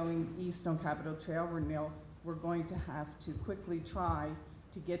 Also, going east on Capitol Trail, we're going to have to quickly try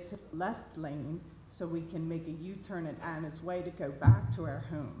to get to the left lane so we can make a U-turn at Anna's Way to go back to our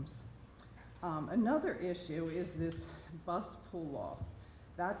homes. Another issue is this bus pull-off.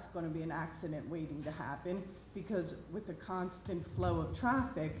 That's going to be an accident waiting to happen because with the constant flow of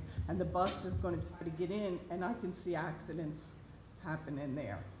traffic and the bus is going to try to get in, and I can see accidents happening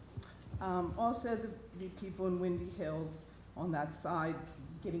there. Also, the people in Windy Hills on that side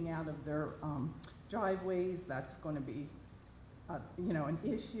getting out of their driveways, that's going to be an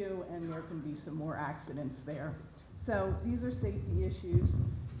issue, and there can be some more accidents there. So these are safety issues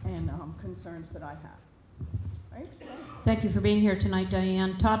and concerns that I have. Right? Thank you for being here tonight,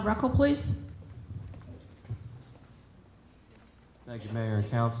 Diane. Todd Ruckel, please. Thank you, Mayor and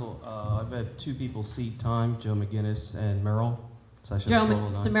Council. I've had two people seat time, Joe McGinnis and Merrill. So Joe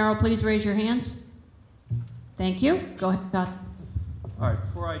McGinnis and Merrill, please raise your hands. Thank you. Go ahead, Todd. All right,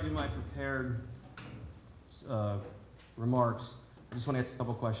 before I do my prepared remarks, I just want to ask a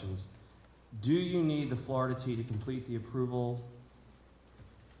couple questions. Do you need the Florida T to complete the approval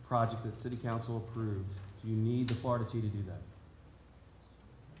project that City Council approved? Do you need the Florida T to do that?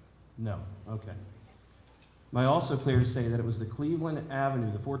 No. Okay. Am I also clear to say that it was the Cleveland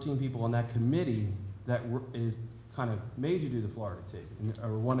Avenue, the 14 people on that committee that kind of made you do the Florida T,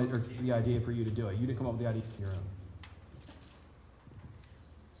 or wanted, or the idea for you to do it? You didn't come up with the idea on your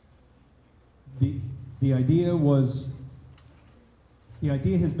own. The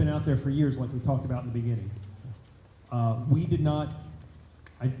idea has been out there for years, like we talked about in the beginning. We did not,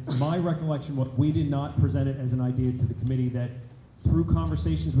 my recollection was we did not present it as an idea to the committee. That through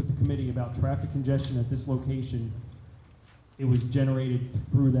conversations with the committee about traffic congestion at this location, it was generated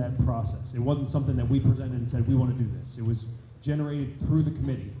through that process. It wasn't something that we presented and said we want to do this. It was generated through the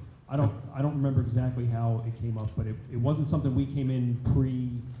committee. I don't remember exactly how it came up, but it wasn't something we came in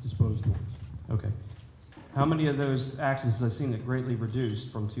predisposed towards. Okay. How many of those accidents, I've seen it greatly reduced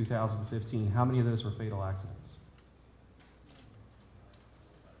from 2015, how many of those were fatal accidents?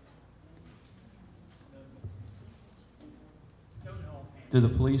 Do the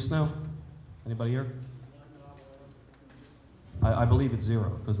police know? Anybody here? I believe it's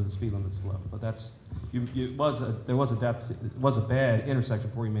 0 because of the speed limit's low, but that's, there was a bad intersection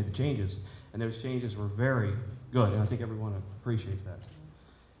before you made the changes, and those changes were very good, and I think everyone appreciates that.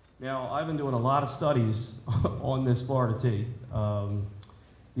 Now, I've been doing a lot of studies on this Florida T.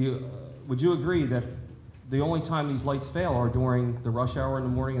 Would you agree that the only time these lights fail are during the rush hour in the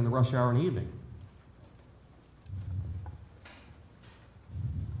morning and the rush hour in the evening?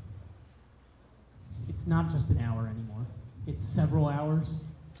 It's not just an hour anymore. It's several hours.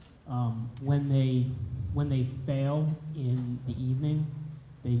 When they fail in the evening,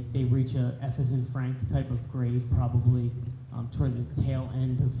 they reach a F as in Frank type of grade, probably toward the tail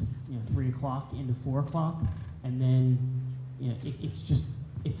end of 3 o'clock into 4 o'clock, and then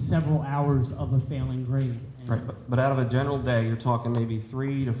it's several hours of a failing grade. And Right, but out of a general day, you're talking maybe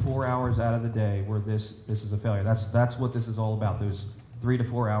 3 to 4 hours out of the day where this is a failure. That's what this is all about, those 3 to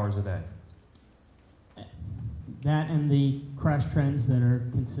 4 hours a day. That and the crash trends that are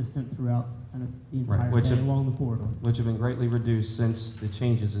consistent throughout kind of the entire Which day have- along the corridor. Which have been greatly reduced since the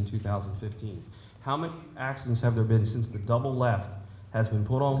changes in 2015. How many accidents have there been since the double left has been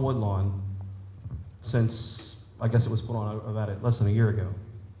put on Woodlawn since, I guess it was put on about less than a year ago?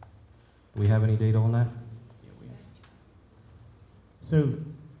 Do we have any data on that? So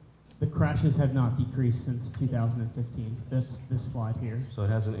the crashes have not decreased since 2015. That's this slide here. So it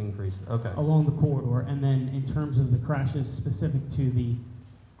hasn't increased, okay. Along the corridor, and then in terms of the crashes specific to the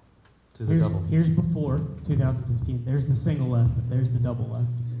double. Here's before 2015. There's the single left, there's the double left.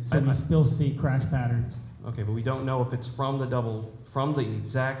 So we still see crash patterns. Okay, but we don't know if it's from the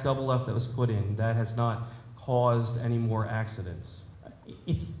exact double left that was put in, that has not caused any more accidents.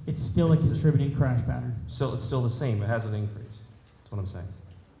 It's still a contributing crash pattern. So it's still the same, it hasn't increased, that's what I'm saying.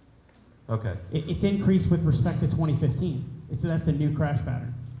 Okay. It's increased with respect to 2015. That's a new crash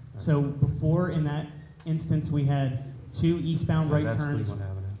pattern. So before, in that instance, we had 2 eastbound right That's turns. Cleveland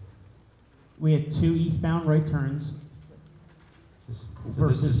Avenue. We had 2 eastbound right turns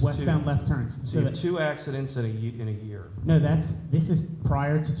versus westbound left turns. So you have 2 accidents in a year. No, this is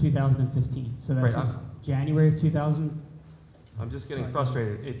prior to 2015. So that's Right, just January of 2000. I'm just getting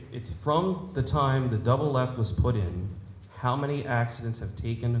frustrated. It's from the time the double left was put in, how many accidents have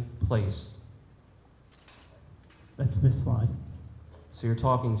taken place? That's this slide. So you're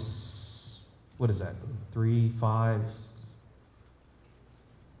talking, what is that? 3, 5,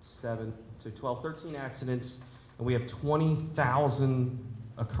 7 to 12, 13 accidents, and we have 20,000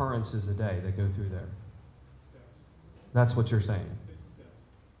 occurrences a day that go through there. That's what you're saying?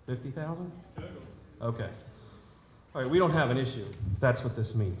 50,000? Okay. All right, we don't have an issue. That's what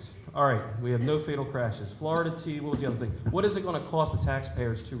this means. All right, we have no fatal crashes. Florida T, what was the other thing? What is it going to cost the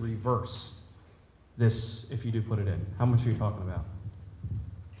taxpayers to reverse this if you do put it in? How much are you talking about?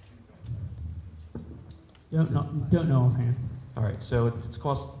 Don't know offhand. All right, so it's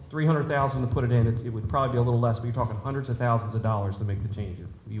cost $300,000 to put it in. It would probably be a little less, but you're talking hundreds of thousands of dollars to make the change.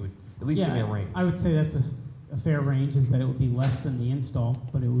 You would at least give me a range. I would say that's a fair range, is that it would be less than the install,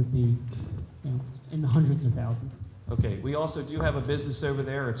 but it would be in the hundreds of thousands. Okay, we also do have a business over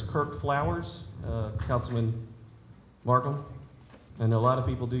there. It's Kirk Flowers, Councilman Markham, and a lot of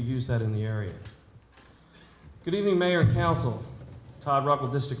people do use that in the area. Good evening, Mayor and Council. Todd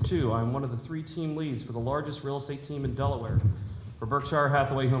Ruckel, District 2. I'm one of the 3 team leads for the largest real estate team in Delaware for Berkshire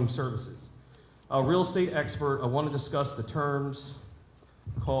Hathaway Home Services. A real estate expert, I want to discuss the term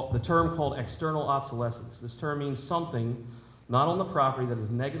called external obsolescence. This term means something not on the property that is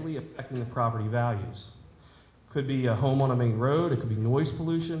negatively affecting the property values. Could be a home on a main road, it could be noise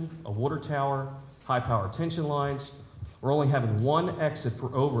pollution, a water tower, high power tension lines. We're only having 1 exit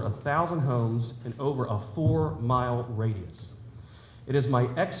for over 1,000 homes in over a 4-mile radius. It is my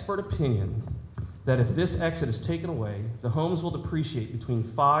expert opinion that if this exit is taken away, the homes will depreciate between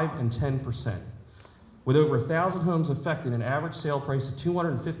 5 and 10%. With over 1,000 homes affected, an average sale price of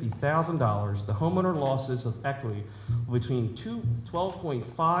 $250,000, the homeowner losses of equity will be between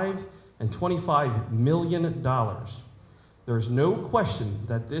 $12.5 and $25 million. There is no question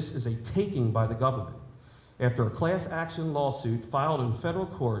that this is a taking by the government. After a class action lawsuit filed in federal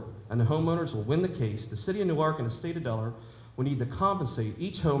court and the homeowners will win the case, the city of Newark and the state of Delaware will need to compensate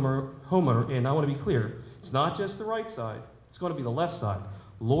each homeowner, and I want to be clear, it's not just the right side, it's going to be the left side.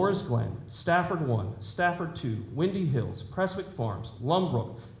 Loris Glen, Stafford 1, Stafford 2, Windy Hills, Prestwick Farms,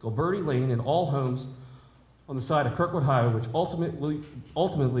 Lumbrook, Gilberti Lane, and all homes on the side of Kirkwood Highway, which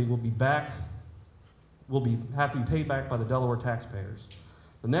ultimately will have to be paid back by the Delaware taxpayers.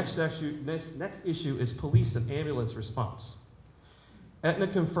 The next issue is police and ambulance response. Aetna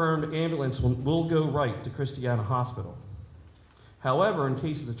confirmed ambulance will go right to Christiana Hospital. However, in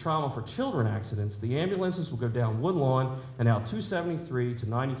cases of trauma for children accidents, the ambulances will go down Woodlawn and out 273 to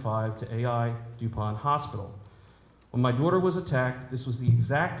 95 to AI DuPont Hospital. When my daughter was attacked, this was the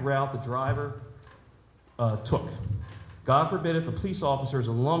exact route the driver took. God forbid if a police officer is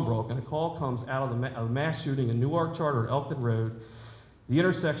in Lumbrook and a call comes out of a mass shooting in Newark Charter or Elkton Road, the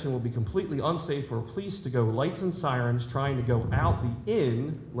intersection will be completely unsafe for police to go lights and sirens trying to go out the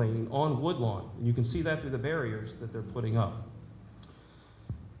in lane on Woodlawn. And you can see that through the barriers that they're putting up.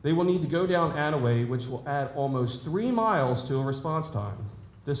 They will need to go down Anaway, which will add almost 3 miles to a response time.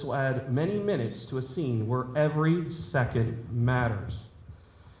 This will add many minutes to a scene where every second matters.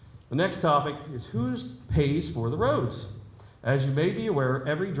 The next topic is who pays for the roads. As you may be aware,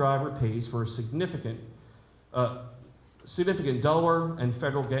 every driver pays for a significant significant Delaware and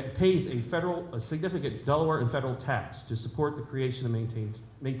federal pays a significant Delaware and federal tax to support the creation and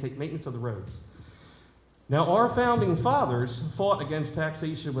maintenance of the roads. Now, our founding fathers fought against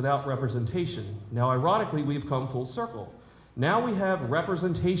taxation without representation. Now, ironically, we've come full circle. Now we have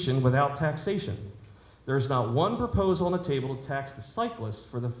representation without taxation. There's not one proposal on the table to tax the cyclists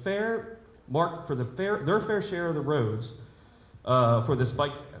for their fair share of the roads for this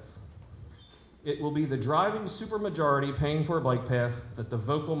bike path. It will be the driving supermajority paying for a bike path that the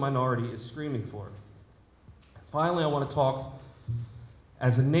vocal minority is screaming for. Finally, I want to talk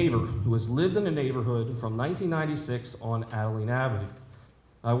as a neighbor who has lived in the neighborhood from 1996 on Adeline Avenue.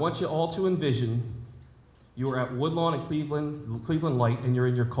 I want you all to envision you are at Woodlawn and Cleveland Light and you're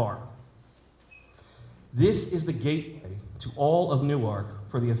in your car. This is the gateway to all of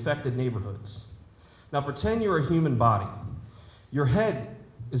Newark for the affected neighborhoods. Now pretend you're a human body. Your head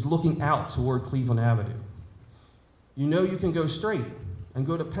is looking out toward Cleveland Avenue. You know you can go straight and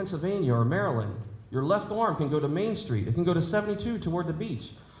go to Pennsylvania or Maryland. Your left arm can go to Main Street. It can go to 72 toward the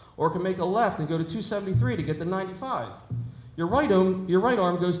beach. Or it can make a left and go to 273 to get to 95. Your right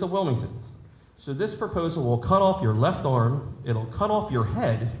arm goes to Wilmington. So this proposal will cut off your left arm, it'll cut off your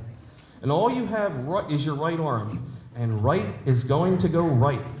head, and all you have is your right arm, and right is going to go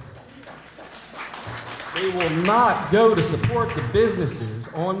right. They will not go to support the businesses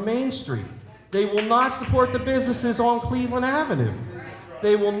on Main Street. They will not support the businesses on Cleveland Avenue.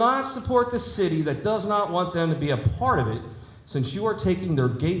 They will not support the city that does not want them to be a part of it, since you are taking their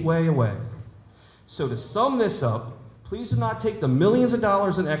gateway away. So to sum this up, please do not take the millions of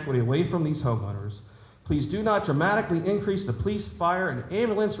dollars in equity away from these homeowners. Please do not dramatically increase the police, fire, and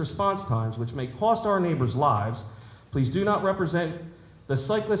ambulance response times, which may cost our neighbors' lives. Please do not represent the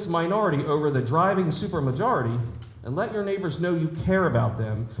cyclist minority over the driving supermajority, and let your neighbors know you care about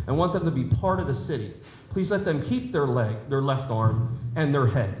them and want them to be part of the city. Please let them keep their left arm, and their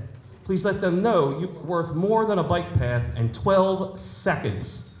head. Please let them know you're worth more than a bike path and 12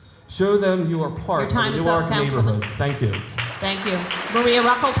 seconds. Show them you are part of the Newark neighborhood. Thank you. Thank you. Maria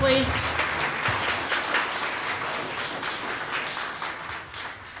Ruckel, please.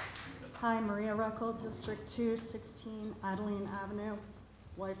 Hi, Maria Ruckel, District 2, 16 Adeline Avenue,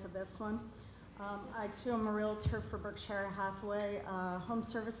 wife of this one. I too am a realtor for Berkshire Hathaway Home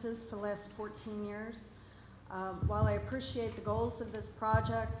Services for the last 14 years. While I appreciate the goals of this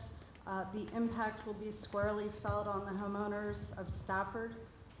project, the impact will be squarely felt on the homeowners of Stafford,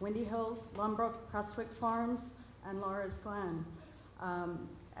 Windy Hills, Lumbrook, Prestwick Farms, and Laura's Glen.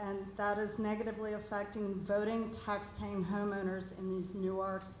 And that is negatively affecting voting, tax-paying homeowners in these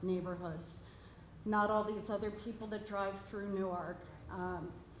Newark neighborhoods. Not all these other people that drive through Newark.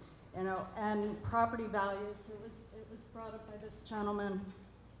 You know, and property values, it was brought up by this gentleman.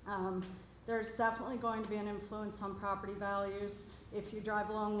 There's definitely going to be an influence on property values. If you drive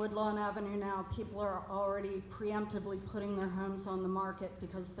along Woodlawn Avenue now, people are already preemptively putting their homes on the market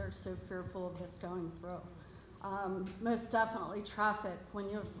because they're so fearful of this going through. Most definitely traffic. When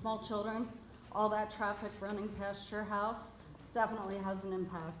you have small children, all that traffic running past your house definitely has an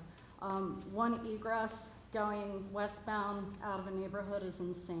impact. One egress going westbound out of a neighborhood is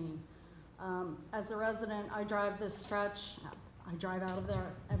insane. As a resident, I drive this stretch. I drive out of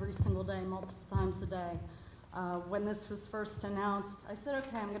there every single day, multiple times a day. When this was first announced, I said,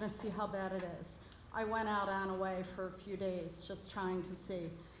 okay, I'm going to see how bad it is. I went out and away for a few days just trying to see.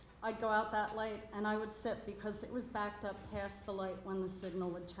 I'd go out that light and I would sit because it was backed up past the light when the signal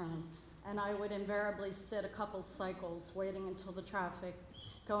would turn. And I would invariably sit a couple cycles waiting until the traffic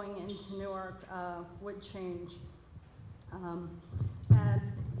going into Newark would change. And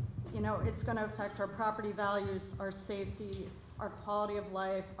you know, it's going to affect our property values, our safety, our quality of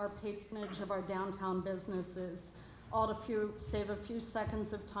life, our patronage of our downtown businesses, all to save a few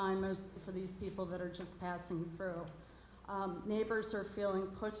seconds of time, mostly for these people that are just passing through. Neighbors are feeling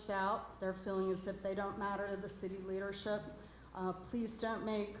pushed out. They're feeling as if they don't matter to the city leadership. Please don't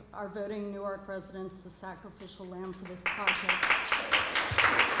make our voting Newark residents the sacrificial lamb for this project.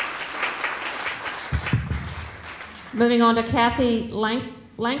 Moving on to Kathy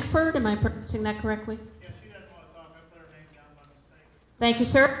Lankford, am I pronouncing that correctly? Yes, she doesn't want to talk. I put her name down by mistake. Thank you,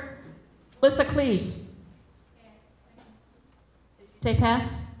 sir. Melissa Cleese. Say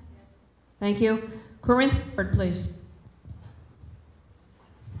pass? Thank you. Corinne Ford, please.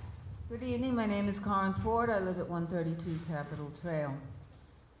 Good evening. My name is Corinne Ford. I live at 132 Capitol Trail.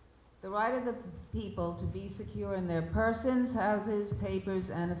 The right of the people to be secure in their persons, houses, papers,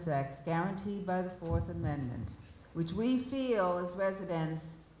 and effects guaranteed by the Fourth Amendment, which we feel as residents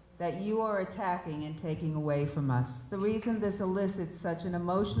that you are attacking and taking away from us. The reason this elicits such an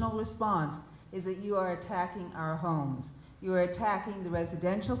emotional response is that you are attacking our homes. You are attacking the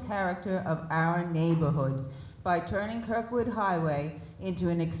residential character of our neighborhood by turning Kirkwood Highway into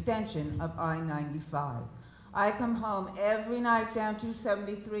an extension of I-95. I come home every night down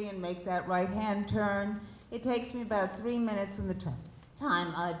 273 and make that right-hand turn. It takes me about 3 minutes from the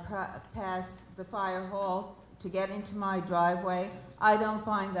time I pass the fire hall to get into my driveway. I don't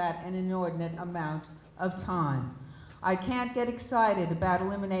find that an inordinate amount of time. I can't get excited about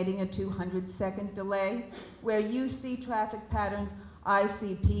eliminating a 200-second delay. Where you see traffic patterns, I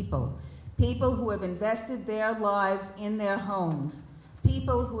see people. People who have invested their lives in their homes.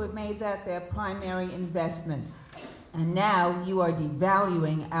 People who have made that their primary investment. And now you are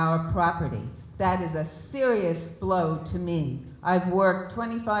devaluing our property. That is a serious blow to me. I've worked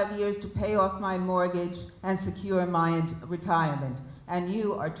 25 years to pay off my mortgage and secure my retirement, and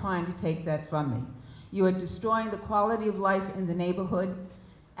you are trying to take that from me. You are destroying the quality of life in the neighborhood,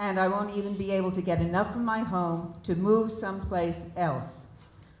 and I won't even be able to get enough from my home to move someplace else.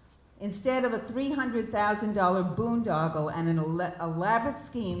 Instead of a $300,000 boondoggle and an elaborate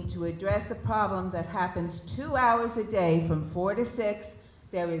scheme to address a problem that happens 2 hours a day from 4 to 6,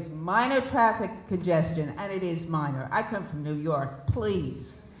 there is minor traffic congestion, and it is minor. I come from New York,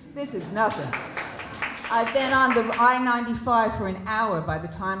 please. This is nothing. I've been on the I-95 for an hour by the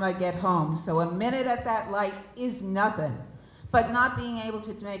time I get home, so a minute at that light is nothing. But not being able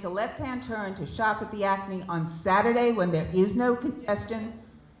to make a left-hand turn to shop at the Acme on Saturday when there is no congestion,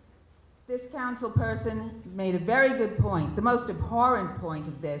 this council person made a very good point. The most abhorrent point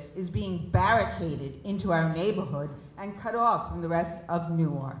of this is being barricaded into our neighborhood and cut off from the rest of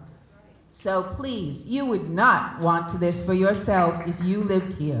Newark. So please, you would not want this for yourself if you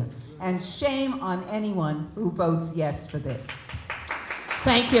lived here. And shame on anyone who votes yes for this.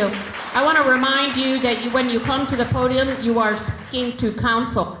 Thank you. I want to remind you that when you come to the podium, you are speaking to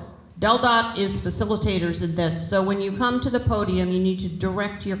council. DelDOT is facilitators in this, so when you come to the podium, you need to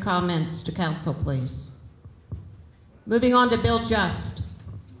direct your comments to council, please. Moving on to Bill Just.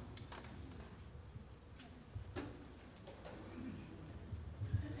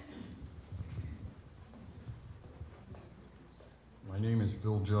 My name is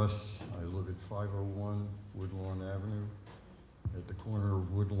Bill Just. I live at 501 Woodlawn Avenue at the corner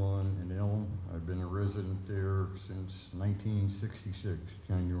of Woodlawn and Elm. I've been a resident there since 1966,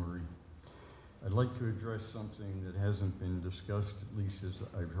 January. I'd like to address something that hasn't been discussed, at least as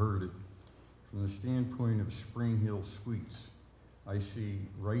I've heard it. From the standpoint of Spring Hill Suites, I see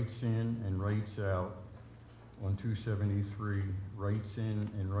rights in and rights out on 273, rights in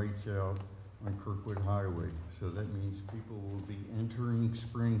and rights out on Kirkwood Highway. So that means people will be entering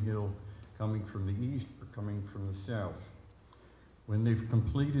Spring Hill coming from the east or coming from the south. When they've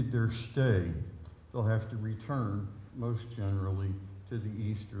completed their stay, they'll have to return, most generally, to the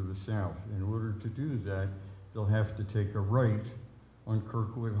east or the south. In order to do that, they'll have to take a right on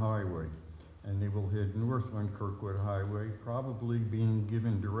Kirkwood Highway, and they will head north on Kirkwood Highway, probably being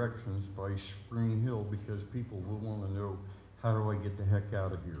given directions by Spring Hill because people will want to know, how do I get the heck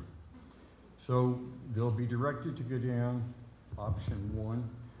out of here? So they'll be directed to go down option 1,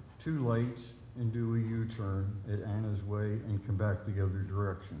 2 lights, and do a U-turn at Anna's Way and come back the other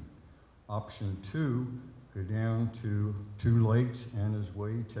direction. Option 2, go down to 2 lights, Anna's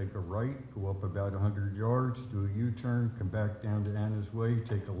Way, take a right, go up about 100 yards, do a U-turn, come back down to Anna's Way,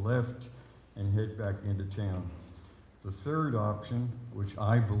 take a left, and head back into town. The third option, which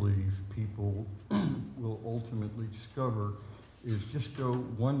I believe people will ultimately discover, is just go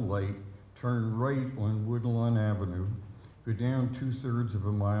 1 light, turn right on Woodlawn Avenue, go down 2/3 of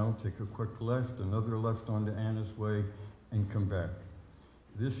a mile, take a quick left, another left onto Anna's Way, and come back.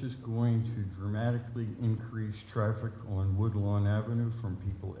 This is going to dramatically increase traffic on Woodlawn Avenue from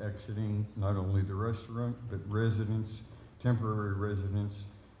people exiting not only the restaurant, but residents, temporary residents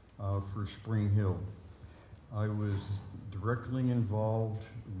for Spring Hill. I was directly involved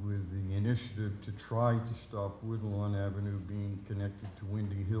with the initiative to try to stop Woodlawn Avenue being connected to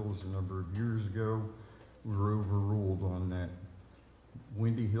Windy Hills a number of years ago. We were overruled on that.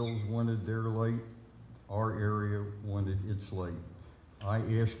 Windy Hills wanted their light, our area wanted its light. I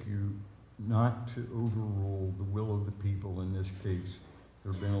ask you not to overrule the will of the people in this case.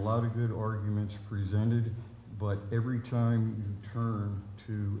 There have been a lot of good arguments presented, but every time you turn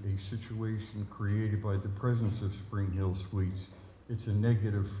to a situation created by the presence of Spring Hill Suites, it's a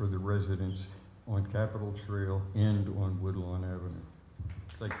negative for the residents on Capitol Trail and on Woodlawn Avenue.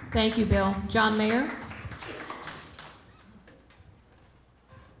 Thank you. Thank you, Bill. John Mayer?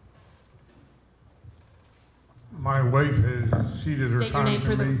 My wife has ceded her State your time name to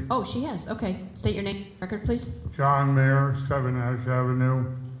for the, me. oh, she has, okay. State your name, record, please. John Mayer, 7 Ash Avenue.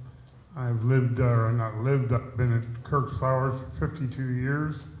 I've lived, or not lived, I've been at Kirk's Flowers for 52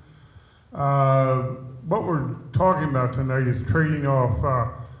 years. What we're talking about tonight is trading off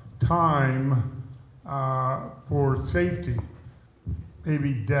time for safety,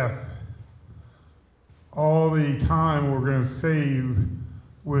 maybe death. All the time we're going to save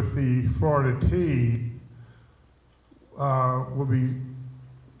with the Florida T will be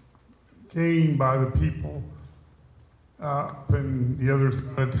gained by the people up in the other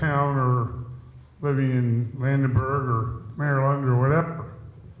side of town or living in Landenberg or Maryland or whatever.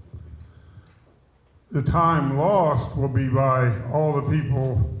 The time lost will be by all the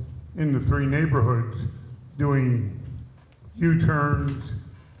people in the 3 neighborhoods doing U-turns,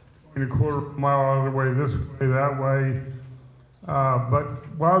 going a quarter mile other way, this way, that way. But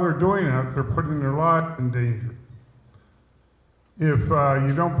while they're doing that, they're putting their lives in danger. If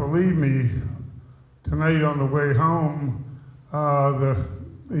you don't believe me, tonight on the way home,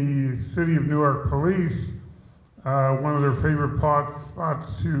 the City of Newark Police, one of their favorite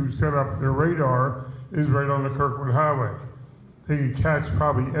spots to set up their radar is right on the Kirkwood Highway. They can catch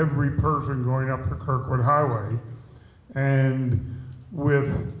probably every person going up the Kirkwood Highway. And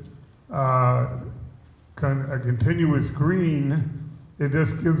with a continuous green, it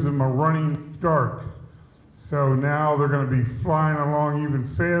just gives them a running start. So now they're going to be flying along even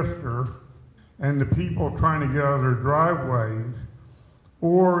faster, and the people trying to get out of their driveways,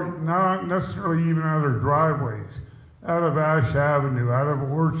 or not necessarily even out of their driveways, out of Ash Avenue, out of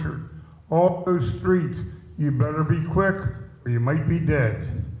Orchard, all those streets, you better be quick or you might be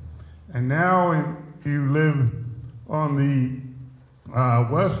dead. And now if you live on the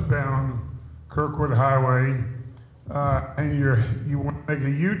westbound Kirkwood Highway and you want to make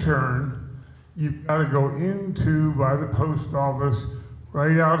a U-turn, you've got to go into by the post office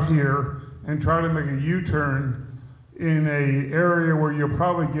right out here and try to make a U-turn in a area where you'll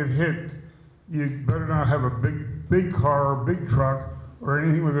probably get hit. You better not have a big car or big truck or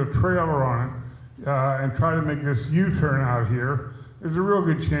anything with a trailer on it and try to make this U-turn out here. There's a real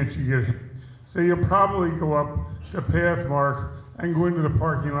good chance you get hit. So you'll probably go up to Pathmark and go into the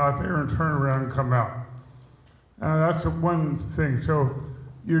parking lot there and turn around and come out. That's one thing. So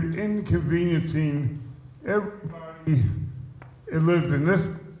you're inconveniencing everybody that lives in this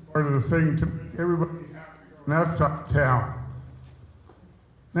part of the thing to make everybody happy on that side of town.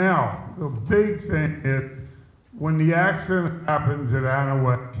 Now, the big thing is when the accident happens at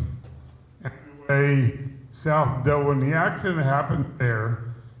Anaway, South Dell, when the accident happened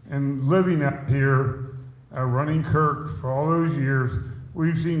there, and living out here, running Kirk for all those years,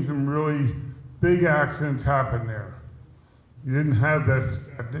 we've seen some really big accidents happen there. You didn't have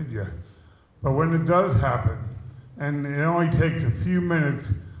that, did you? But when it does happen, and it only takes a few minutes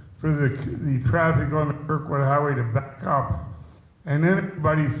for the traffic on the Kirkwood Highway to back up, and then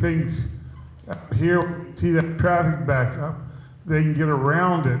everybody thinks, here, see that traffic back up, they can get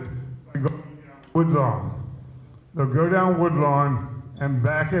around it by going down Woodlawn. They'll go down Woodlawn and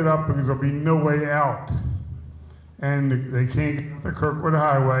back it up because there'll be no way out. And they can't get up the Kirkwood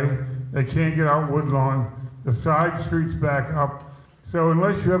Highway, they can't get out Woodlawn, the side streets back up. So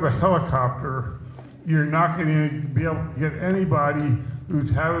unless you have a helicopter, you're not going to be able to get anybody who's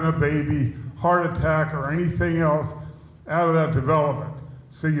having a baby, heart attack, or anything else out of that development.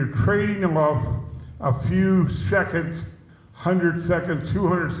 So you're trading them off a few seconds, 100 seconds,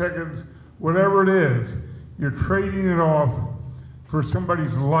 200 seconds, whatever it is. You're trading it off for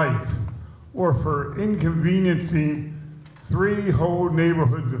somebody's life or for inconveniencing 3 whole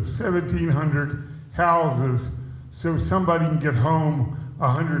neighborhoods of 1,700 houses so somebody can get home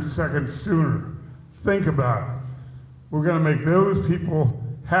 100 seconds sooner. Think about it. We're going to make those people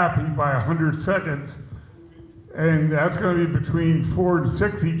happy by 100 seconds, and that's going to be between 4 and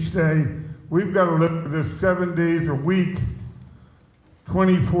 6 each day. We've got to live with this 7 days a week,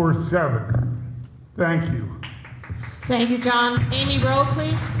 24/7. Thank you. Thank you, John. Amy Rowe,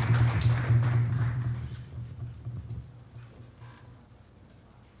 please.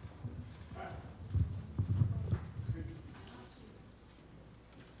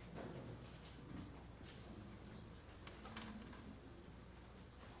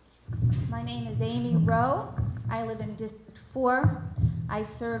 My name is Amy Rowe. I live in District 4. I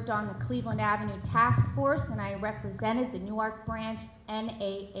served on the Cleveland Avenue Task Force, and I represented the Newark branch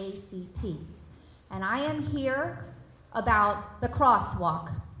NAACP. And I am here about the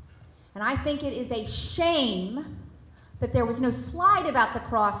crosswalk. And I think it is a shame that there was no slide about the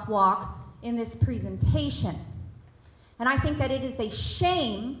crosswalk in this presentation. And I think that it is a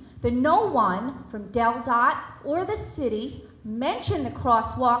shame that no one from DelDOT or the city mentioned the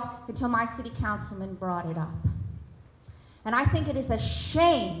crosswalk until my city councilman brought it up. And I think it is a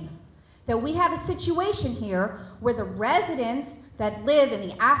shame that we have a situation here where the residents that live in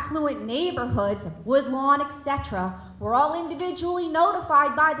the affluent neighborhoods of Woodlawn, etc., were all individually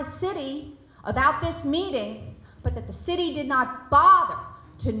notified by the city about this meeting, but that the city did not bother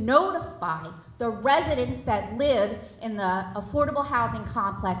to notify the residents that live in the affordable housing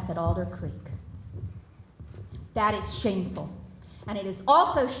complex at Alder Creek. That is shameful. And it is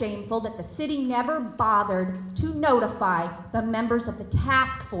also shameful that the city never bothered to notify the members of the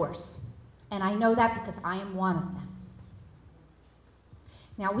task force. And I know that because I am one of them.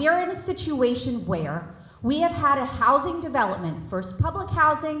 Now, we are in a situation where we have had a housing development, first public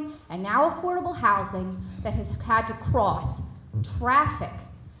housing and now affordable housing, that has had to cross traffic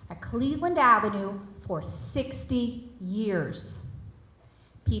at Cleveland Avenue for 60 years.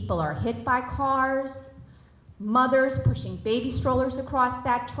 People are hit by cars, mothers pushing baby strollers across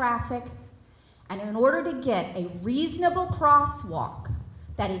that traffic, and in order to get a reasonable crosswalk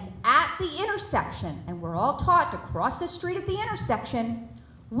that is at the intersection, and we're all taught to cross the street at the intersection,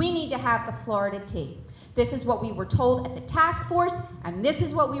 we need to have the Florida T. This is what we were told at the task force, and this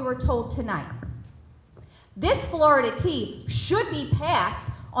is what we were told tonight. This Florida T should be passed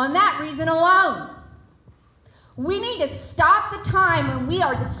on that reason alone. We need to stop the time when we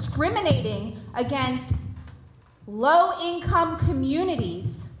are discriminating against low-income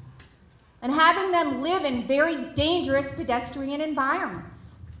communities and having them live in very dangerous pedestrian environments.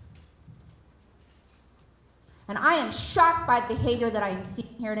 And I am shocked by the behavior that I am seeing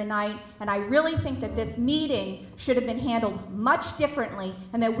here tonight, and I really think that this meeting should have been handled much differently,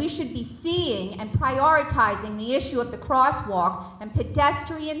 and that we should be seeing and prioritizing the issue of the crosswalk and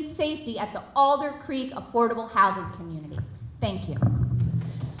pedestrian safety at the Alder Creek Affordable Housing Community. Thank you.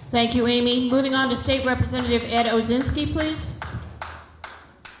 Thank you, Amy. Moving on to State Representative Ed Ozinski, please.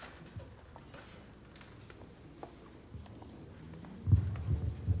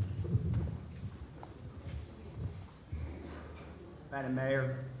 Madam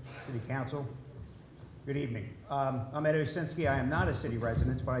Mayor, City Council, good evening. I'm Ed Osinski. I am not a city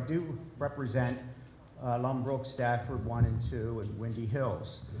resident, but I do represent Lumbrook, Stafford 1 and 2, and Windy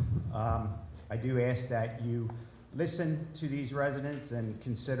Hills. I do ask that you listen to these residents and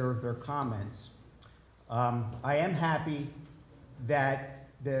consider their comments. I am happy that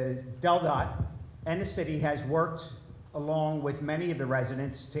the DelDOT and the city has worked along with many of the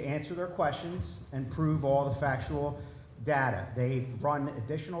residents to answer their questions and prove all the factual data. They've run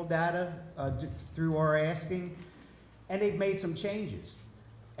additional data through our asking, and they've made some changes.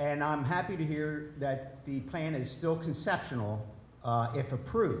 And I'm happy to hear that the plan is still conceptual if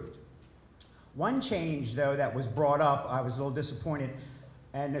approved. One change, though, that was brought up, I was a little disappointed,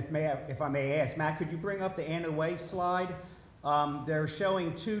 and if I may ask, Matt, could you bring up the Anna Way slide? They're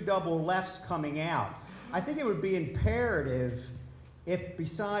showing 2 double lefts coming out. I think it would be imperative if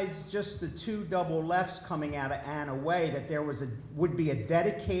besides just the 2 double lefts coming out of Anna Way, that there would be a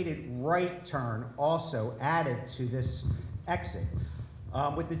dedicated right turn also added to this exit.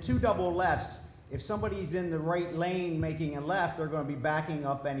 With the 2 double lefts, if somebody's in the right lane making a left, they're going to be backing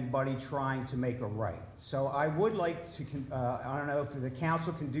up anybody trying to make a right. So I would like to, I don't know if the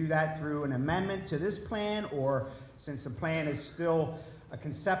council can do that through an amendment to this plan, or since the plan is still a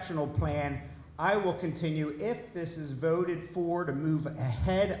conceptual plan, I will continue, if this is voted for to move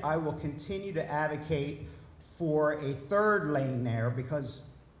ahead, I will continue to advocate for a 3rd lane there, because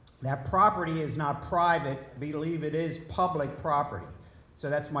that property is not private. I believe it is public property. So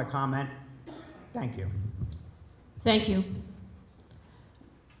that's my comment. Thank you. Thank you.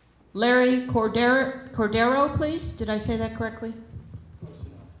 Larry Cordero, please. Did I say that correctly?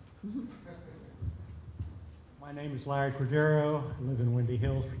 My name is Larry Cordero. I live in Windy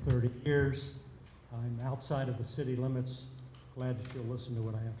Hills for 30 years. I'm outside of the city limits. Glad that you'll listen to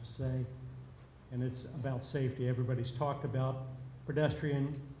what I have to say. And it's about safety. Everybody's talked about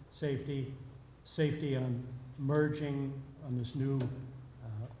pedestrian safety, safety on merging on this new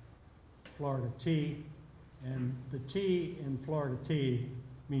Florida T. And the T in Florida T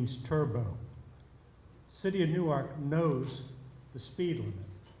means turbo. City of Newark knows the speed limit.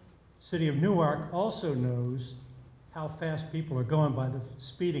 City of Newark also knows how fast people are going by the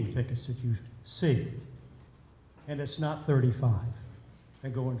speeding tickets that you see. And it's not 35. They're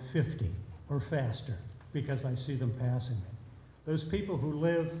going 50 or faster, because I see them passing me. Those people who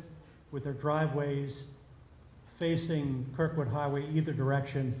live with their driveways facing Kirkwood Highway either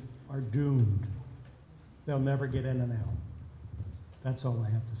direction are doomed. They'll never get in and out. That's all I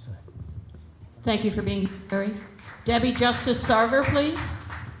have to say. Thank you for being here, Larry. Debbie Justice Sarver, please.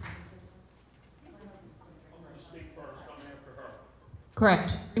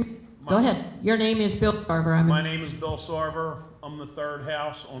 Correct. Go ahead. Your name is Bill Sarver. My name is Bill Sarver. I'm the third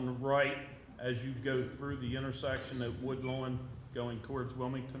house on the right as you go through the intersection at Woodlawn going towards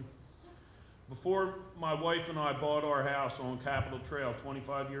Wilmington. Before my wife and I bought our house on Capitol Trail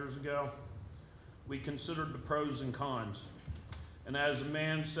 25 years ago, we considered the pros and cons. And as the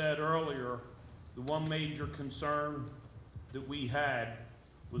man said earlier, the one major concern that we had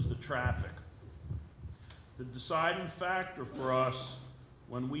was the traffic. The deciding factor for us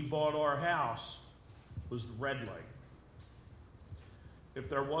when we bought our house was the red light. If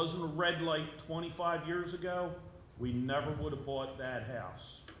there wasn't a red light 25 years ago, we never would have bought that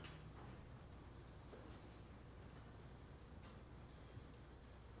house.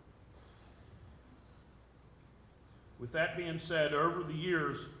 With that being said, over the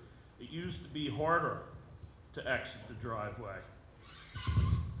years, it used to be harder to exit the driveway.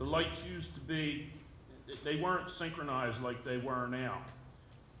 The lights used to be, they weren't synchronized like they were now.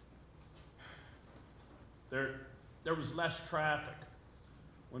 There was less traffic.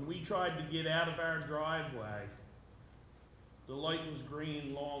 When we tried to get out of our driveway, the light was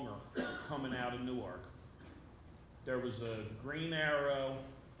green longer coming out of Newark. There was a green arrow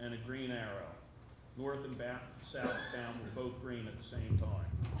and a green arrow. North and southbound were both green at the same time.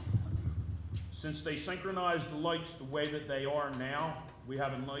 Since they synchronized the lights the way that they are now, we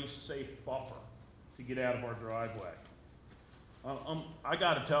have a nice, safe buffer to get out of our driveway. I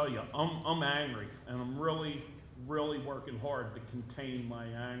got to tell you, I'm angry, and I'm really working hard to contain my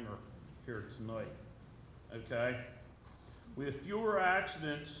anger here tonight, okay? We have fewer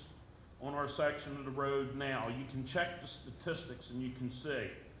accidents on our section of the road now. You can check the statistics and you can see.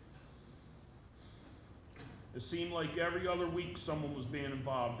 It seemed like every other week someone was being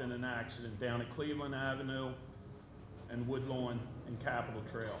involved in an accident down at Cleveland Avenue and Woodlawn and Capitol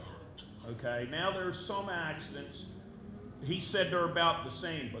Trail, okay? Now there's some accidents. He said they're about the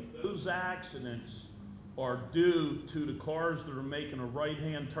same, but those accidents are due to the cars that are making a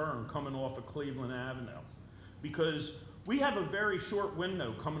right-hand turn coming off of Cleveland Avenue. Because we have a very short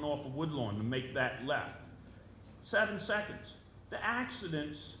window coming off of Woodlawn to make that left. 7 seconds. The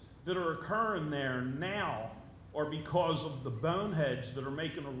accidents that are occurring there now are because of the boneheads that are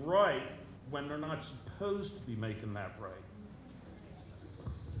making a right when they're not supposed to be making that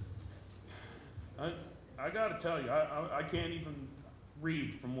right. I got to tell you, I can't even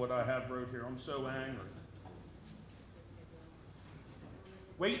read from what I have wrote here. I'm so angry.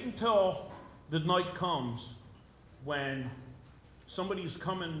 Wait until the night comes when somebody's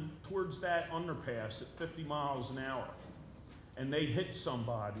coming towards that underpass at 50 miles an hour and they hit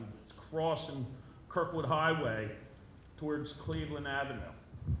somebody that's crossing Kirkwood Highway towards Cleveland Avenue.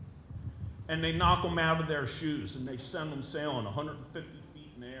 And they knock them out of their shoes and they send them sailing 150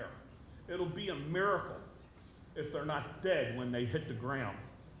 feet in the air. It'll be a miracle if they're not dead when they hit the ground.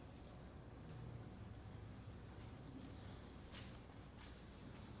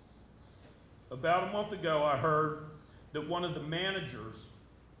 About a month ago, I heard that one of the managers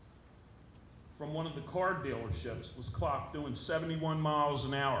from one of the car dealerships was clocked doing 71 miles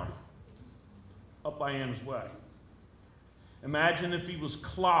an hour up by Ann's Way. Imagine if he was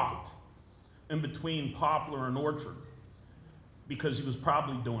clocked in between Poplar and Orchard, because he was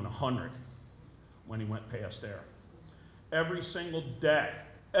probably doing 100 when he went past there. Every single day,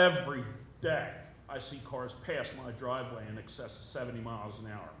 I see cars pass my driveway in excess of 70 miles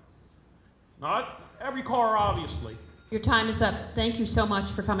an hour. Not every car, obviously. Your time is up. Thank you so much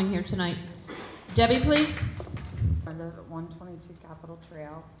for coming here tonight. Debbie, please. I live at 122 Capitol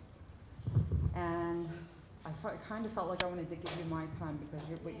Trail, and I kind of felt like I wanted to give you my time because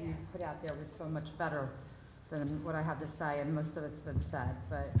what you put out there was so much better than what I have to say, and most of it's been said.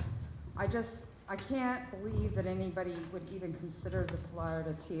 But I can't believe that anybody would even consider the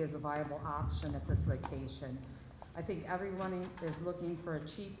Florida T as a viable option at this location. I think everyone is looking for a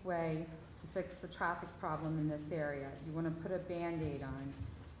cheap way to fix the traffic problem in this area. You want to put a Band-Aid on,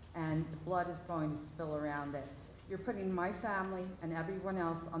 and the blood is going to spill around it. You're putting my family and everyone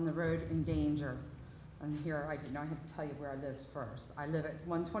else on the road in danger. And here, I have to tell you where I live first. I live at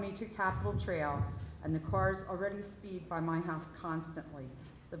 122 Capitol Trail, and the cars already speed by my house constantly.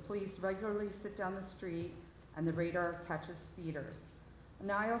 The police regularly sit down the street, and the radar catches speeders.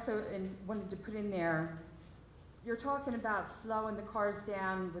 Now, I also wanted to put in there, you're talking about slowing the cars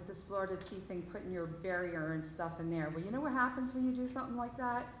down with this Florida T thing, putting your barrier and stuff in there. Well, you know what happens when you do something like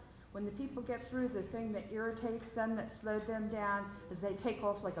that? When the people get through, the thing that irritates them, that slowed them down, is they take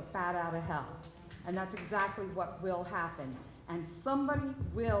off like a bat out of hell. And that's exactly what will happen. And somebody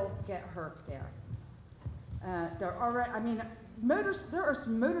will get hurt there. There are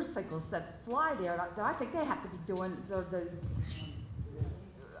some motorcycles that fly there that I think they have to be doing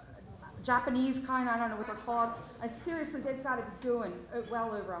Japanese kind, I don't know what they're called. Seriously, they've got to be doing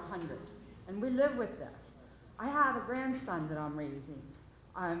well over 100. And we live with this. I have a grandson that I'm raising.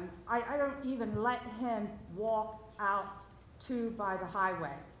 I don't even let him walk out by the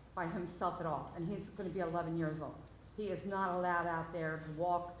highway by himself at all. And he's going to be 11 years old. He is not allowed out there to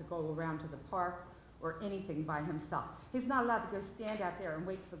walk, to go around to the park, or anything by himself. He's not allowed to go stand out there and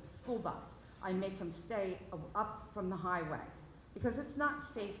wait for the school bus. I make him stay up from the highway because it's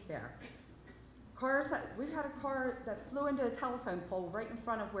not safe there. We've had a car that flew into a telephone pole right in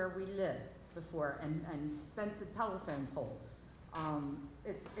front of where we live before and bent the telephone pole.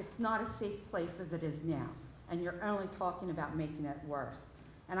 It's not a safe place as it is now, and you're only talking about making it worse.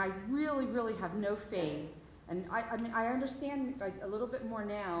 And I really, really have no faith. And I mean, I understand like a little bit more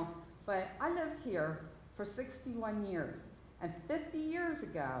now, but I lived here for 61 years. And 50 years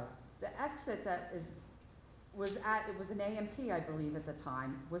ago, the exit that was an AMP, I believe at the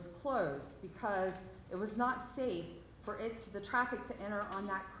time, was closed because it was not safe for the traffic to enter on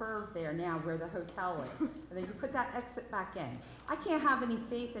that curve there now where the hotel is. And then you put that exit back in. I can't have any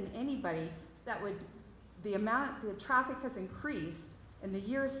faith in anybody that the traffic has increased in the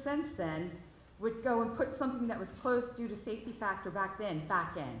years since then, would go and put something that was closed due to safety factor back in.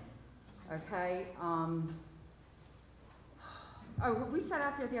 Okay? We sat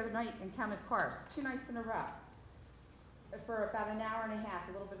out there the other night and counted cars, 2 nights in a row, for about an hour and a half,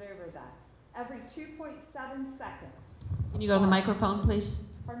 a little bit over that. Every 2.7 seconds. Can you go to the microphone, please?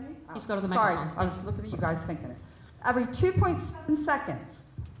 Pardon me? Please go to the microphone. Sorry, I was looking at you guys thinking it. Every 2.7 seconds,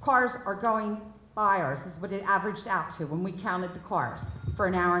 cars are going by ours. This is what it averaged out to when we counted the cars for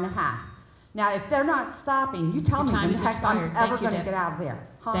an hour and a half. Now, if they're not stopping, you tell me when the heck I'm ever going to get out of there.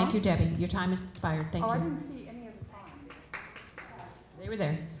 Huh? Thank you, Debbie. Your time is expired. Thank you. I didn't see any of the signs. They were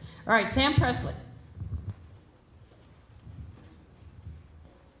there. All right, Sam Presley.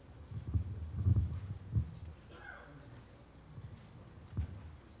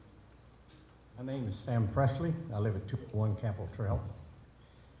 My name is Sam Presley. I live at 201 Capitol Trail.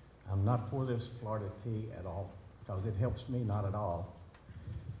 I'm not for this Florida T at all because it helps me not at all.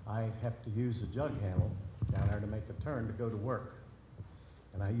 I have to use the jug handle down there to make a turn to go to work.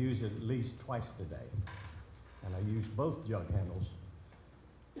 And I use it at least twice a day. And I use both jug handles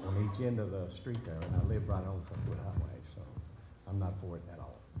on each end of the street there, and I live right on Kirkwood Highway, so I'm not for it at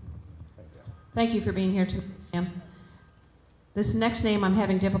all. Thank you. Thank you for being here tonight, Sam. This next name I'm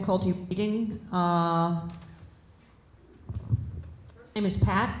having difficulty reading. Name is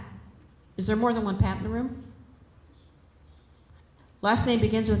Pat. Is there more than one Pat in the room? Last name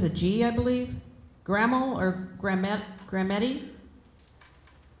begins with a G, I believe. Grammel or Grametti?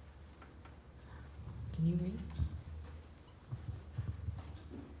 Can you read?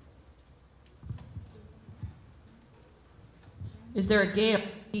 Is there a Gale?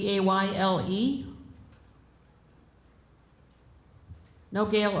 G-A-Y-L-E? No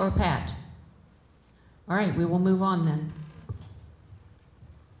Gail or Pat. All right, we will move on then.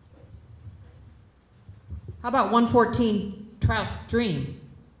 How about 114 Trout Dream?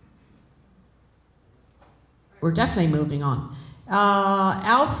 We're definitely moving on.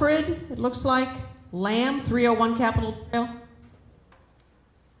 Alfred, it looks like. Lamb, 301 Capitol Trail.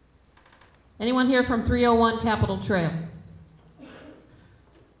 Anyone here from 301 Capitol Trail?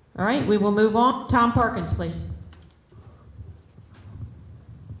 All right, we will move on. Tom Parkins, please.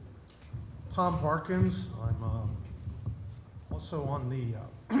 Tom Parkins. I'm also on the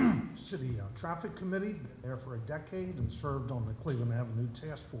City Traffic Committee, been there for a decade and served on the Cleveland Avenue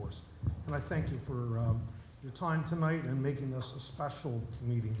Task Force. And I thank you for your time tonight and making this a special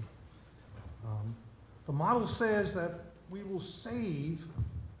meeting. The model says that we will save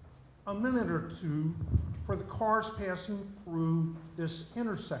a minute or two for the cars passing through this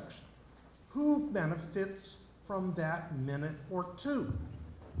intersection. Who benefits from that minute or two?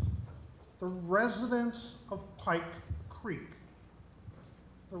 The residents of Pike Creek,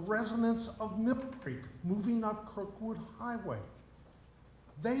 the residents of Mill Creek moving up Kirkwood Highway.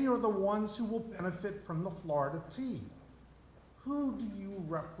 They are the ones who will benefit from the Florida T. Who do you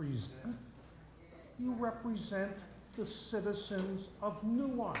represent? You represent the citizens of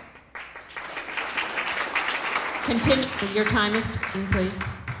Newark. Continue. Your time is ticking, please.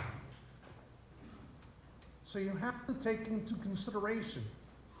 So you have to take into consideration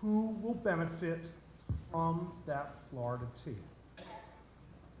who will benefit from that Florida T.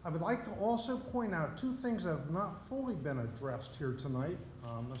 I would like to also point out two things that have not fully been addressed here tonight.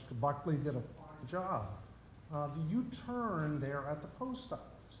 Mr. Buckley did a fine job. The U-turn there at the post office.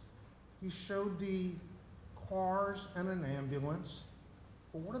 He showed the cars and an ambulance.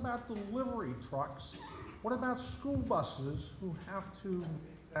 But what about delivery trucks? What about school buses who have to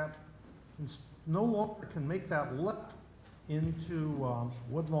make that no longer can make that left into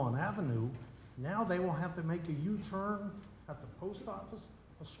Woodlawn Avenue, now they will have to make a U-turn at the post office.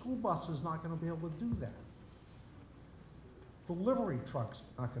 A school bus is not going to be able to do that. Delivery trucks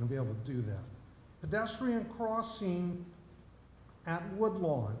are not going to be able to do that. Pedestrian crossing at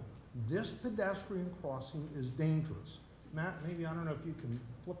Woodlawn. This pedestrian crossing is dangerous. Matt, maybe, I don't know if you can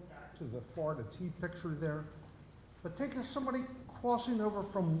flip back to the Florida T picture there, but take somebody crossing over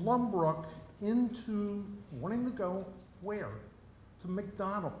from Lumbrook into, wanting to go where? To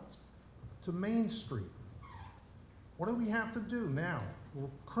McDonald's, to Main Street. What do we have to do now? Well,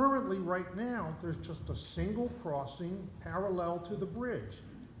 currently, right now, there's just a single crossing parallel to the bridge.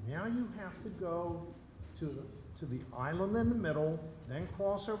 Now you have to go to the island in the middle, then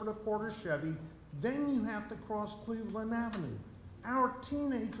cross over to Porter Chevy, then you have to cross Cleveland Avenue. Our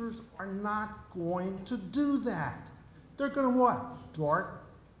teenagers are not going to do that. They're going to what? Dart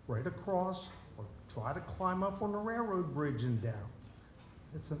right across or try to climb up on the railroad bridge and down.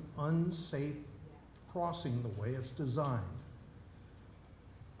 It's an unsafe crossing the way it's designed.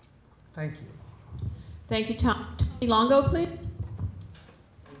 Thank you. Thank you, Tom. Tony Longo, please.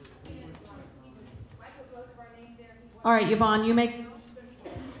 All right, Yvonne, you make.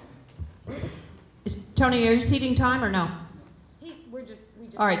 Tony, are you ceding time or no? We just.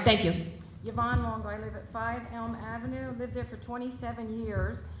 All right, thank you. Yvonne Longo, I live at 5 Elm Avenue, lived there for 27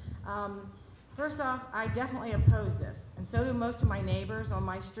 years. First off, I definitely oppose this, and so do most of my neighbors on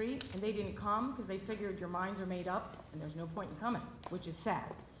my street, and they didn't come because they figured your minds are made up and there's no point in coming, which is sad.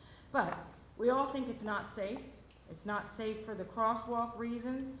 But we all think it's not safe. It's not safe for the crosswalk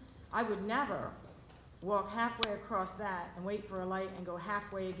reasons. I would never walk halfway across that and wait for a light and go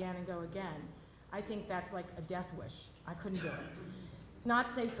halfway again and go again. I think that's like a death wish. I couldn't do it. It's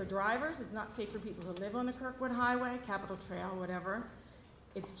not safe for drivers. It's not safe for people who live on the Kirkwood Highway, Capitol Trail, whatever.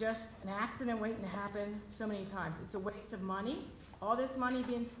 It's just an accident waiting to happen so many times. It's a waste of money, all this money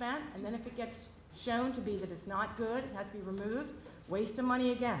being spent, and then if it gets shown to be that it's not good, it has to be removed, waste of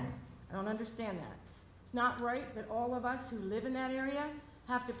money again. I don't understand that. It's not right that all of us who live in that area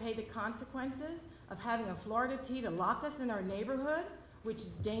have to pay the consequences of having a Florida T to lock us in our neighborhood, which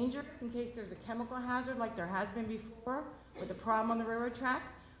is dangerous in case there's a chemical hazard like there has been before with a problem on the railroad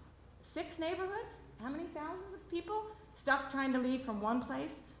tracks. 6 neighborhoods? How many thousands of people stuck trying to leave from one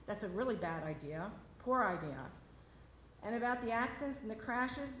place? That's a really bad idea, poor idea. And about the accidents and the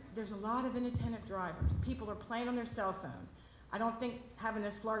crashes, there's a lot of inattentive drivers. People are playing on their cell phone. I don't think having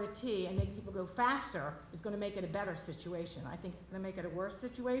this Florida T and making people go faster is going to make it a better situation. I think it's going to make it a worse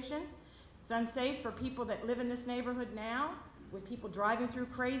situation. It's unsafe for people that live in this neighborhood now, with people driving through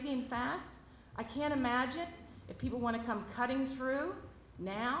crazy and fast. I can't imagine if people want to come cutting through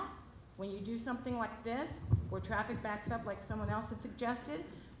now, when you do something like this, where traffic backs up like someone else had suggested.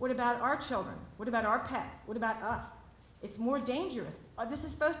 What about our children? What about our pets? What about us? It's more dangerous. This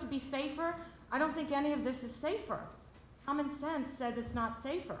is supposed to be safer. I don't think any of this is safer. Common sense says it's not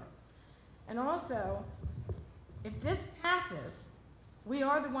safer. And also, if this passes, we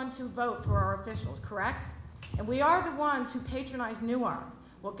are the ones who vote for our officials, correct? And we are the ones who patronize Newark.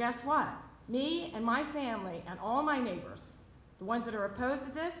 Well, guess what? Me and my family and all my neighbors, the ones that are opposed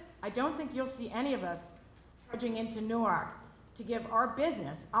to this, I don't think you'll see any of us trudging into Newark to give our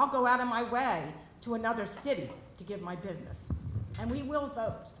business. I'll go out of my way to another city to give my business. And we will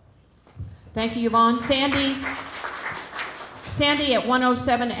vote. Thank you, Yvonne. Sandy at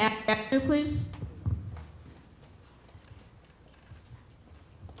 107 Avenue, please.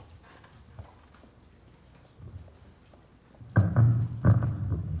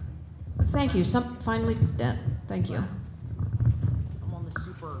 Thank you. Some finally did that. Thank you. I'm on the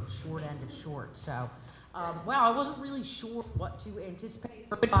super short end of short, so wow, I wasn't really sure what to anticipate.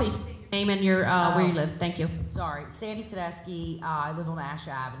 Please state your name and your where you live. Thank you. Sorry, Sandy Tedeschi. I live on Ash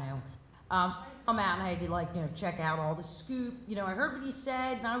Avenue. So I come out and I had to check out all the scoop. I heard what he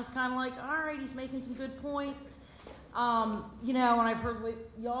said, and I was kind of like, all right, he's making some good points. And I've heard what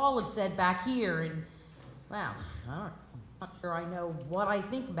y'all have said back here, and wow, I'm not sure I know what I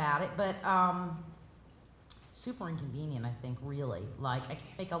think about it, but super inconvenient, I think, really. Like, I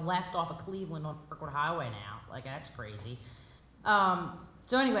can't make a left off of Cleveland on Kirkwood Highway now. Like, that's crazy.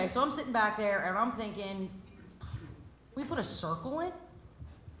 So anyway, so I'm sitting back there, and I'm thinking, we put a circle in?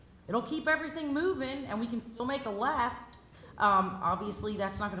 It'll keep everything moving, and we can still make a left. Obviously,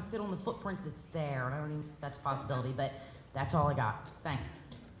 that's not going to fit on the footprint that's there, and I don't even think that's a possibility, but that's all I got. Thanks.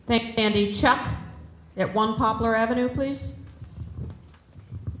 Thanks, Andy. Chuck at 1 Poplar Avenue, please.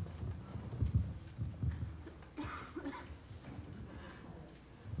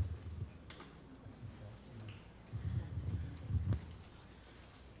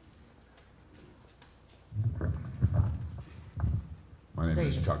 There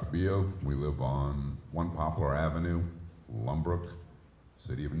is you go. Chuck Bio. We live on 1 Poplar Avenue, Lumbrook,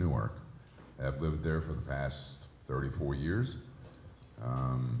 City of Newark. I've lived there for the past 34 years.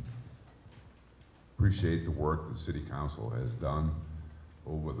 Appreciate the work the City Council has done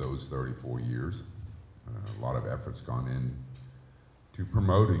over those 34 years. A lot of effort's gone in to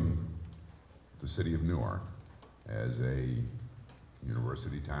promoting the City of Newark as a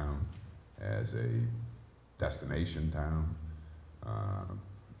university town, as a destination town.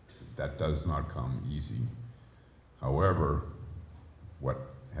 That does not come easy. However, what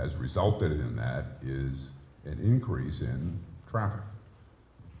has resulted in that is an increase in traffic.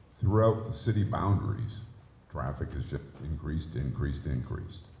 Throughout the city boundaries, traffic has just increased.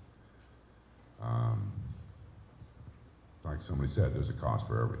 Like somebody said, there's a cost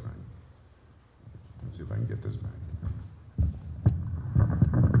for everything. Let's see if I can get this back.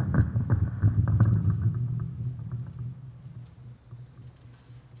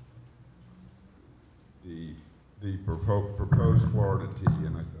 The proposed Florida T,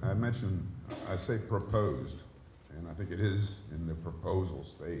 and I say proposed, and I think it is in the proposal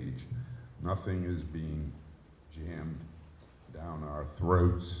stage. Nothing is being jammed down our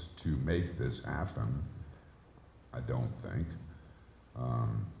throats to make this happen, I don't think.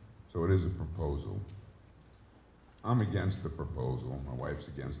 So it is a proposal. I'm against the proposal. My wife's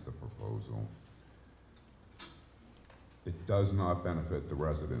against the proposal. It does not benefit the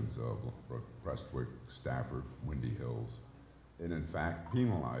residents of Brook, Prestwick, Stafford, Windy Hills. It in fact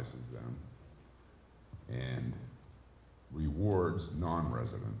penalizes them and rewards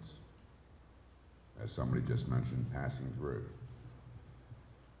non-residents, as somebody just mentioned, passing through.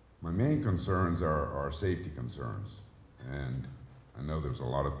 My main concerns are safety concerns, and I know there's a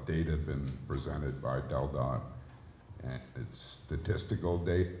lot of data been presented by DelDOT, and it's statistical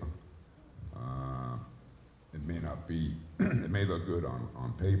data. It may not be, it may look good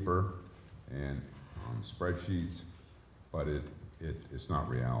on paper and on spreadsheets, but it's not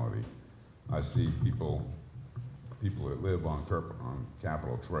reality. I see people that live on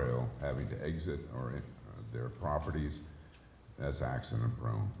Capitol Trail having to exit or their properties. That's accident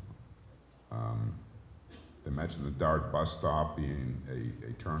prone. They mentioned the dark bus stop being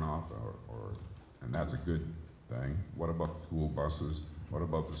a turnoff, and that's a good thing. What about school buses? What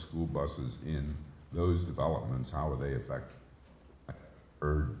about the school buses in those developments? How will they affect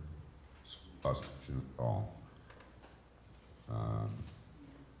bus at all?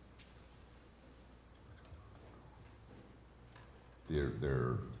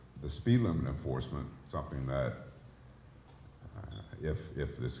 The speed limit enforcement, something that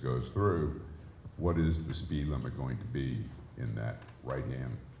if this goes through, what is the speed limit going to be in that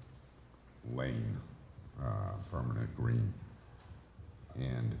right-hand lane, permanent green?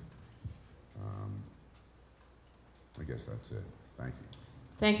 And I guess that's it. Thank you.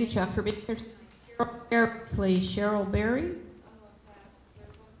 Thank you, Chuck, for being here. Cheryl Berry, please. Cheryl Berry.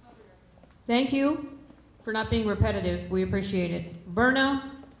 Thank you for not being repetitive. We appreciate it.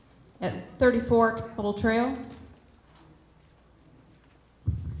 Verna at 34 Capitol Trail.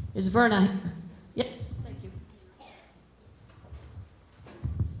 Is Verna here? Yes, thank you.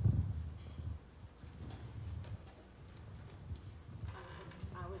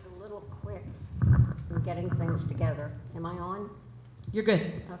 I was a little quick in getting things together. Am I on? You're good.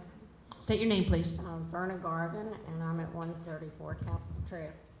 Okay. State your name, please. Verna Garvin, and I'm at 134 Capitol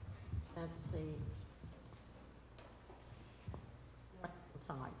Trail. That's the right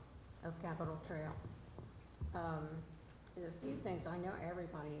side of Capitol Trail. There's a few things. I know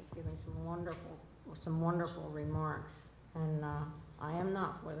everybody is giving some wonderful remarks, and I am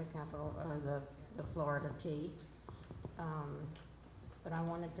not for the Florida T. But I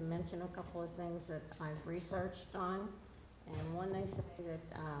wanted to mention a couple of things that I've researched on. And one, they say that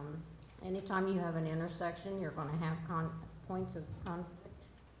anytime you have an intersection, you're going to have points of conflict.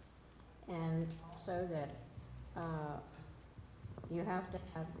 And so that you have to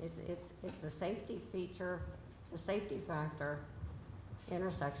have, it's a safety feature, a safety factor.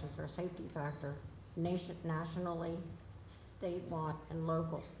 Intersections are a safety factor, nationally, statewide, and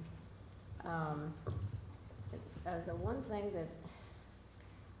local. The one thing that,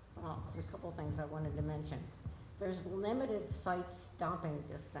 well, a couple things I wanted to mention. There's limited site stopping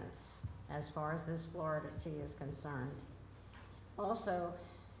distance as far as this Florida T is concerned. Also,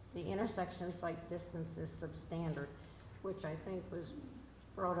 the intersection site distance is substandard, which I think was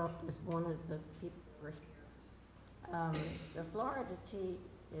brought up with one of the people who were here. The Florida T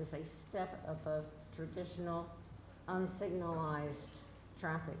is a step above traditional unsignalized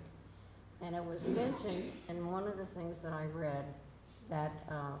traffic. And it was mentioned in one of the things that I read that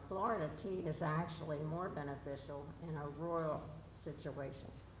Florida T is actually more beneficial in a rural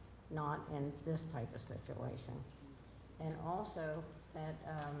situation, not in this type of situation. And also that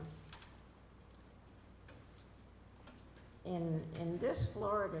in this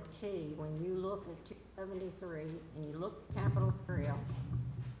Florida T, when you look at 273 and you look at Capitol Trail,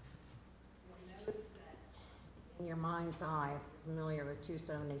 in your mind's eye, familiar with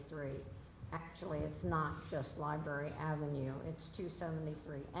 273. Actually, it's not just Library Avenue, it's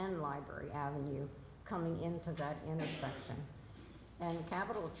 273 and Library Avenue coming into that intersection. And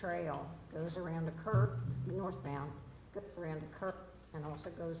Capitol Trail goes around the curve, northbound, goes around the curve, and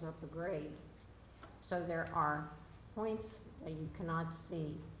also goes up the grade. So there are points that you cannot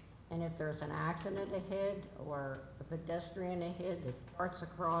see. And if there's an accident ahead or a pedestrian ahead that darts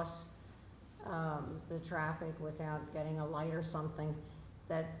across the traffic without getting a light or something,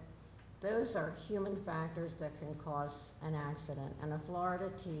 that those are human factors that can cause an accident. And a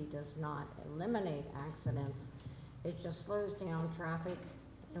Florida T does not eliminate accidents. It just slows down traffic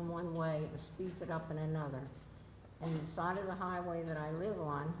in one way and speeds it up in another. And the side of the highway that I live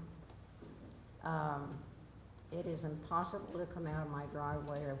on, it is impossible to come out of my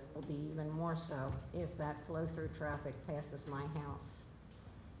driveway, or will be even more so if that flow-through traffic passes my house.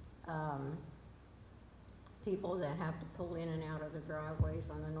 People that have to pull in and out of the driveways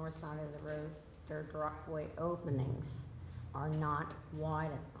on the north side of the road, their driveway openings are not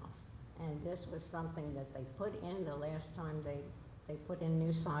wide enough. And this was something that they put in the last time they put in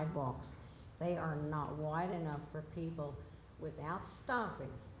new sidewalks. They are not wide enough for people without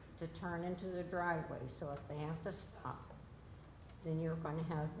stopping to turn into the driveway. So if they have to stop, then you're going to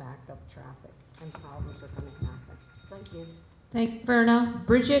have backed up traffic and problems are going to happen. Thank you. Thank you, Verna.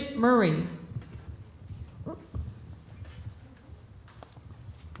 Bridget Murray.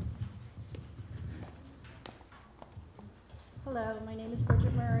 Hello, my name is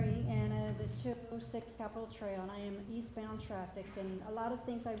Bridget Murray, and I live at 206 Capitol Trail, and I am eastbound traffic, and a lot of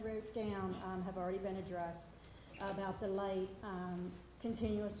things I wrote down have already been addressed about the light,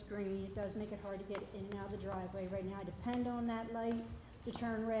 continuous green. It does make it hard to get in and out of the driveway. Right now I depend on that light to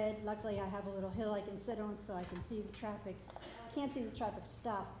turn red. Luckily I have a little hill I can sit on so I can see the traffic. I can't see the traffic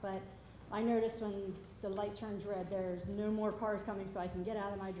stop, but I noticed when the light turns red there's no more cars coming so I can get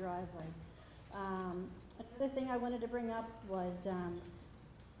out of my driveway. Another thing I wanted to bring up was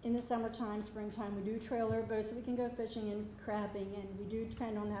in the summertime, springtime, we do trailer boats so we can go fishing and crabbing, and we do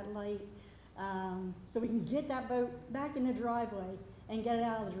depend on that light so we can get that boat back in the driveway and get it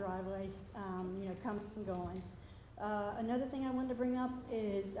out of the driveway, you know, coming and going. Another thing I wanted to bring up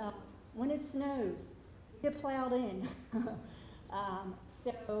is when it snows, we get plowed in.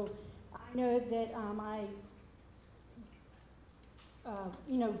 So I know that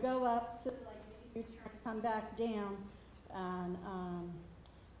you know, go up to like U-turn, come back down, and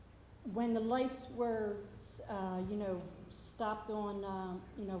when the lights were, you know, stopped on,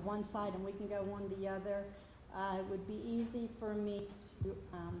 you know, one side and we can go on the other, it would be easy for me to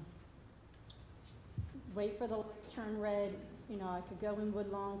wait for the light to turn red. You know, I could go in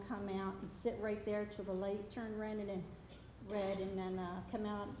Woodlawn, come out and sit right there till the light turned red, and then come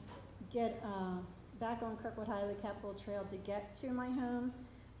out, get back on Kirkwood Highway, Capitol Trail to get to my home.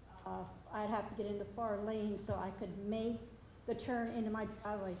 I'd have to get in the far lane so I could make the turn into my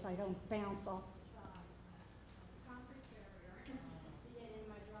driveway so I don't bounce off the side. Concrete barrier to get in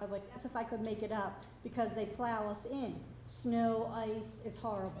my driveway. That's if I could make it up, because they plow us in. Snow, ice, it's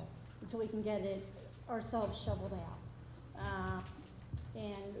horrible until we can get it ourselves shoveled out.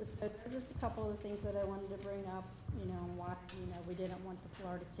 And so just a couple of things that I wanted to bring up, you know, why, you know, we didn't want the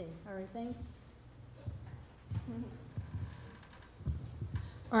Florida T. All right, thanks.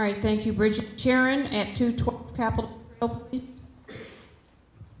 All right, thank you, Bridget. Sharon at 212 Capitol Trail, please.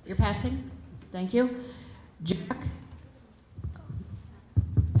 You're passing. Thank you.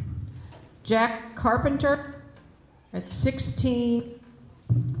 Jack Carpenter at 16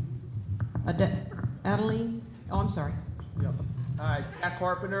 Adeline. Oh, I'm sorry. Yep. Jack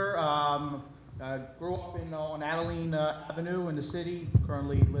Carpenter. Grew up on Adeline Avenue in the city.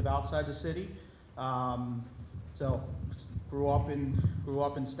 Currently live outside the city. So grew up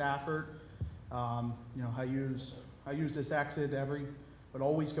in Stafford. You know, I use this exit but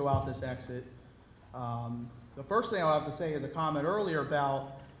always go out this exit. The first thing I have to say is a comment earlier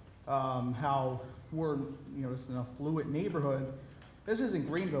about how we're, you know, this is an affluent neighborhood. This isn't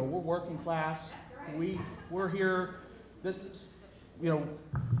Greenville. We're working class. We're here. This, you know,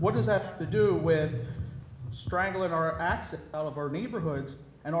 what does that have to do with strangling our access out of our neighborhoods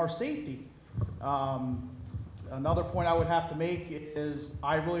and our safety? Another point I would have to make is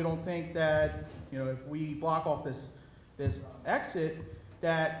I really don't think that, you know, if we block off this exit,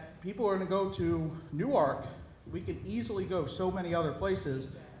 that people are going to go to Newark we could easily go so many other places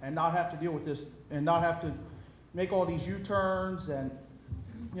and not have to deal with this, and not have to make all these U-turns, and,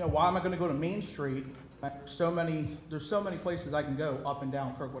 you know, why am I gonna go to Main Street? There's so many places I can go up and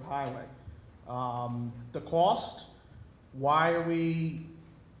down Kirkwood Highway. The cost, many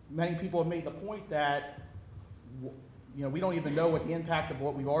people have made the point that, you know, we don't even know what the impact of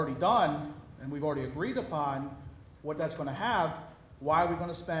what we've already done and we've already agreed upon what that's going to have. Why are we going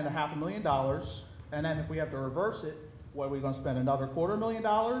to spend $500,000? And then if we have to reverse it, what are we going to spend, another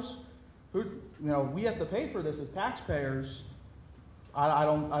 $250,000? You know, we have to pay for this as taxpayers. I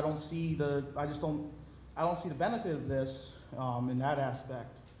don't see the benefit of this in that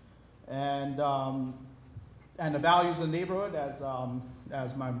aspect. And the values of the neighborhood,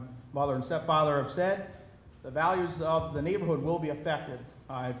 as my mother and stepfather have said, the values of the neighborhood will be affected.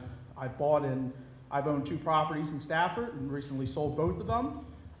 I've owned 2 properties in Stafford and recently sold both of them.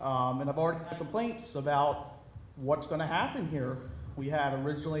 And I've already had complaints about what's going to happen here. We had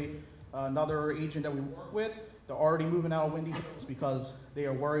originally another agent that we work with. They're already moving out of Windy Hills because they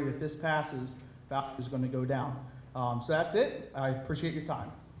are worried if this passes, value is going to go down. So that's it. I appreciate your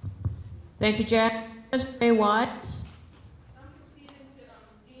time. Thank you, Jack. Ray Watts.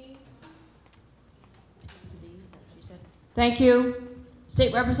 Thank you.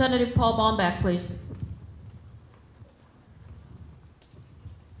 State Representative Paul Baumbach, please.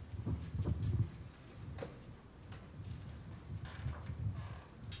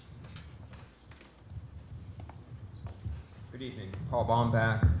 Good evening. Paul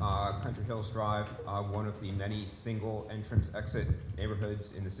Baumbach, Country Hills Drive, one of the many single entrance exit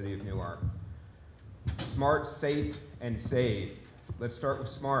neighborhoods in the city of Newark. Smart, safe, and save. Let's start with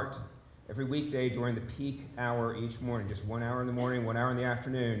smart. Every weekday during the peak hour each morning, just 1 hour in the morning, 1 hour in the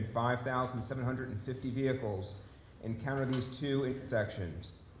afternoon, 5,750 vehicles encounter these 2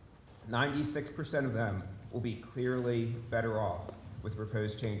 intersections. 96% of them will be clearly better off with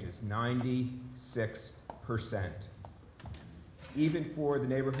proposed changes. 96%. Even for the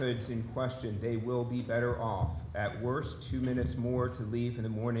neighborhoods in question, they will be better off. At worst, 2 minutes more to leave in the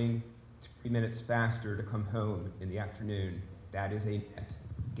morning, 3 minutes faster to come home in the afternoon. That is a net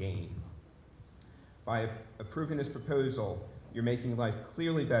gain. By approving this proposal, you're making life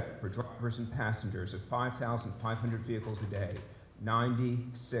clearly better for drivers and passengers of 5,500 vehicles a day,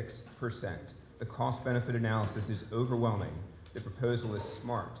 96%. The cost-benefit analysis is overwhelming. The proposal is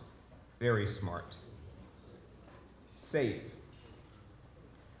smart, very smart. Safe.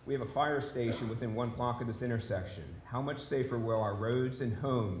 We have a fire station within 1 block of this intersection. How much safer will our roads and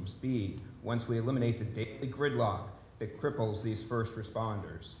homes be once we eliminate the daily gridlock that cripples these first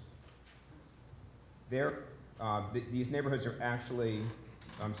responders? These neighborhoods are actually,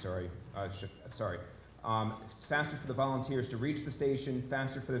 it's faster for the volunteers to reach the station,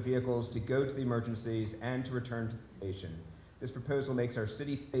 faster for the vehicles to go to the emergencies and to return to the station. This proposal makes our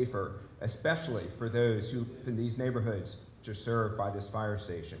city safer, especially for those who live in these neighborhoods which are served by this fire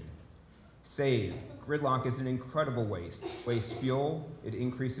station. Save. Gridlock is an incredible waste. It wastes fuel, it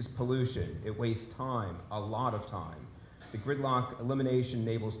increases pollution, it wastes time, a lot of time. The gridlock elimination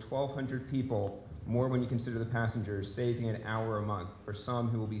enables 1,200 people, more when you consider the passengers, saving an hour a month, for some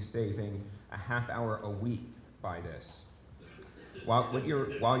who will be saving a half hour a week by this. While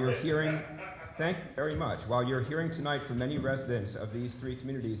you're hearing, thank you very much. While you're hearing tonight from many residents of these 3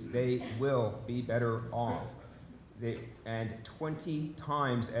 communities, they will be better off. And 20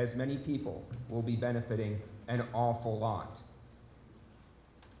 times as many people will be benefiting an awful lot.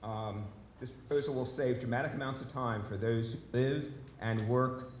 This proposal will save dramatic amounts of time for those who live and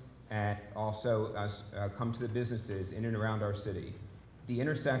work and also come to the businesses in and around our city. The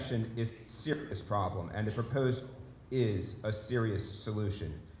intersection is a serious problem, and the proposal is a serious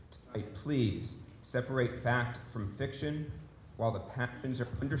solution. Tonight, please separate fact from fiction. While the passions are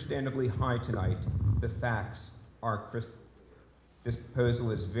understandably high tonight, the facts are crystal clear. This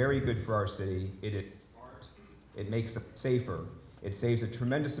proposal is very good for our city. It is smart. It makes it safer. It saves a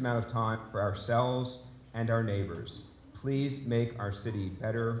tremendous amount of time for ourselves and our neighbors. Please make our city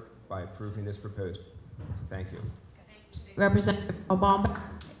better by approving this proposal. Thank you. Representative Obama.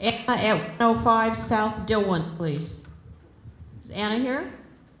 Anna at 105 South Dillon, please. Is Anna here?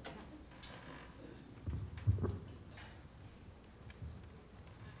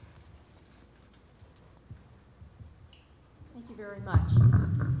 Thank you very much.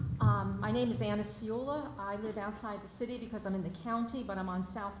 My name is Anna Ciula. I live outside the city because I'm in the county, but I'm on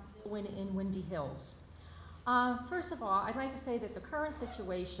South Dillon in Windy Hills. First of all, I'd like to say that the current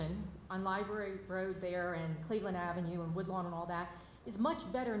situation on Library Road there and Cleveland Avenue and Woodlawn and all that is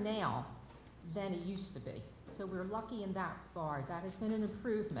much better now than it used to be. So we're lucky in that regard. That has been an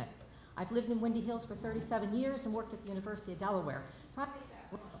improvement. I've lived in Windy Hills for 37 years and worked at the University of Delaware, so I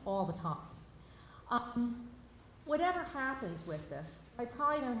make this all the time. Whatever happens with this, I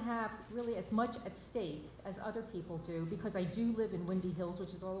probably don't have really as much at stake as other people do because I do live in Windy Hills,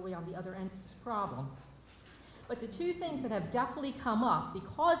 which is all the way on the other end of this problem. But the two things that have definitely come up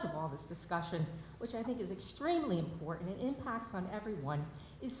because of all this discussion, which I think is extremely important and impacts on everyone,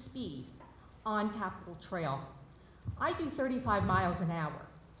 is speed on Capitol Trail. I do 35 miles an hour.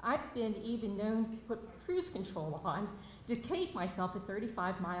 I've been even known to put cruise control on to keep myself at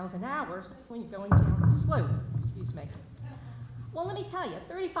 35 miles an hour when you're going down the slope, excuse me. Well, let me tell you,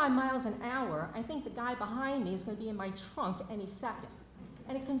 35 miles an hour, I think the guy behind me is going to be in my trunk any second.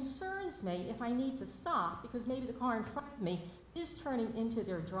 And it concerns me if I need to stop because maybe the car in front of me is turning into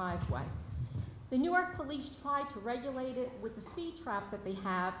their driveway. The Newark police tried to regulate it with the speed trap that they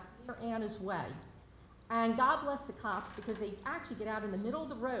have near Anna's Way. And God bless the cops because they actually get out in the middle of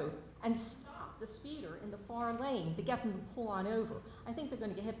the road and stop the speeder in the far lane to get them to pull on over. I think they're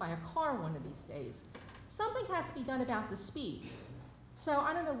going to get hit by a car one of these days. Something has to be done about the speed. So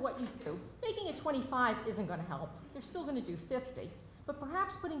I don't know what you do. Making it 25 isn't going to help. They're still going to do 50. But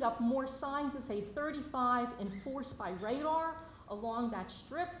perhaps putting up more signs that say 35 enforced by radar along that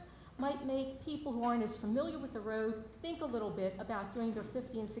strip might make people who aren't as familiar with the road think a little bit about doing their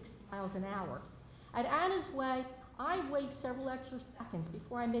 50 and 60 miles an hour. At Anna's Way, I wait several extra seconds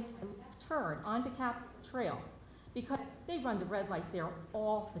before I make a left turn onto Capitol Trail because they run the red light there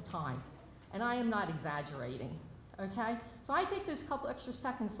all the time. And I am not exaggerating, okay? So I take those couple extra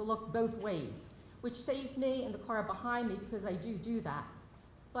seconds to look both ways, which saves me and the car behind me because I do that.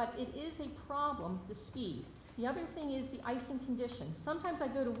 But it is a problem, the speed. The other thing is the icing conditions. Sometimes I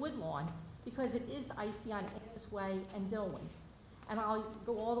go to Woodlawn because it is icy on Anna's Way and Dillon. And I'll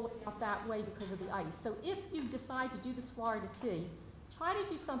go all the way up that way because of the ice. So if you decide to do this Florida T, try to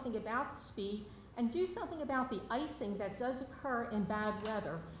do something about the speed and do something about the icing that does occur in bad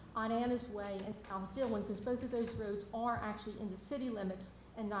weather on Anna's Way and South Dillon, because both of those roads are actually in the city limits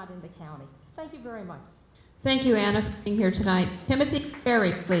and not in the county. Thank you very much. Thank you, Anna, for being here tonight. Timothy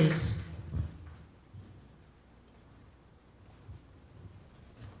Ferry, please.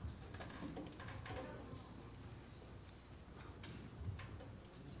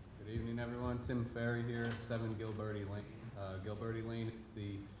 Good evening, everyone. Tim Ferry here, 7 Gilberty Lane. Gilberty Lane is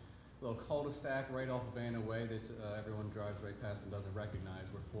the little cul-de-sac right off of Anna Way that everyone drives right past and doesn't recognize.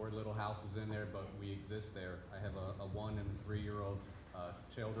 We're 4 little houses in there, but we exist there. I have a 1- and 3-year-old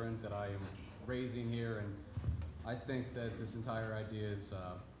children that I am raising here, and I think that this entire idea is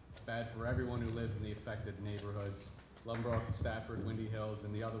bad for everyone who lives in the affected neighborhoods. Lumbrook, Stafford, Windy Hills,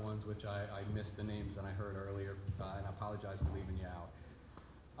 and the other ones, which I missed the names and I heard earlier, and I apologize for leaving you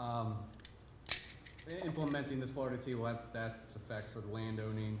out. Implementing this Florida T will have that effects for the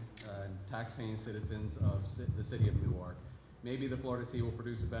landowning and tax-paying citizens of the city of Newark. Maybe the Florida T will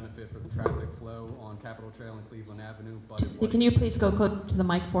produce a benefit for the traffic flow on Capitol Trail and Cleveland Avenue, but Can you please go close to the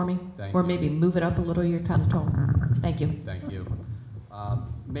mic for me? Thank or you. maybe move it up a little, you're kind of tall. Thank you. Thank you.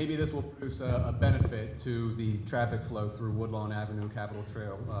 Maybe this will produce a benefit to the traffic flow through Woodlawn Avenue, Capitol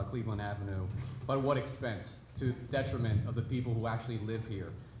Trail, Cleveland Avenue, but at what expense? To the detriment of the people who actually live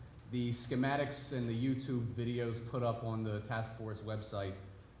here. The schematics and the YouTube videos put up on the task force website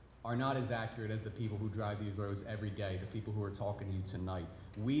are not as accurate as the people who drive these roads every day, the people who are talking to you tonight.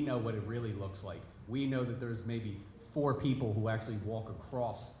 We know what it really looks like. We know that there's maybe 4 people who actually walk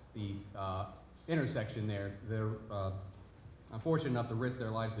across the intersection there. They're unfortunate enough to risk their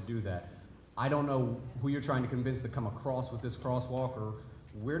lives to do that. I don't know who you're trying to convince to come across with this crosswalk, or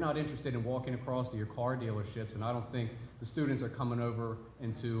we're not interested in walking across to your car dealerships, and I don't think the students are coming over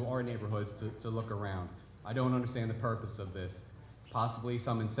into our neighborhoods to look around. I don't understand the purpose of this. Possibly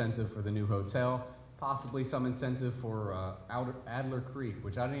some incentive for the new hotel, possibly some incentive for Adler Creek,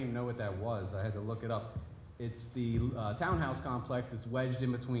 which I didn't even know what that was. I had to look it up. It's the townhouse complex that's wedged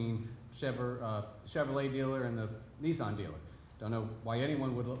in between Chevrolet dealer and the Nissan dealer. Don't know why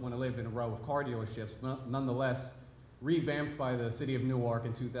anyone would want to live in a row of car dealerships, but nonetheless, revamped by the city of Newark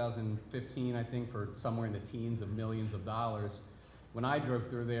in 2015, I think, for somewhere in the teens of millions of dollars. When I drove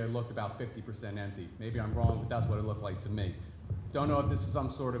through there, it looked about 50% empty. Maybe I'm wrong, but that's what it looked like to me. Don't know if this is some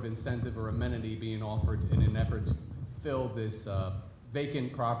sort of incentive or amenity being offered in an effort to fill this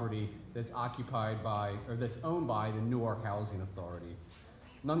vacant property that's occupied by, or that's owned by the Newark Housing Authority.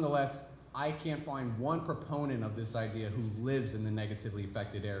 Nonetheless, I can't find one proponent of this idea who lives in the negatively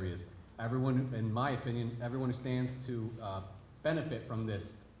affected areas. Everyone, in my opinion, everyone who stands to benefit from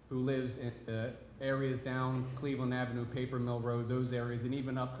this, who lives in the areas down Cleveland Avenue, Paper Mill Road, those areas, and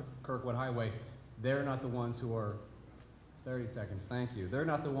even up Kirkwood Highway, they're not the ones who are 30 seconds, thank you. They're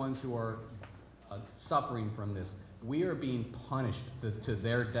not the ones who are suffering from this. We are being punished to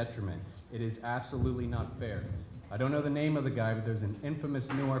their detriment. It is absolutely not fair. I don't know the name of the guy, but there's an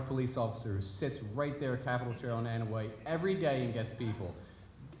infamous Newark police officer who sits right there at Capitol Trail on Anaway every day and gets people.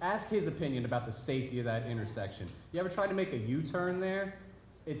 Ask his opinion about the safety of that intersection. You ever tried to make a U-turn there?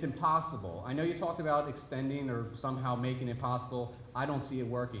 It's impossible. I know you talked about extending or somehow making it possible. I don't see it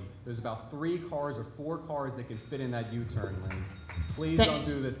working. There's about 3 cars or 4 cars that can fit in that U-turn lane. Please don't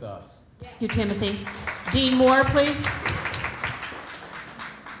do this to us. Thank you, Timothy. Dean Moore, please.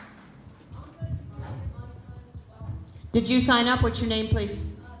 Did you sign up? What's your name,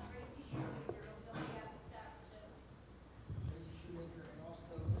 please?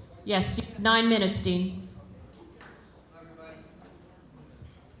 Yes, 9 minutes, Dean.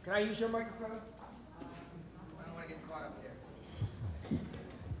 Can I use your microphone? I don't want to get caught up there.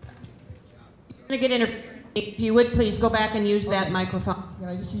 I'm going to get interviewed. If you would, please go back and use that microphone. Can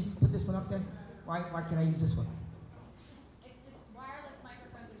I just put this one up there? Why can I use this one? If the wireless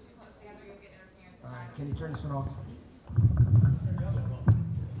microphones are too close together, you'll get interference. All right, can you turn this one off?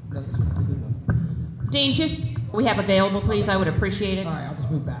 No, this one's a good one. Dean, just we have available, please. I would appreciate it. All right, I'll just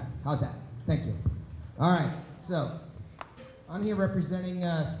move back. How's that? Thank you. All right, so I'm here representing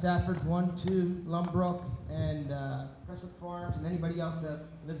Stafford 1, 2, Lumbrook, and Crestwood Farms, and anybody else that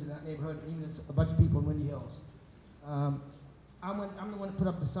lives in that neighborhood, even a bunch of people in Windy Hills. I'm the one who put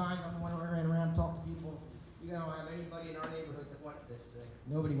up the sign. I'm the one who ran around and talked to people. You don't have anybody in our neighborhood that wants this thing.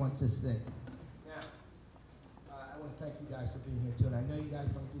 Nobody wants this thing. Now, I want to thank you guys for being here too, and I know you guys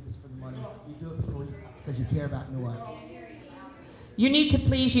don't do this for the money. You do it because you care about Newark. You need to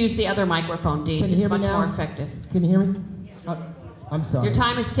please use the other microphone, Dean. Can you It's hear me much now? more effective. Can you hear me? I'm sorry. Your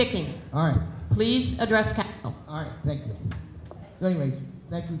time is ticking. All right. Please address council. All right, thank you. So anyways,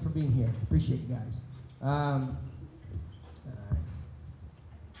 thank you for being here. Appreciate you guys.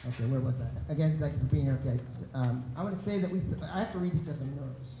 Okay, where was I? Again, thank you for being here. Okay, I want to say that I have to read this at the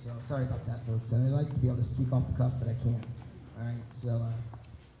nerves, so sorry about that, folks. And I like to be able to speak off the cuff, but I can't. All right, so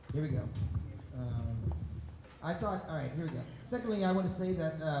here we go. All right, here we go. Secondly, I want to say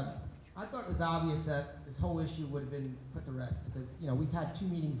that I thought it was obvious that this whole issue would have been put to rest because, we've had 2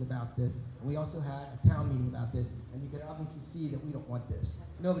 meetings about this, and we also had a town meeting about this, and you can obviously see that we don't want this.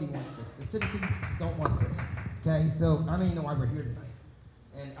 Nobody wants this. The citizens don't want this. Okay, so I don't even know why we're here tonight.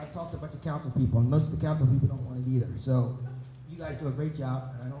 And I've talked to a bunch of council people, and most of the council people don't want it either. So you guys do a great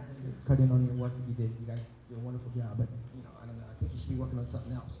job, and I don't think you're cut in on your work that you did. You guys do a wonderful job, but, I don't know. I think you should be working on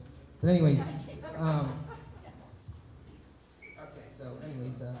something else. But anyways,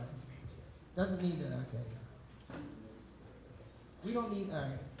 doesn't need okay. We don't need, all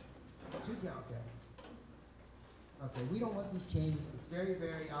right. Okay, we don't want these changes. It's very,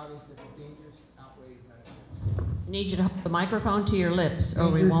 very obvious that the dangers outweigh the benefits. I need you to hold the microphone to your lips, or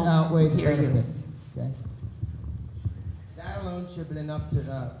we Dangers won't outweigh the hear you. benefits. Okay. That alone should have been enough to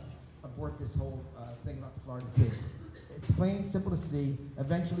abort this whole thing about the Florida pig. It's plain and simple to see.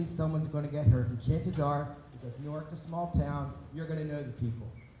 Eventually, someone's going to get hurt, and chances are, because New York's a small town, you're going to know the people.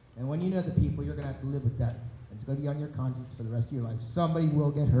 And when you know the people, you're going to have to live with that. It's going to be on your conscience for the rest of your life. Somebody will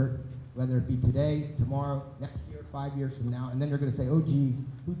get hurt, whether it be today, tomorrow, next year, 5 years from now, and then you're going to say, oh, geez,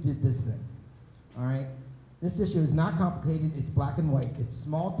 who did this thing? All right? This issue is not complicated. It's black and white. It's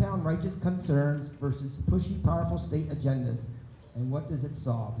small-town righteous concerns versus pushy, powerful state agendas. And what does it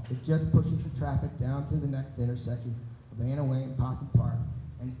solve? It just pushes the traffic down to the next intersection of Anna Way and Possum Park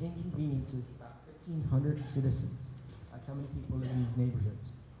and inconveniences about 1,500 citizens. That's how many people live in these neighborhoods.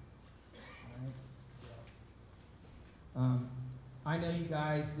 I know you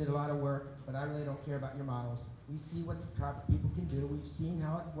guys did a lot of work, but I really don't care about your models. We see what traffic people can do. We've seen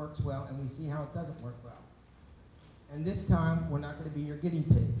how it works well, and we see how it doesn't work well. And this time, we're not going to be your guinea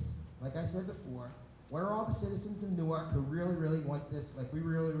pigs. Like I said before, where are all the citizens of Newark who really, really want this? Like, we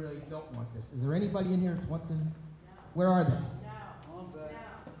really, really don't want this. Is there anybody in here who wants this? No. Where are they? No.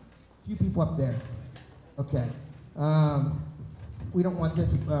 A few people up there. Okay. We don't want this.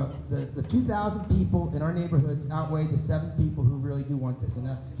 The 2,000 people in our neighborhoods outweigh the 7 people who really do want this, and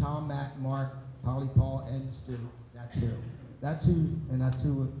that's Tom, Matt, Mark, Polly, Paul, and Stu. That's who. That's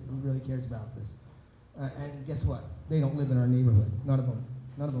who really cares about this. And guess what? They don't live in our neighborhood. None of them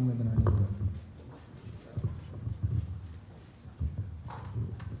live in our neighborhood.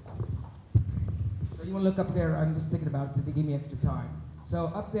 So you want to look up there? I'm just thinking about it. Did they give me extra time? So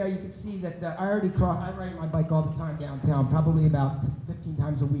up there, you can see that I already cross. I ride my bike all the time downtown, probably about 15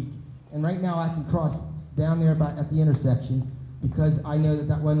 times a week. And right now, I can cross down there at the intersection because I know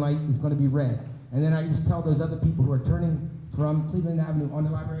that one light is going to be red. And then I just tell those other people who are turning from Cleveland Avenue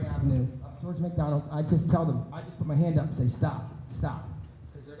onto Library Avenue up towards McDonald's, I just tell them, I just put my hand up and say, stop, stop,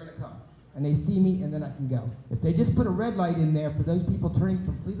 because they're gonna come. And they see me, and then I can go. If they just put a red light in there for those people turning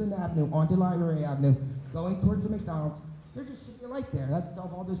from Cleveland Avenue onto Library Avenue, going towards the McDonald's, there just should be a light there. That'd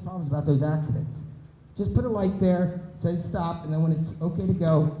solve all those problems about those accidents. Just put a light there, say stop, and then when it's okay to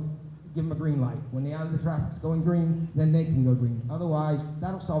go, give them a green light. When the out of the traffic's going green, then they can go green. Otherwise,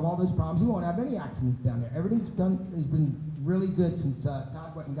 that'll solve all those problems. You won't have any accidents down there. Everything's has been really good since Todd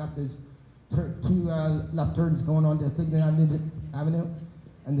went and got those two left turns going on to Cleveland Avenue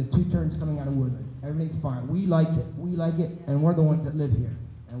and the 2 turns coming out of Woodland. Everything's fine. We like it, and we're the ones that live here.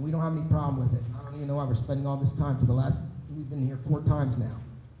 And we don't have any problem with it. I don't even know why we're spending all this time. We've been here 4 times now.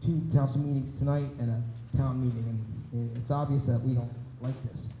 2 council meetings tonight and a town meeting, and it's obvious that we don't like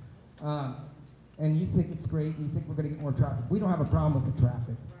this. And you think it's great, and you think we're going to get more traffic. We don't have a problem with the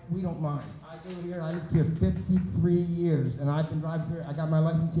traffic. We don't mind. I go here, I lived here 53 years, and I've been driving here. I got my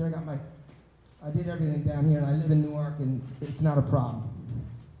license here, I did everything down here, and I live in Newark, and it's not a problem.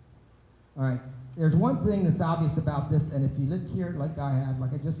 All right, there's one thing that's obvious about this, and if you lived here like I have,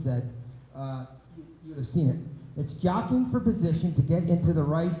 like I just said, you'd have seen it. It's jockeying for position to get into the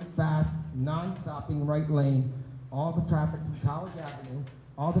right, fast, non-stopping right lane. All the traffic from College Avenue,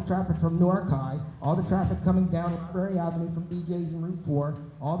 all the traffic from Newark High, all the traffic coming down Library Avenue from BJ's and Route 4,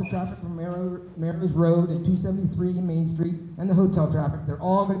 all the traffic from Melrose Road and 273 and Main Street, and the hotel traffic, they're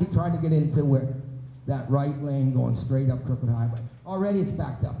all going to be trying to get into where? That right lane going straight up Crooked Highway. Already it's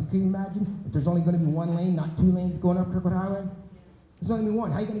backed up. You can imagine if there's only going to be 1 lane, not 2 lanes going up Crooked Highway? There's only going to be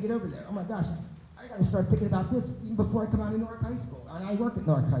 1. How are you going to get over there? Oh my gosh, I got to start thinking about this even before I come out of Newark High School. And I worked at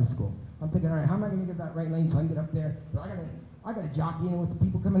Newark High School. I'm thinking, all right, how am I going to get that right lane so I can get up there? But I got to jockey in with the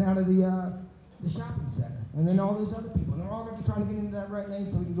people coming out of the shopping center, and then all those other people, and they're all going to be trying to get into that right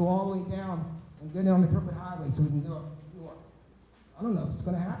lane so we can go all the way down and go down the Crooked Highway so we can go up Newark. I don't know if it's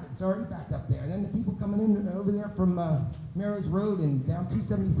going to happen. It's already backed up there, and then the people coming in over there from Melrose Road and down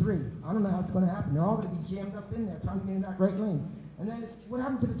 273. I don't know how it's going to happen. They're all going to be jammed up in there trying to get in that right lane. And then what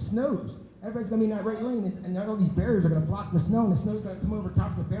happens if it snows? Everybody's going to be in that right lane, and all these barriers are going to block the snow, and the snow's going to come over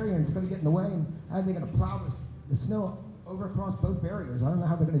top of the barrier, and it's going to get in the way, and how are they going to plow the snow over across both barriers? I don't know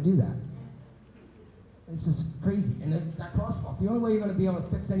how they're going to do that. It's just crazy. And that crosswalk, the only way you're going to be able to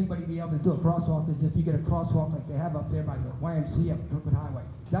fix anybody to be able to do a crosswalk is if you get a crosswalk like they have up there by the YMCA up Crooked Highway.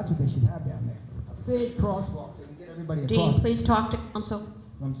 That's what they should have down there. A big crosswalk so you can get everybody across. Dean, please talk to council.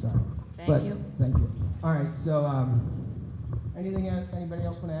 I'm sorry. Thank you. Thank you. All right, so anything else, anybody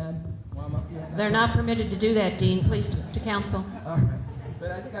else want to add while I'm up here? They're not permitted to do that, Dean. Please to council. All right.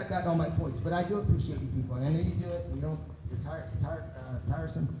 But I think I've got all my points. But I do appreciate you people. I know you do it. You're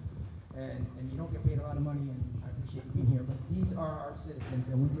tiresome, and you don't get paid a lot of money, and I appreciate you being here. But these are our citizens,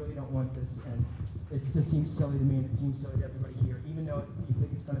 and we really don't want this. And it just seems silly to me, and it seems silly to everybody here. Even though you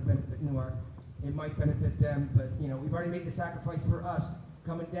think it's going to benefit Newark, it might benefit them. But you know, we've already made the sacrifice for us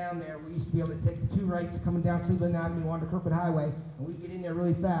coming down there. We used to be able to take the 2 rights coming down Cleveland Avenue onto Crooked Highway, and we'd get in there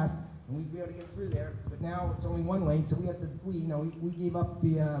really fast, and we'd be able to get through there. But now it's only 1 lane, so we have to. We gave up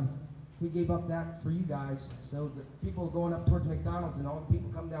the. We gave up that for you guys, so the people going up towards McDonald's and all the people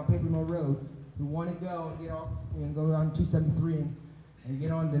coming down Paper Mill Road who want to go and get off, go on 273 and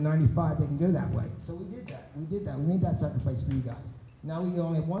get on to 95, they can go that way. So we did that. We made that sacrifice for you guys. Now we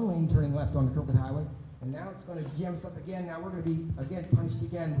only have 1 lane turning left on the Crooked Highway, and now it's going to jam us up again. Now we're going to be, again, punished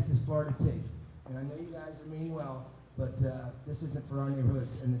again with this Florida T. And I know you guys are mean well, but this isn't for our neighborhoods,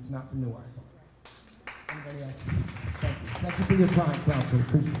 and it's not for Newark. Anybody else? Thank you. Thank you for your time, council.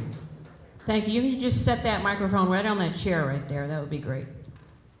 Appreciate it. Thank you. You can just set that microphone right on that chair right there. That would be great.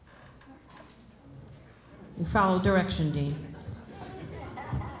 You follow direction, Dean.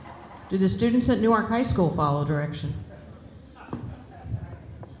 Do the students at Newark High School follow direction?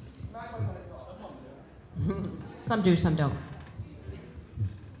 Some do, some don't.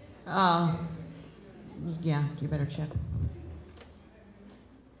 Yeah, you better check.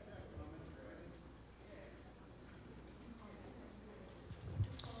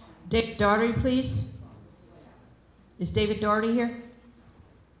 David Daugherty, please. Is David Daugherty here?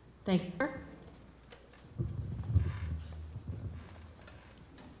 Thank you.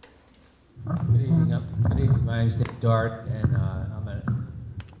 Good evening. My name is David Dart, and I'm a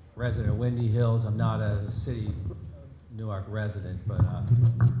resident of Windy Hills. I'm not a city Newark resident, but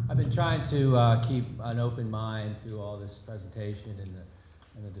I've been trying to keep an open mind through all this presentation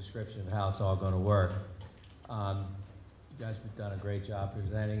and the description of how it's all going to work. You guys have done a great job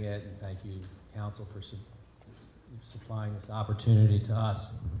presenting it, and thank you, council, for supplying this opportunity to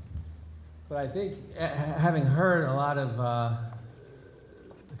us. But I think, having heard a lot of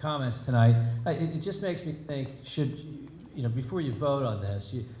the comments tonight, it just makes me think, before you vote on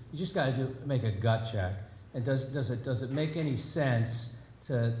this, you just got to make a gut check. And does it make any sense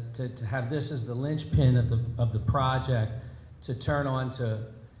to have this as the linchpin of the project to turn on to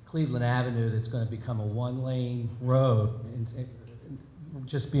Cleveland Avenue that's going to become a one-lane road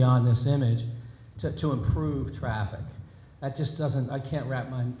just beyond this image to improve traffic? That just doesn't, I can't wrap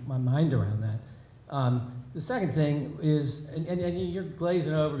my mind around that. The second thing is, and you're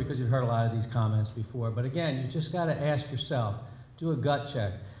glazing over because you've heard a lot of these comments before, but again, you just got to ask yourself, do a gut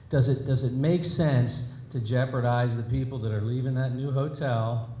check. Does it make sense to jeopardize the people that are leaving that new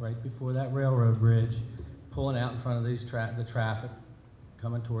hotel right before that railroad bridge, pulling out in front of the traffic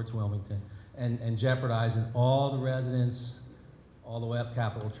coming towards Wilmington, and jeopardizing all the residents all the way up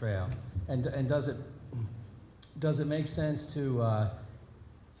Capitol Trail? And does it make sense to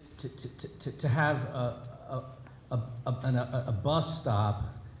have a bus stop,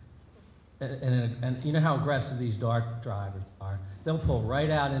 and you know how aggressive these dark drivers are? They'll pull right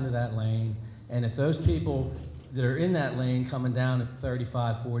out into that lane, and if those people that are in that lane coming down at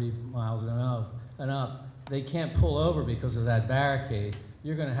 35, 40 miles and up, they can't pull over because of that barricade,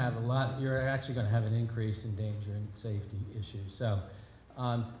 you're actually going to have an increase in danger and safety issues. So,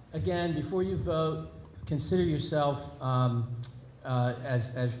 again, before you vote, consider yourself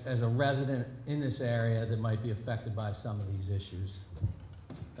as a resident in this area that might be affected by some of these issues.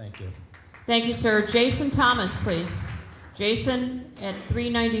 Thank you. Thank you, sir. Jason Thomas, please. Jason at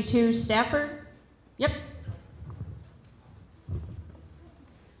 392 Stafford. Yep.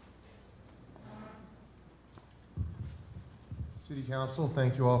 City Council,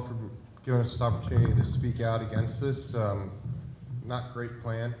 thank you all for giving us this opportunity to speak out against this. Not great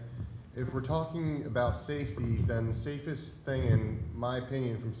plan. If we're talking about safety, then the safest thing, in my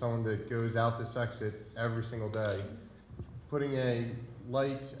opinion, from someone that goes out this exit every single day, putting a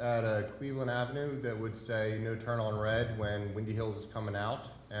light at Cleveland Avenue that would say no turn on red when Windy Hills is coming out,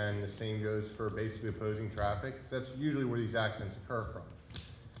 and the same goes for basically opposing traffic. So that's usually where these accidents occur from.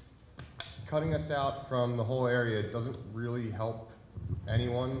 Cutting us out from the whole area doesn't really help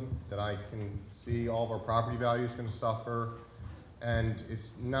anyone that I can see. All of our property value is going to suffer, and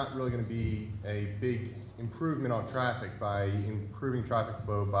it's not really going to be a big improvement on traffic by improving traffic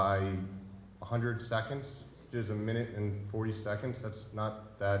flow by 100 seconds, which is a minute and 40 seconds. That's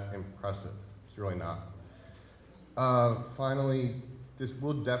not that impressive. It's really not. Finally, this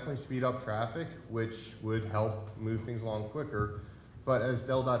will definitely speed up traffic, which would help move things along quicker. But as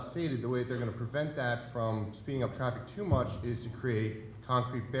DelDOT stated, the way they're going to prevent that from speeding up traffic too much is to create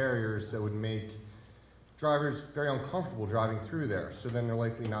concrete barriers that would make drivers very uncomfortable driving through there, so then they're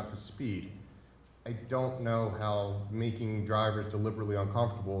likely not to speed. I don't know how making drivers deliberately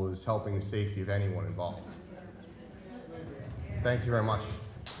uncomfortable is helping the safety of anyone involved. Thank you very much.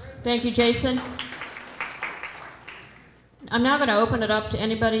 Thank you, Jason. I'm now going to open it up to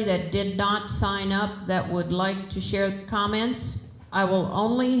anybody that did not sign up that would like to share comments. I will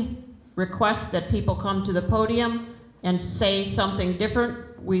only request that people come to the podium and say something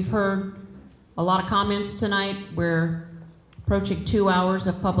different. We've heard a lot of comments tonight. We're approaching 2 hours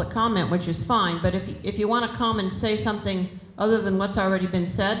of public comment, which is fine. But if you want to come and say something other than what's already been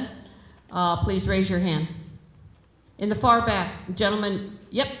said, please raise your hand. In the far back, gentlemen,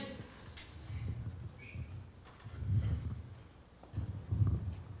 yep.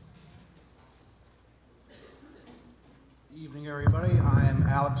 Evening, everybody. I am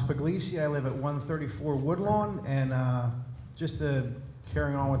Alex Puglisi. I live at 134 Woodlawn, and just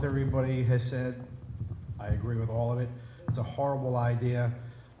carrying on what everybody has said, I agree with all of it. It's a horrible idea,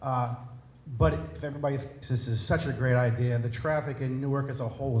 but if everybody thinks this is such a great idea, the traffic in Newark as a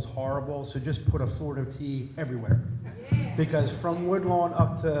whole is horrible, so just put a Florida T everywhere. Yeah. Because from Woodlawn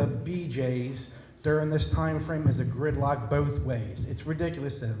up to BJ's, during this time frame is a gridlock both ways. It's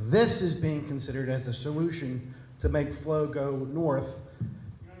ridiculous that this is being considered as a solution to make flow go north,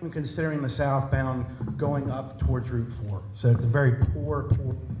 even considering the southbound going up towards Route 4. So it's a very poor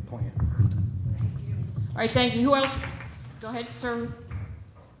plan. Thank you. All right, thank you. Who else? Go ahead, sir.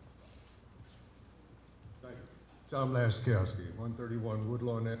 Thank you. Tom Laskowski, 131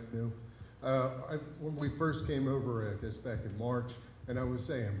 Woodlawn Avenue. When we first came over, I guess back in March, and I was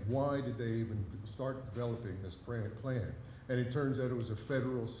saying, why did they even start developing this plan? And it turns out it was a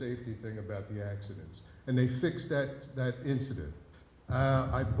federal safety thing about the accidents. And they fixed that incident.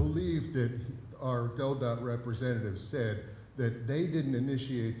 I believe that our DelDOT representative said that they didn't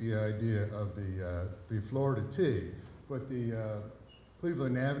initiate the idea of the Florida T, but the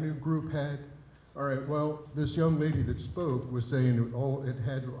Cleveland Avenue group had. All right, well, this young lady that spoke was saying it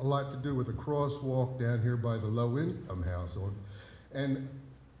had a lot to do with a crosswalk down here by the low-income household. And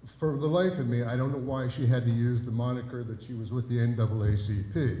for the life of me, I don't know why she had to use the moniker that she was with the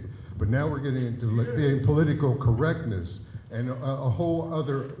NAACP. But now we're getting into being political correctness and a whole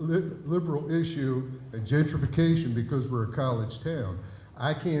other liberal issue and gentrification because we're a college town.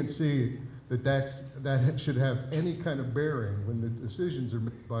 I can't see that that should have any kind of bearing when the decisions are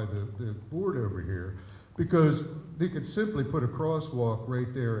made by the board over here, because they could simply put a crosswalk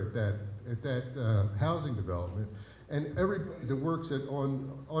right there at that housing development, and everybody that works on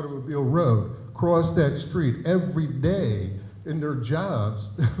Automobile Road cross that street every day in their jobs.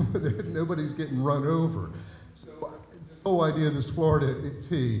 Nobody's getting run over. So this whole idea of this Florida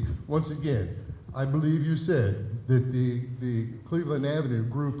T, once again, I believe you said that the Cleveland Avenue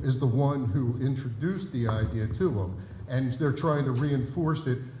group is the one who introduced the idea to them, and they're trying to reinforce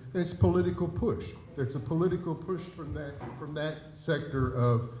it, and it's political push. There's a political push from that sector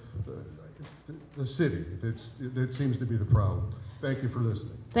of the city that seems to be the problem. Thank you for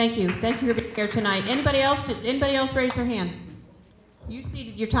listening. Thank you. Thank you for being here tonight. Anybody else raise their hand? You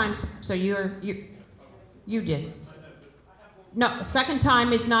ceded your time, so you did. No, second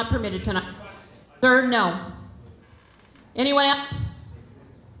time is not permitted tonight. Third, no. Anyone else?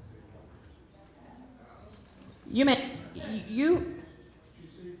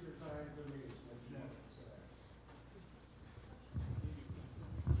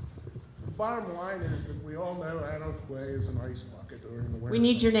 Bottom line is that we all know Adams Way is an ice bucket during the winter. We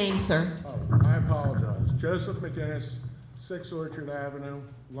need your name, sir. Oh, I apologize. Joseph McGinnis, 6 Orchard Avenue,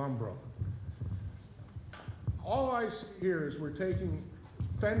 Lumbrook. All I see here is we're taking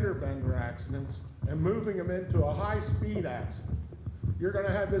fender bender accidents and moving them into a high-speed accident. You're going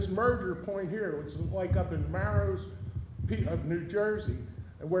to have this merger point here, which is like up in Marrows, New Jersey,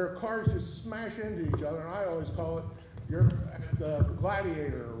 and where cars just smash into each other, and I always call it, you're at the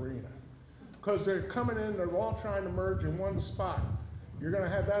gladiator arena. Because they're coming in, they're all trying to merge in one spot. You're going to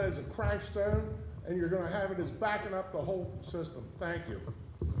have that as a crash zone, and you're going to have it as backing up the whole system. Thank you.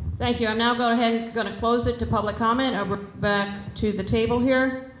 Thank you. I'm now going to close it to public comment. I'll bring back to the table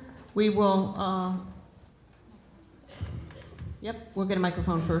here. We will, we'll get a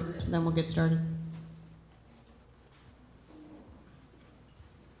microphone first, then we'll get started.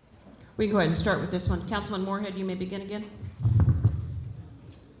 We can go ahead and start with this one. Councilman Moorhead, you may begin again.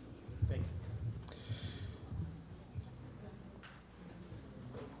 Thank you.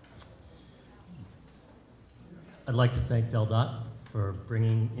 I'd like to thank DelDOT for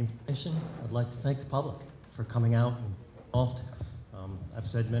bringing information. I'd like to thank the public for coming out and involved. I've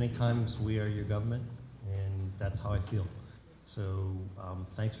said many times, we are your government, and that's how I feel. So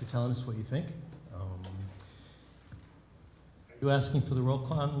thanks for telling us what you think. Are you asking for the roll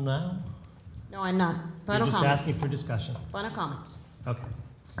call now? No, I'm not. Final You're just comments. asking for discussion. Final comments. Okay.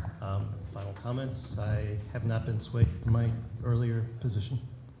 Final comments. I have not been swayed from my earlier position.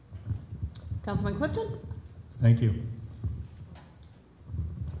 Councilman Clifton? Thank you.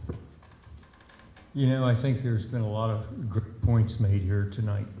 You know, I think there's been a lot of great points made here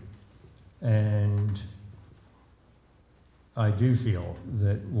tonight. And I do feel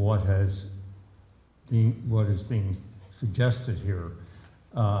that what is being suggested here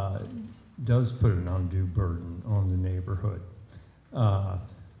does put an undue burden on the neighborhood.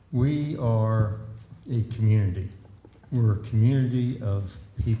 We are a community. We're a community of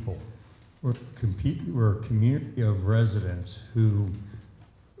people. We're a community of residents who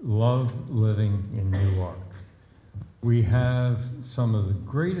love living in Newark. We have some of the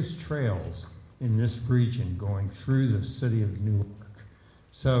greatest trails in this region going through the city of Newark.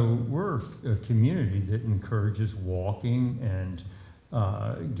 So we're a community that encourages walking and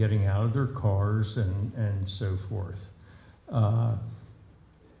getting out of their cars and so forth.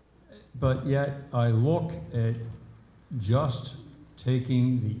 But yet I look at just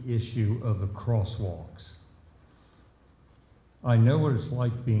taking the issue of the crosswalks. I know what it's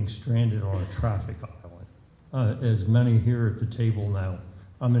like being stranded on a traffic island. As many here at the table know,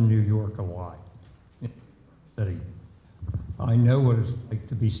 I'm in New York a lot. City. I know what it's like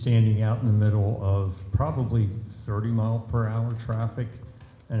to be standing out in the middle of probably 30-mile-per-hour traffic,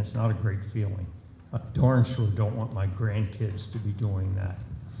 and it's not a great feeling. I darn sure don't want my grandkids to be doing that.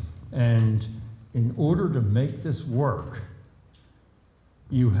 And in order to make this work,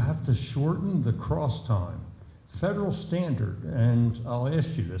 you have to shorten the cross time. Federal standard, and I'll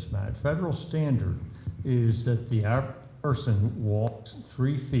ask you this, Matt, federal standard is that the average person walks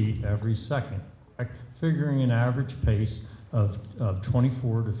 3 feet every second, figuring an average pace of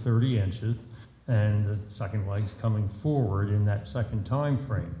 24 to 30 inches, and the second leg's coming forward in that second time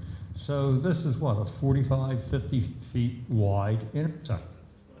frame. So this is what, a 45, 50 feet wide intersection.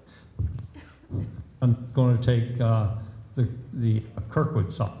 I'm going to take the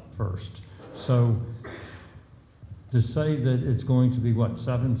Kirkwood side first. So to say that it's going to be, what,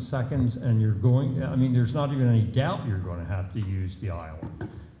 7 seconds, and you're going, I mean, there's not even any doubt you're going to have to use the island.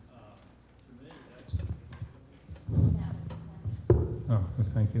 Oh,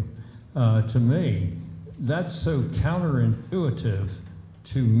 thank you. To me, that's so counterintuitive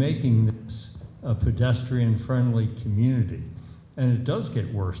to making this a pedestrian-friendly community. And it does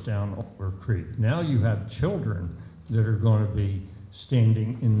get worse down Alder Creek. Now you have children that are going to be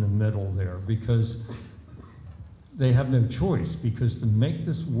standing in the middle there because they have no choice, because to make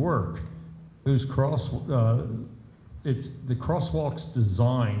this work, those the crosswalk's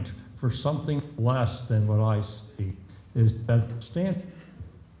designed for something less than what I see is better standard.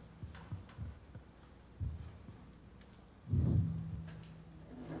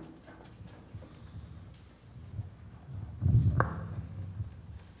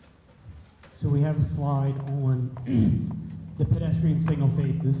 So we have a slide on the pedestrian signal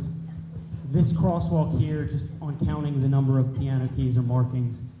phases. This crosswalk here, just on counting the number of piano keys or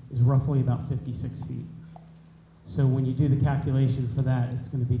markings, is roughly about 56 feet. So when you do the calculation for that, it's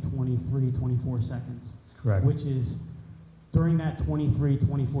going to be 23, 24 seconds. Correct. Which is, during that 23,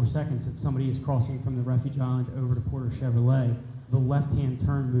 24 seconds that somebody is crossing from the refuge island over to Porter Chevrolet, the left-hand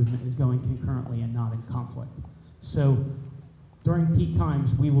turn movement is going concurrently and not in conflict. So during peak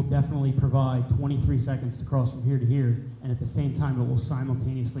times, we will definitely provide 23 seconds to cross from here to here, and at the same time, it will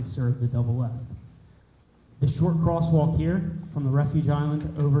simultaneously serve the double left. The short crosswalk here, from the refuge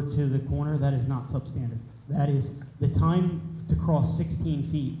island over to the corner, that is not substandard. That is the time to cross 16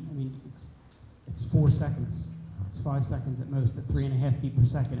 feet. I mean, it's 4 seconds. It's 5 seconds at most at 3.5 feet per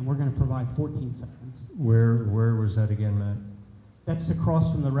second, and we're going to provide 14 seconds. Where was that again, Matt? That's to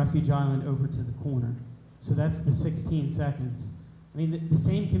cross from the refuge island over to the corner. So that's the 16 seconds. I mean, the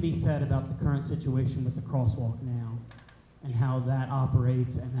same can be said about the current situation with the crosswalk now and how that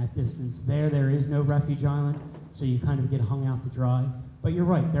operates and that distance. There is no refuge island, so you kind of get hung out to dry. But you're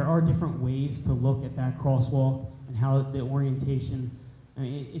right, there are different ways to look at that crosswalk and how the orientation, I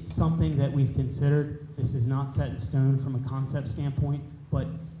mean, it's something that we've considered. This is not set in stone from a concept standpoint, but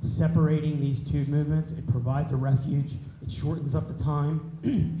separating these two movements, it provides a refuge. It shortens up the time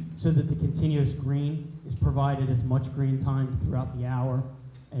so that the continuous green is provided as much green time throughout the hour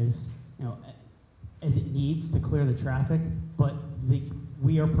as, you know, as it needs to clear the traffic. But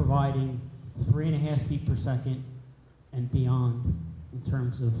we are providing 3.5 feet per second and beyond in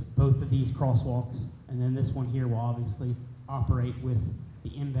terms of both of these crosswalks. And then this one here will obviously operate with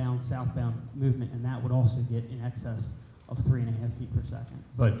the inbound, southbound movement, and that would also get in excess of 3.5 feet per second.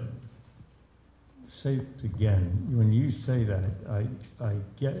 But say it again. When you say that,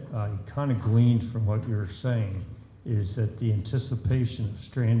 I kind of gleaned from what you're saying is that the anticipation of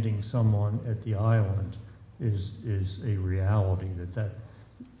stranding someone at the island is a reality,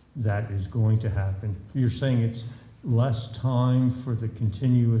 that is going to happen. You're saying it's less time for the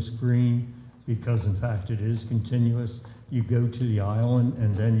continuous green because in fact it is continuous. You go to the island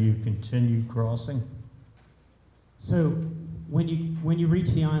and then you continue crossing? So when you reach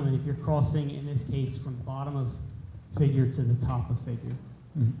the island, if you're crossing, in this case, from the bottom of figure to the top of figure,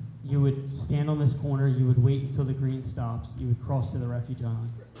 you would stand on this corner, you would wait until the green stops, you would cross to the refuge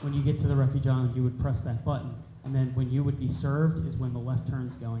island. When you get to the refuge island, you would press that button, and then when you would be served is when the left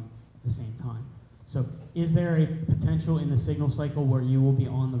turn's going at the same time. So is there a potential in the signal cycle where you will be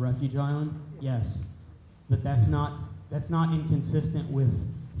on the refuge island? Yes, but that's not inconsistent with,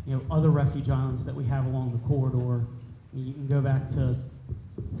 you know, other refuge islands that we have along the corridor. You can go back to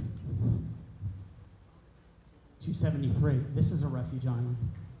 273. This is a refuge island.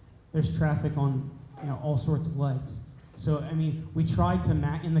 There's traffic on, you know, all sorts of legs. So, I mean, we tried to,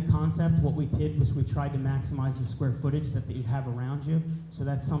 in the concept, what we did was we tried to maximize the square footage that you have around you. So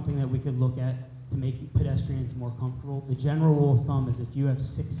that's something that we could look at to make pedestrians more comfortable. The general rule of thumb is if you have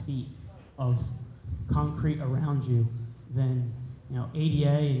 6 feet of concrete around you, then, you know,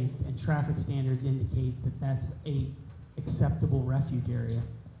 ADA and traffic standards indicate that that's a acceptable refuge area.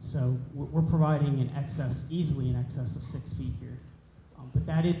 So we're providing an excess, easily in excess of 6 feet here. But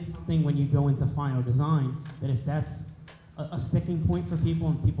that is something when you go into final design, that if that's a sticking point for people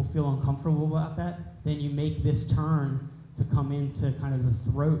and people feel uncomfortable about that, then you make this turn to come into kind of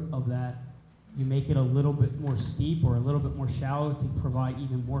the throat of that. You make it a little bit more steep or a little bit more shallow to provide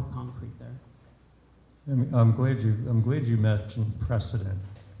even more concrete there. I'm glad you mentioned precedent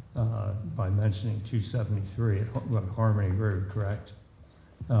by mentioning 273 at Harmony Road, correct?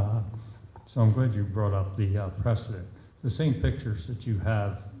 So I'm glad you brought up the precedent. The same pictures that you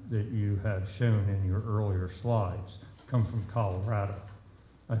have shown in your earlier slides come from Colorado.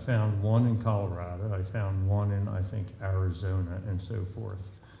 I found one in Colorado. I found one in, I think, Arizona and so forth.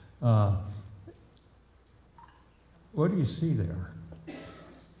 What do you see there?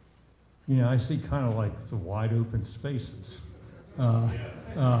 You know, I see kind of like the wide open spaces.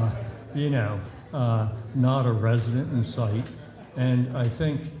 You know, not a resident in sight. And I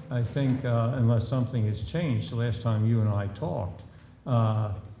think unless something has changed, the last time you and I talked,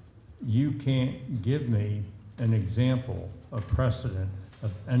 you can't give me an example, a precedent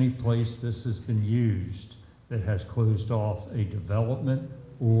of any place this has been used that has closed off a development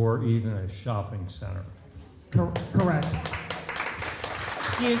or even a shopping center. Correct.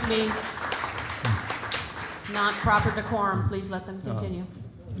 Excuse me. Not proper decorum. Please let them continue.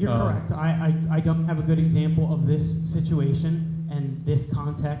 You're correct. I don't have a good example of this situation and this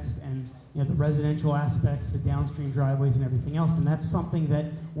context and the residential aspects, the downstream driveways and everything else. And that's something that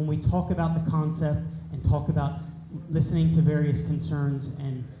when we talk about the concept and talk about listening to various concerns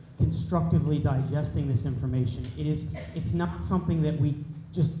and constructively digesting this information, it's not something that we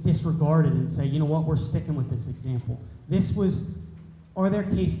just disregarded and say, you know what, we're sticking with this example. Are there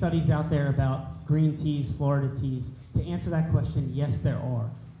case studies out there about green teas, Florida teas? To answer that question, yes, there are.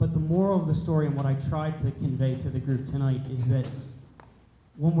 But the moral of the story and what I tried to convey to the group tonight is that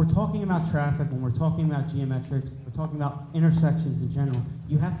when we're talking about traffic, when we're talking about geometrics, we're talking about intersections in general,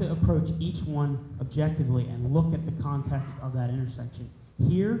 you have to approach each one objectively and look at the context of that intersection.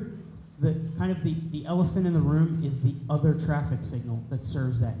 Here, the elephant in the room is the other traffic signal that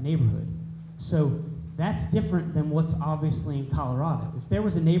serves that neighborhood. So that's different than what's obviously in Colorado. If there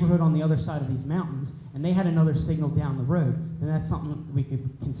was a neighborhood on the other side of these mountains and they had another signal down the road, then that's something we could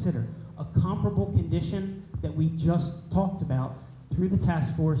consider. A comparable condition that we just talked about through the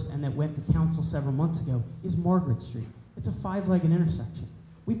task force and that went to council several months ago is Margaret Street. It's a 5-legged intersection.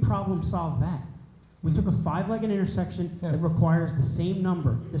 We problem solved that. We took a 5-legged intersection that requires the same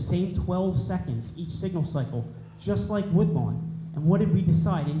number, the same 12 seconds each signal cycle, just like Woodlawn. And what did we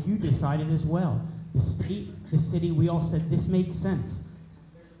decide? And you decided as well. The state, the city, we all said this made sense.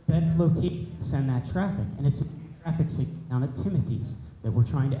 Better location to send that traffic. And it's a traffic signal down at Timothy's that we're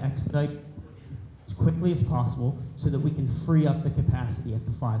trying to expedite as quickly as possible so that we can free up the capacity at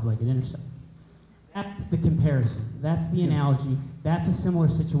the 5-legged intersection. That's the comparison. That's the analogy. That's a similar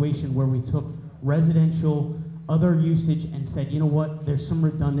situation where we took residential, other usage and said, you know what, there's some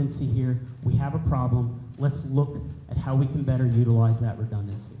redundancy here. We have a problem. Let's look at how we can better utilize that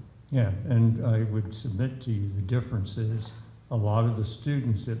redundancy. Yeah, and I would submit to you the difference is a lot of the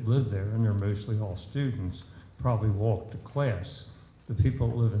students that live there, and they're mostly all students, probably walk to class. The people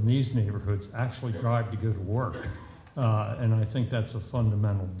that live in these neighborhoods actually drive to go to work. And I think that's a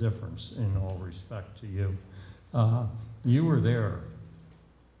fundamental difference in all respect to you. You were there,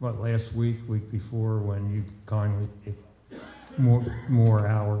 last week, week before, when you kindly gave more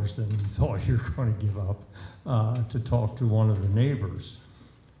hours than you thought you were going to give up to talk to one of the neighbors.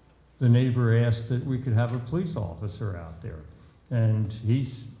 The neighbor asked that we could have a police officer out there, and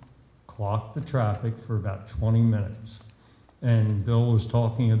he's clocked the traffic for about 20 minutes. And Bill was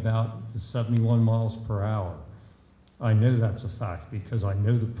talking about the 71 miles per hour. I know that's a fact because I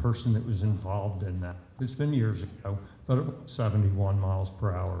know the person that was involved in that. It's been years ago, but it was 71 miles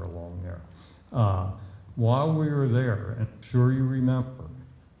per hour along there. While we were there, and I'm sure you remember,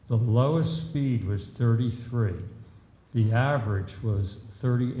 the lowest speed was 33. The average was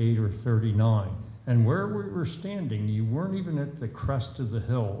 38 or 39. And where we were standing, you weren't even at the crest of the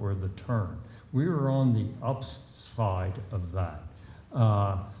hill or the turn. We were on the upside of that.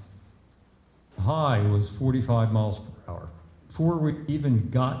 High was 45 miles per hour. Before we even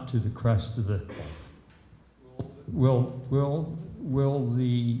got to the crest of the hill, will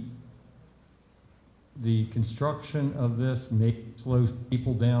the construction of this slow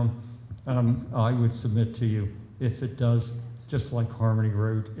people down? I would submit to you, if it does, just like Harmony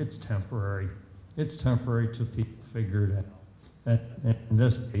Road, it's temporary. It's temporary till people figure it out. And in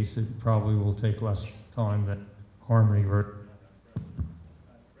this case, it probably will take less time than Harmony Road.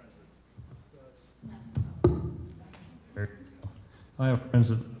 I have friends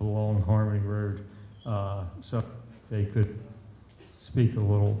that live along Harmony Road, so they could speak a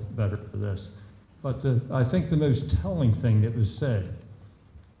little better to this. But I think the most telling thing that was said,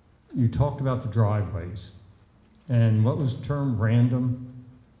 you talked about the driveways. And what was the term? Random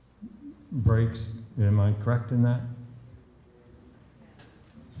breaks. Am I correct in that?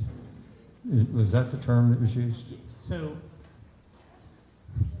 Was that the term that was used? So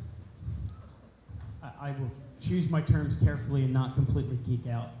I will choose my terms carefully and not completely geek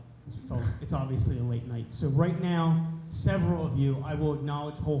out. It's obviously a late night. So right now, several of you, I will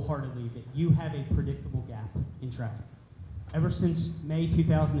acknowledge wholeheartedly that you have a predictable gap in traffic. ever since May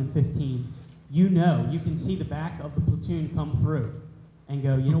 2015, you can see the back of the platoon come through and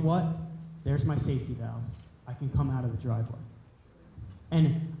go, you know what? There's my safety valve. I can come out of the driveway.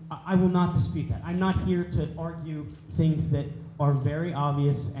 And I will not dispute that. I'm not here to argue things that are very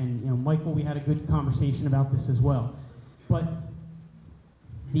obvious, and Michael, we had a good conversation about this as well. But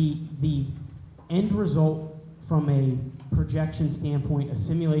the end result from a projection standpoint, a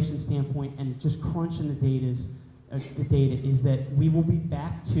simulation standpoint, and just crunching the data is that we will be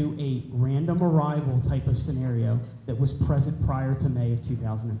back to a random arrival type of scenario that was present prior to May of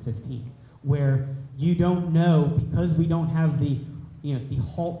 2015, where you don't know, because we don't have the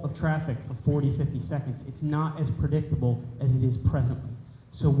halt of traffic for 40, 50 seconds, it's not as predictable as it is presently.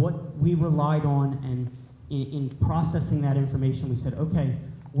 So what we relied on, and in processing that information, we said, okay,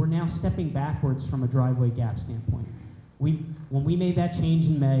 we're now stepping backwards from a driveway gap standpoint. When we made that change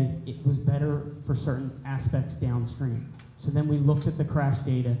in May, it was better for certain aspects downstream. So then we looked at the crash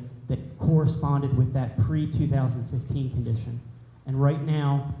data that corresponded with that pre-2015 condition. And right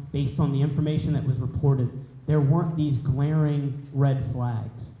now, based on the information that was reported, there weren't these glaring red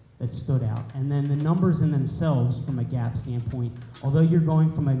flags that stood out. And then the numbers in themselves, from a gap standpoint, although you're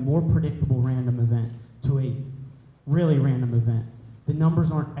going from a more predictable random event to a really random event, the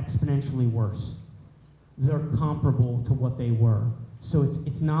numbers aren't exponentially worse. They're comparable to what they were. So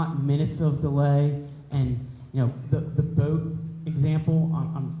it's not minutes of delay. And the boat example,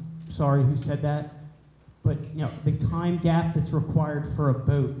 I'm sorry who said that, but the time gap that's required for a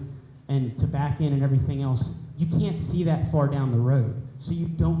boat and to back in and everything else, you can't see that far down the road. So you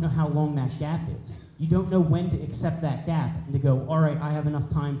don't know how long that gap is. You don't know when to accept that gap and to go, all right, I have enough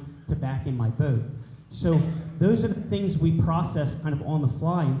time to back in my boat. So those are the things we processed kind of on the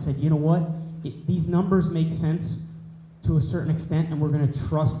fly and said, you know what, these numbers make sense to a certain extent, and we're going to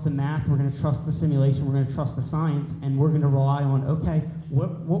trust the math, we're going to trust the simulation, we're going to trust the science, and we're going to rely on, okay,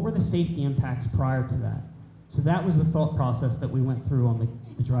 what were the safety impacts prior to that? So that was the thought process that we went through on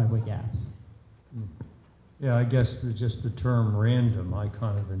the driveway gaps. Yeah, I guess just the term random, I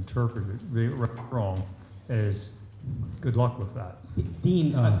kind of interpreted it wrong as good luck with that.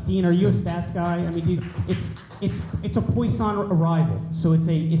 Dean, are you a stats guy? I mean, dude, it's a Poisson arrival. So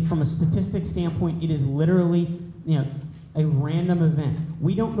it's from a statistics standpoint, it is literally, a random event.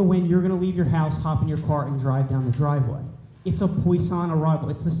 We don't know when you're going to leave your house, hop in your car, and drive down the driveway. It's a Poisson arrival.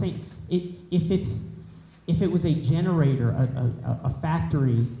 It's the same. If it was a generator, a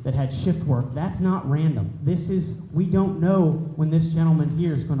factory that had shift work, that's not random. We don't know when this gentleman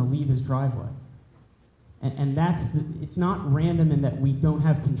here is going to leave his driveway. And it's not random in that we don't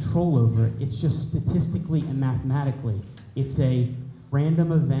have control over it. It's just statistically and mathematically. It's a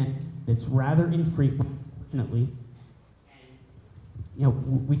random event that's rather infrequent, fortunately.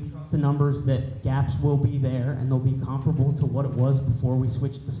 We trust the numbers that gaps will be there and they'll be comparable to what it was before we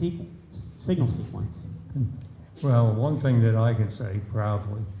switched the signal sequence. Well, one thing that I can say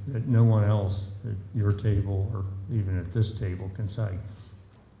proudly that no one else at your table or even at this table can say,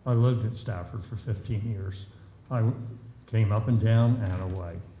 I lived in Stafford for 15 years. I came up and down and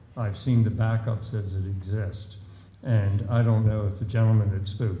away. I've seen the backups as it exists. And I don't know if the gentleman that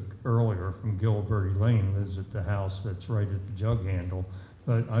spoke earlier from Gilberty Lane lives at the house that's right at the jug handle,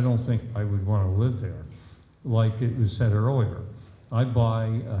 but I don't think I would want to live there. Like it was said earlier, I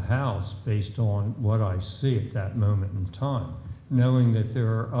buy a house based on what I see at that moment in time, knowing that there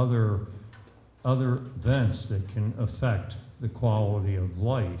are other events that can affect the quality of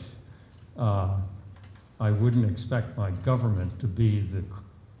life. I wouldn't expect my government to be the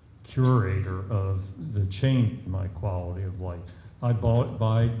curator of the change in my quality of life. I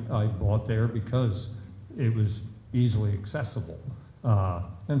bought there because it was easily accessible,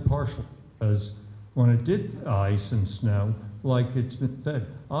 and partially because when it did ice and snow, like it's been said,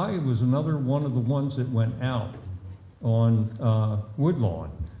 I was another one of the ones that went out on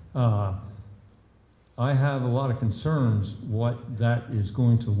Woodlawn. I have a lot of concerns what that is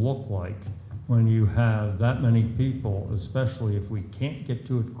going to look like when you have that many people, especially if we can't get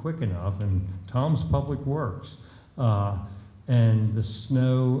to it quick enough, and Tom's Public Works, and the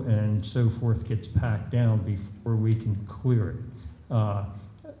snow and so forth gets packed down before we can clear it.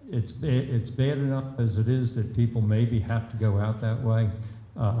 It's bad enough as it is that people maybe have to go out that way,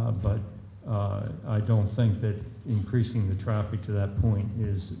 but I don't think that increasing the traffic to that point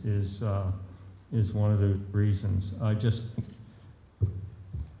is one of the reasons.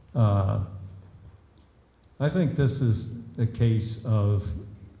 I think this is a case of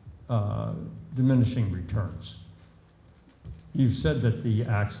diminishing returns. You've said that the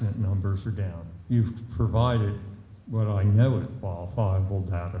accident numbers are down. You've provided what I know is qualifiable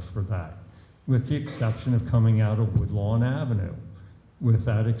data for that. with the exception of coming out of Woodlawn Avenue, with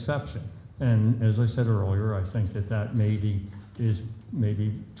that exception. And as I said earlier, I think that that maybe is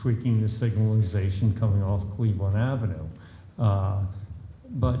maybe tweaking the signalization coming off Cleveland Avenue.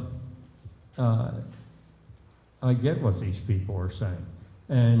 But I get what these people are saying.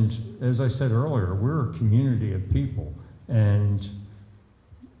 And as I said earlier, we're a community of people, and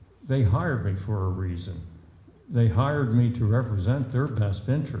they hired me for a reason. They hired me to represent their best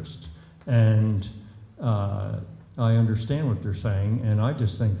interest. And I understand what they're saying, and I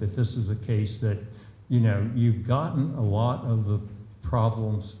just think that this is a case that, you know, you've gotten a lot of the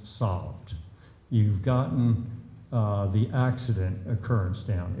problems solved. You've gotten the accident occurrence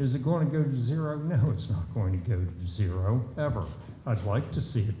down. Is it going to go to zero? No, it's not going to go to zero, ever. I'd like to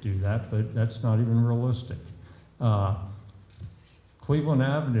see it do that, but that's not even realistic. Cleveland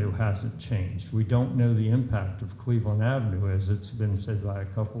Avenue hasn't changed. We don't know the impact of Cleveland Avenue, as it's been said by a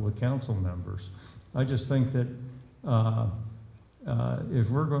couple of council members. I just think that if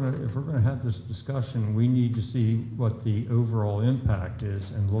we're going to have this discussion, we need to see what the overall impact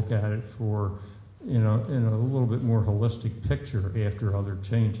is and look at it for, you know, in a little bit more holistic picture after other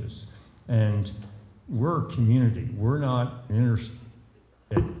changes. And we're a community. We're not an interstate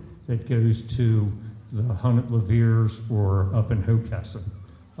that goes to the Huntington-Laviers or up in Hockessin.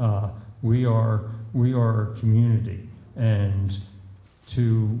 We are a community, and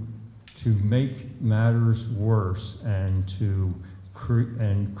to make matters worse and to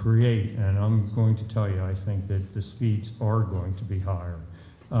create, and I'm going to tell you, I think that the speeds are going to be higher.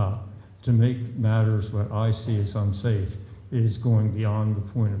 To make matters what I see as unsafe is going beyond the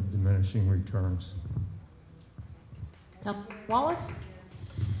point of diminishing returns. Councilman Wallace?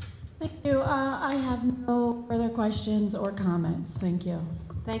 Thank you. I have no further questions or comments. Thank you.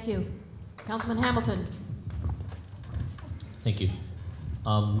 Thank you. Councilman Hamilton? Thank you.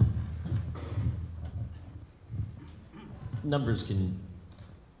 Numbers can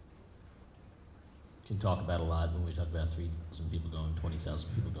talk about a lot when we talk about 3,000 people going,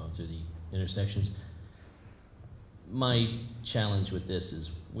 20,000 people going through the intersections. My challenge with this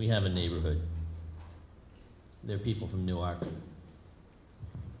is we have a neighborhood. There are people from Newark.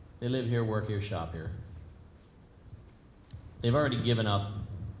 They live here, work here, shop here. They've already given up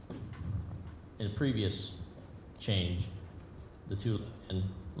in a previous change the 2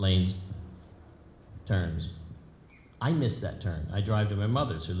 lanes turns. I miss that turn. I drive to my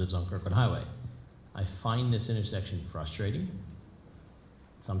mother's who lives on Kirkwood Highway. I find this intersection frustrating.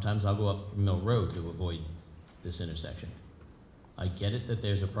 Sometimes I'll go up Mill Road to avoid this intersection. I get it that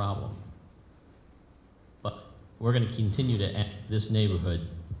there's a problem, but we're going to continue to ask this neighborhood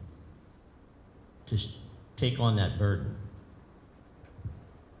to take on that burden.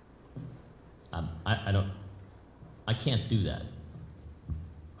 I can't do that.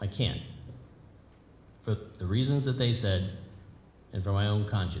 I can't. For the reasons that they said, and for my own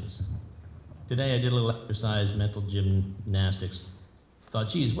conscience. Today I did a little exercise, mental gymnastics. Thought,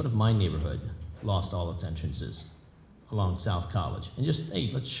 geez, what if my neighborhood lost all its entrances along South College? And just, hey,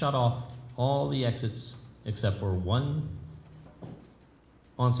 let's shut off all the exits except for one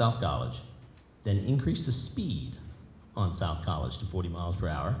on South College, then increase the speed on South College to 40 miles per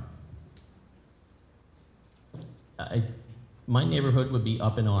hour. My neighborhood would be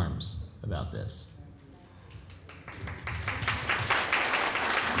up in arms about this.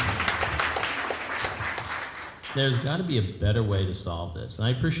 There's got to be a better way to solve this, and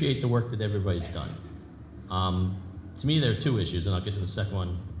I appreciate the work that everybody's done. To me, there are 2 issues, and I'll get to the second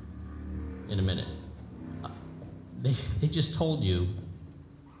one in a minute. They just told you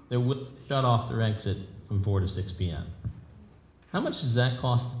they would shut off their exit from 4 to 6 p.m. How much does that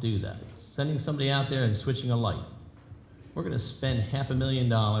cost to do that? Sending somebody out there and switching a light. We're going to spend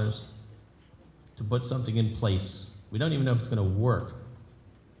 $500,000 to put something in place. We don't even know if it's going to work.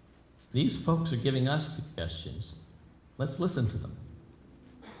 These folks are giving us suggestions. Let's listen to them.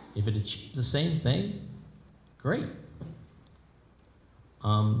 If it achieves the same thing, great.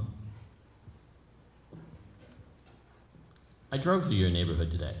 I drove through your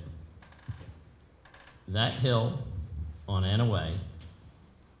neighborhood today. That hill on Anna Way,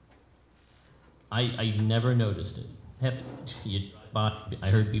 I never noticed it. I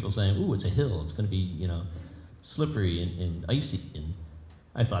heard people saying, ooh, it's a hill. It's going to be, you know, slippery and icy. And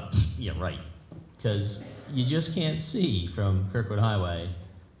I thought, yeah, right. Because you just can't see from Kirkwood Highway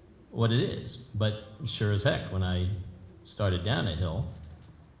what it is. But sure as heck, when I started down a hill,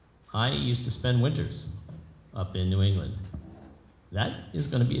 I used to spend winters up in New England. That is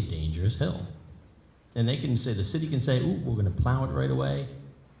going to be a dangerous hill. And they can say, the city can say, ooh, we're going to plow it right away.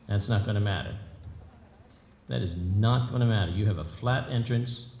 That's not going to matter. That is not going to matter. You have a flat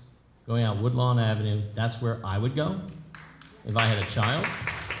entrance going out Woodlawn Avenue, that's where I would go if I had a child.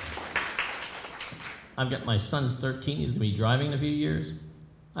 I've got my son's 13, he's gonna be driving in a few years.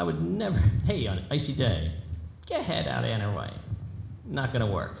 I would never, hey, on an icy day, get head out of Anner Way. Not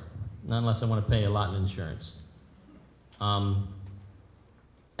gonna work, not unless I wanna pay a lot in insurance.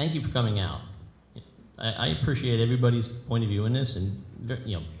 Thank you for coming out. I appreciate everybody's point of view in this, and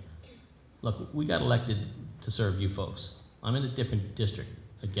you know, look, we got elected to serve you folks. I'm in a different district,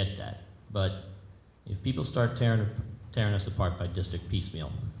 I get that, but if people start tearing us apart by district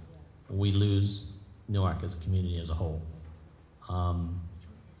piecemeal, we lose Newark as a community as a whole.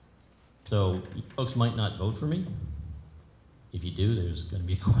 So you folks might not vote for me. If you do, there's going to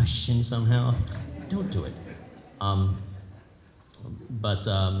be a question somehow. Don't do it.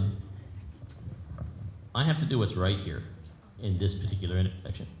 I have to do what's right here in this particular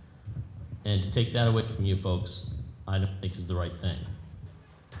intersection. And to take that away from you folks, I don't think is the right thing.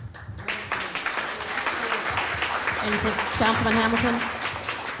 Anything, Councilman Hamilton?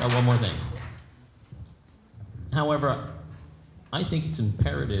 One more thing. However, I think it's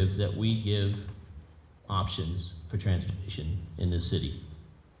imperative that we give options for transportation in this city.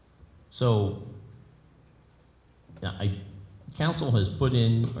 So, council has put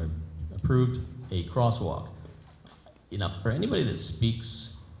in or approved a crosswalk. You know, for anybody that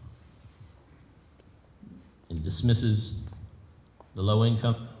speaks and dismisses the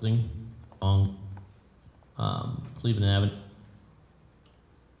low-income housing on Cleveland Avenue,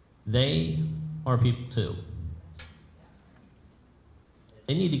 they are people too.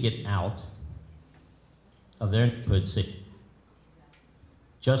 They need to get out of their neighborhood city,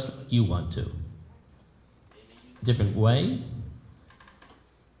 just like you want to. Different way,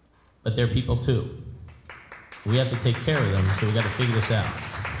 but they're people too. We have to take care of them, so we got to figure this out.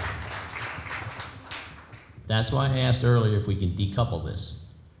 That's why I asked earlier if we can decouple this.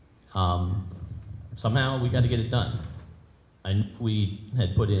 Somehow we got to get it done. We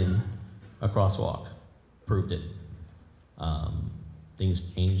had put in a crosswalk, approved it. Things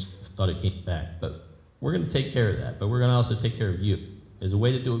changed, thought it came back, but we're going to take care of that. But we're going to also take care of you. There's a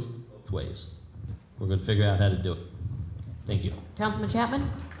way to do it both ways. We're going to figure out how to do it. Thank you. Councilman Chapman?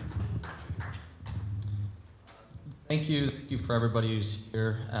 Thank you for everybody who's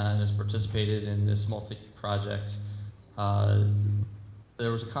here and has participated in this multi-project.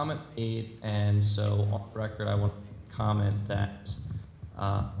 There was a comment made, and so on record I want to comment that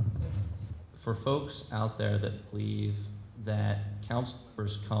for folks out there that believe that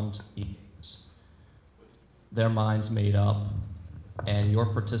councilors come to meetings with their minds made up and your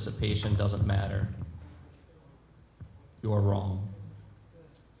participation doesn't matter, you're wrong.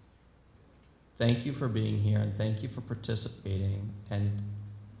 Thank you for being here, and thank you for participating, and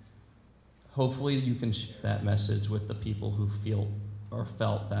hopefully you can share that message with the people who feel or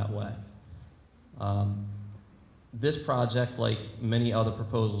felt that way. This project, like many other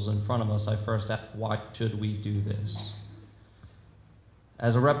proposals in front of us, I first asked, why should we do this?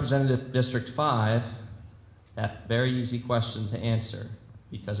 As a representative of District 5, that's a very easy question to answer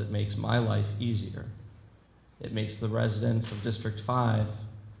because it makes my life easier. It makes the residents of District 5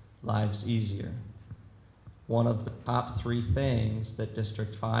 lives easier. One of the top 3 things that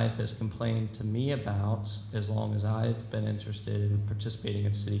District 5 has complained to me about, as long as I've been interested in participating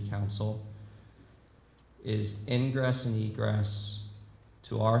in City Council, is ingress and egress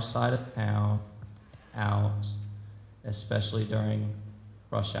to our side of town out, especially during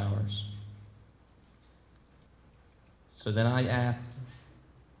rush hours. So then I ask,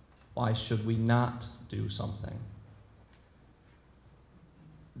 why should we not do something?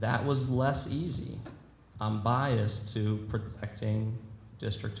 That was less easy. I'm biased to protecting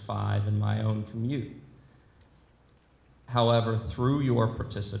District 5 and my own commute. However, through your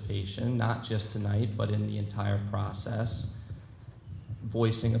participation, not just tonight, but in the entire process,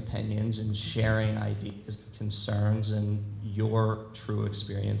 voicing opinions and sharing ideas, concerns, and your true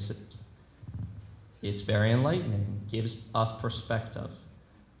experiences, it's very enlightening, gives us perspective.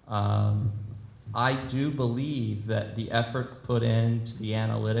 I do believe that the effort put into the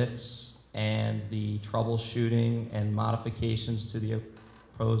analytics and the troubleshooting and modifications to the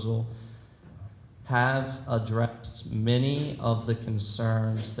proposal have addressed many of the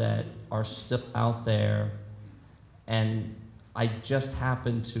concerns that are still out there, and I just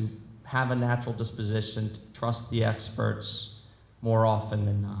happen to have a natural disposition to trust the experts more often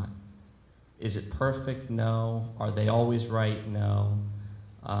than not. Is it perfect? No. Are they always right? No.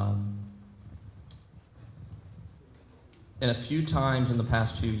 And a few times in the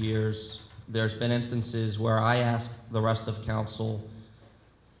past few years, there's been instances where I ask the rest of council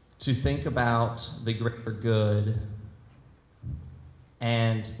to think about the greater good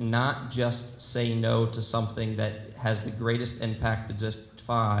and not just say no to something that has the greatest impact to District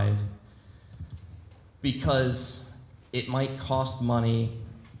 5 because it might cost money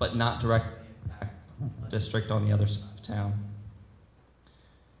but not directly impact the district on the other side of town.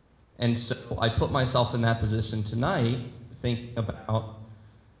 And so I put myself in that position tonight, thinking about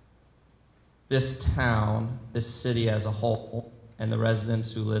this town, this city as a whole, and the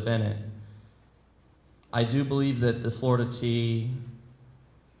residents who live in it. I do believe that the Florida T,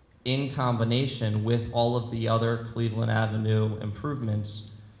 in combination with all of the other Cleveland Avenue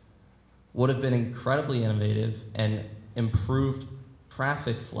improvements, would have been incredibly innovative and improved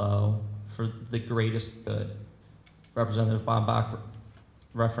traffic flow for the greatest good. Representative Bombach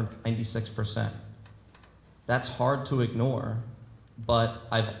referenced 96%. That's hard to ignore, but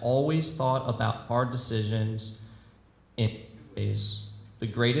I've always thought about hard decisions in two ways. The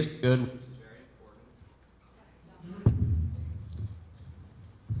greatest good, which is very important,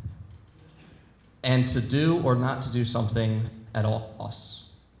 and to do or not to do something at all costs.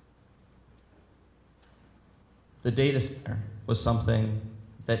 The data center was something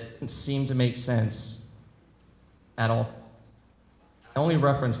that didn't seem to make sense at all. I only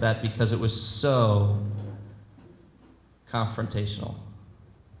reference that because it was so confrontational.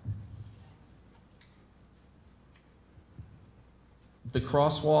 The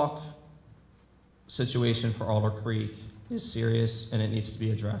crosswalk situation for Alder Creek is serious and it needs to be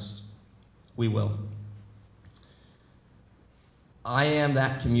addressed. We will. I am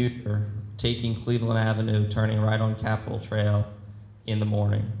that commuter taking Cleveland Avenue, turning right on Capitol Trail in the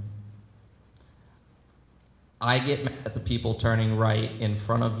morning. I get mad at the people turning right in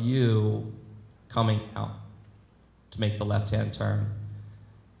front of you coming out to make the left-hand turn.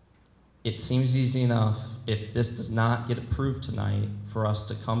 It seems easy enough, if this does not get approved tonight, for us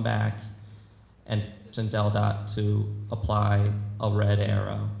to come back and send DelDOT to apply a red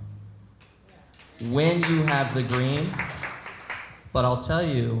arrow. When you have the green, but I'll tell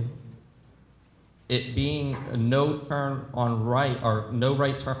you, it being a no turn on right, or no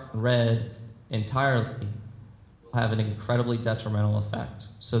right turn on red entirely, will have an incredibly detrimental effect.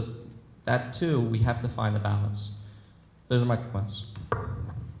 So that too, we have to find the balance. Those are my comments.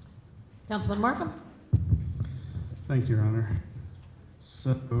 Councilman Markham. Thank you, Your Honor.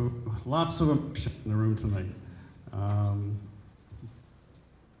 So, lots of emotion in the room tonight.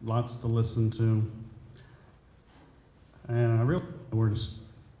 Lots to listen to. And I really don't know where to start.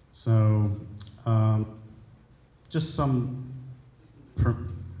 So, just some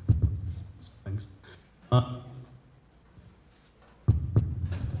things.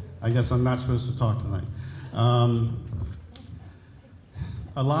 I guess I'm not supposed to talk tonight.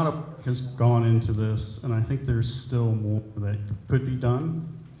 A lot of work has gone into this, and I think there's still more that could be done.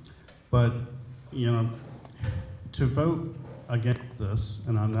 But, you know, to vote against this,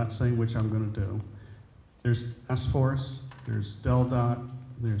 and I'm not saying which I'm going to do, there's task force, there's DelDOT,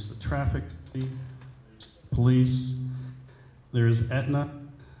 there's the traffic police, there's Aetna,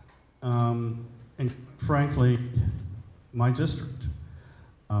 and frankly, my district.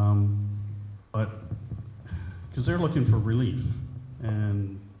 But, because they're looking for relief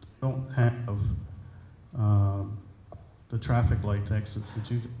and don't have the traffic light exits that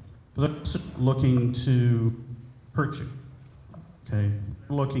you do. But they're also looking to hurt you, okay?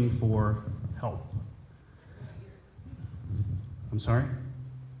 They're looking for help. I'm sorry?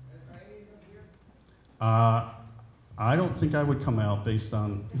 I don't think I would come out based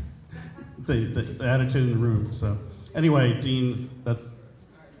on the attitude in the room. So anyway, Dean, but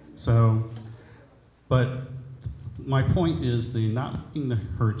my point is they're not looking to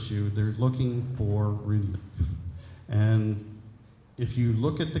hurt you, they're looking for relief. And if you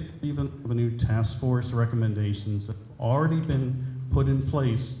look at the Cleveland Avenue Task Force recommendations that have already been put in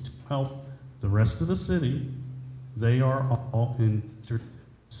place to help the rest of the city, they are all in District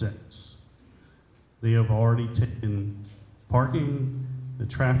 6. They have already taken parking, the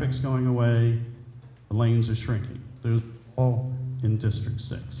traffic's going away, the lanes are shrinking. They're all in District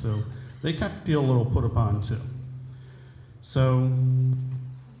 6. So they kind of feel a little put upon too. So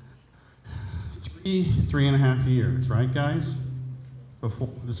 3.5 years, right guys, before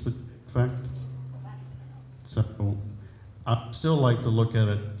this would affect? So I'd still like to look at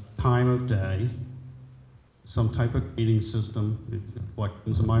a time of day, some type of gating system, what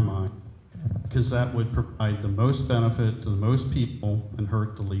comes in my mind, because that would provide the most benefit to the most people and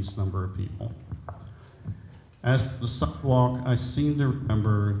hurt the least number of people. As for the sidewalk, I seem to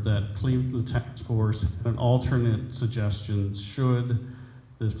remember that Cleveland Task Force had an alternate suggestion should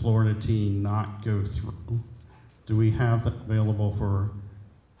the Florida T not go through. Do we have that available for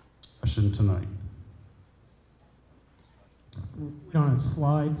discussion tonight? we don't have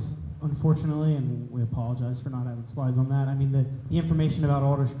slides, unfortunately, and we apologize for not having slides on that. I mean, the information about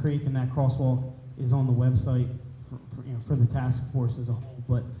Alders Creek and that crosswalk is on the website for the task force as a whole,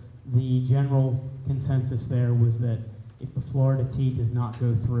 but the general consensus there was that if the Florida T does not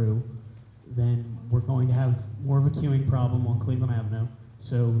go through, then we're going to have more of a queuing problem on Cleveland Avenue.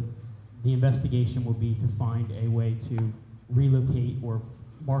 So the investigation will be to find a way to relocate or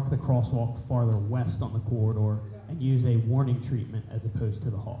mark the crosswalk farther west on the corridor and use a warning treatment as opposed to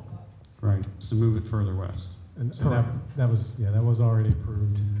the Hawk. Right, so move it further west. And that was already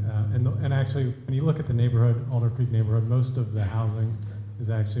approved. And actually, when you look at the neighborhood, Alder Creek neighborhood, most of the housing is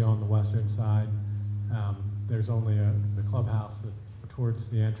actually on the western side. There's only the clubhouse towards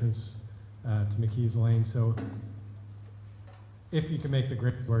the entrance to McKees Lane. So if you can make the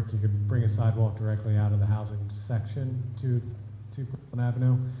grid work, you could bring a sidewalk directly out of the housing section to Cleveland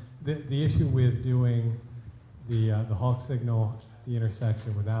Avenue. The issue with doing the Hawk signal at the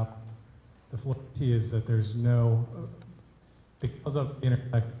intersection without the Florida T is that there's no, because of the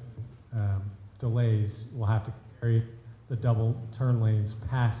intersection delays, we'll have to carry the double turn lanes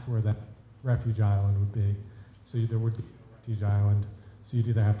past where that refuge island would be. So there would be a refuge island. So you'd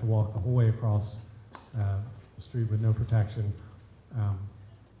either have to walk the whole way across the street with no protection.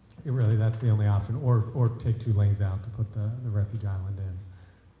 That's the only option, or take 2 lanes out to put the refuge island in.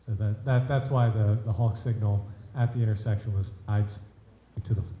 So that's why the Hawk signal at the intersection was tied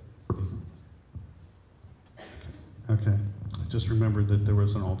to the. Okay, I just remembered that there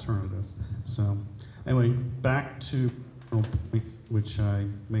was an alternative. So anyway, back to which I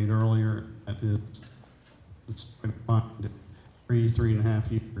made earlier, that is, let's find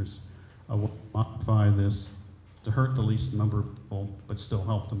 3.5 years. I will modify this to hurt the least number of people, but still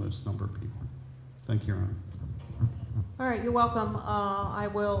help the most number of people. Thank you, Your Honor. All right, you're welcome. I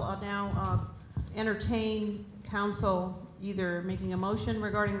will now entertain council either making a motion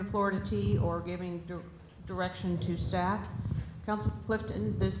regarding the Florida T or giving direction to staff. Council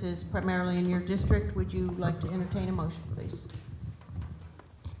Clifton, this is primarily in your district. Would you like to entertain a motion, please?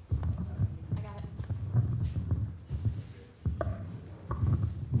 I got it.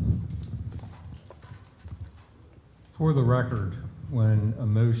 For the record, when a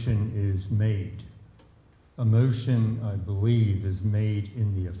motion is made, a motion, I believe, is made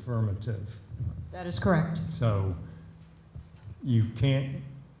in the affirmative. That is correct. So you can't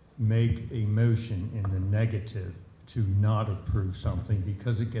make a motion in the negative to not approve something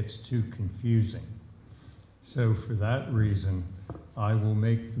because it gets too confusing. So for that reason, I will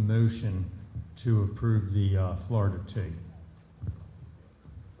make the motion to approve the Florida T.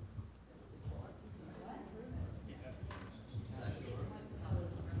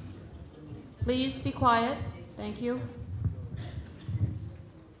 Please be quiet. Thank you.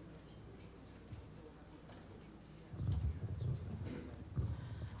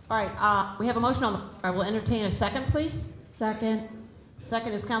 All right, we have a motion on the floor. I will entertain a second, please. Second.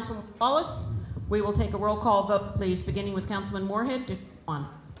 Second is Councilman Wallace. We will take a roll call vote, please, beginning with Councilman Moorhead. District 1.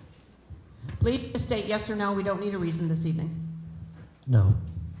 Please just state yes or no. We don't need a reason this evening. No.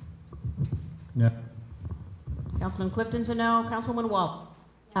 No. Councilman Clifton's a no. Councilwoman Wallace.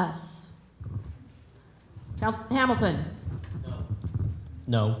 Yes. Councilman Hamilton.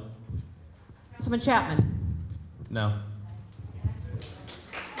 No. Councilman Chapman. No.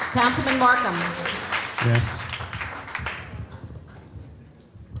 Councilman Markham. Yes.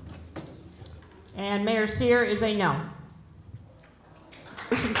 And Mayor Sear is a no.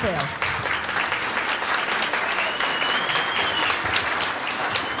 Motion fails.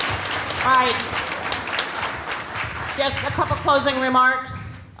 All right. Just a couple closing remarks.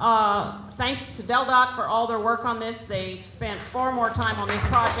 Thanks to DelDOT for all their work on this. They spent far more time on this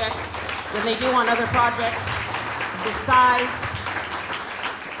project than they do on other projects this size.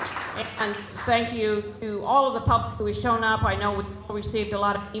 And thank you to all of the public who has shown up. I know we received a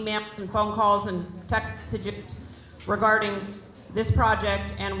lot of emails and phone calls and text messages regarding this project,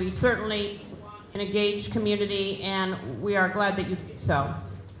 and we certainly an engaged community, and we are glad that you did so.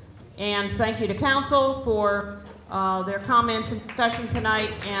 And thank you to council for their comments and discussion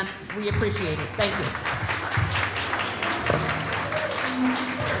tonight, and we appreciate it. Thank you.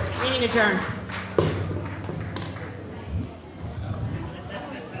 Meeting adjourned.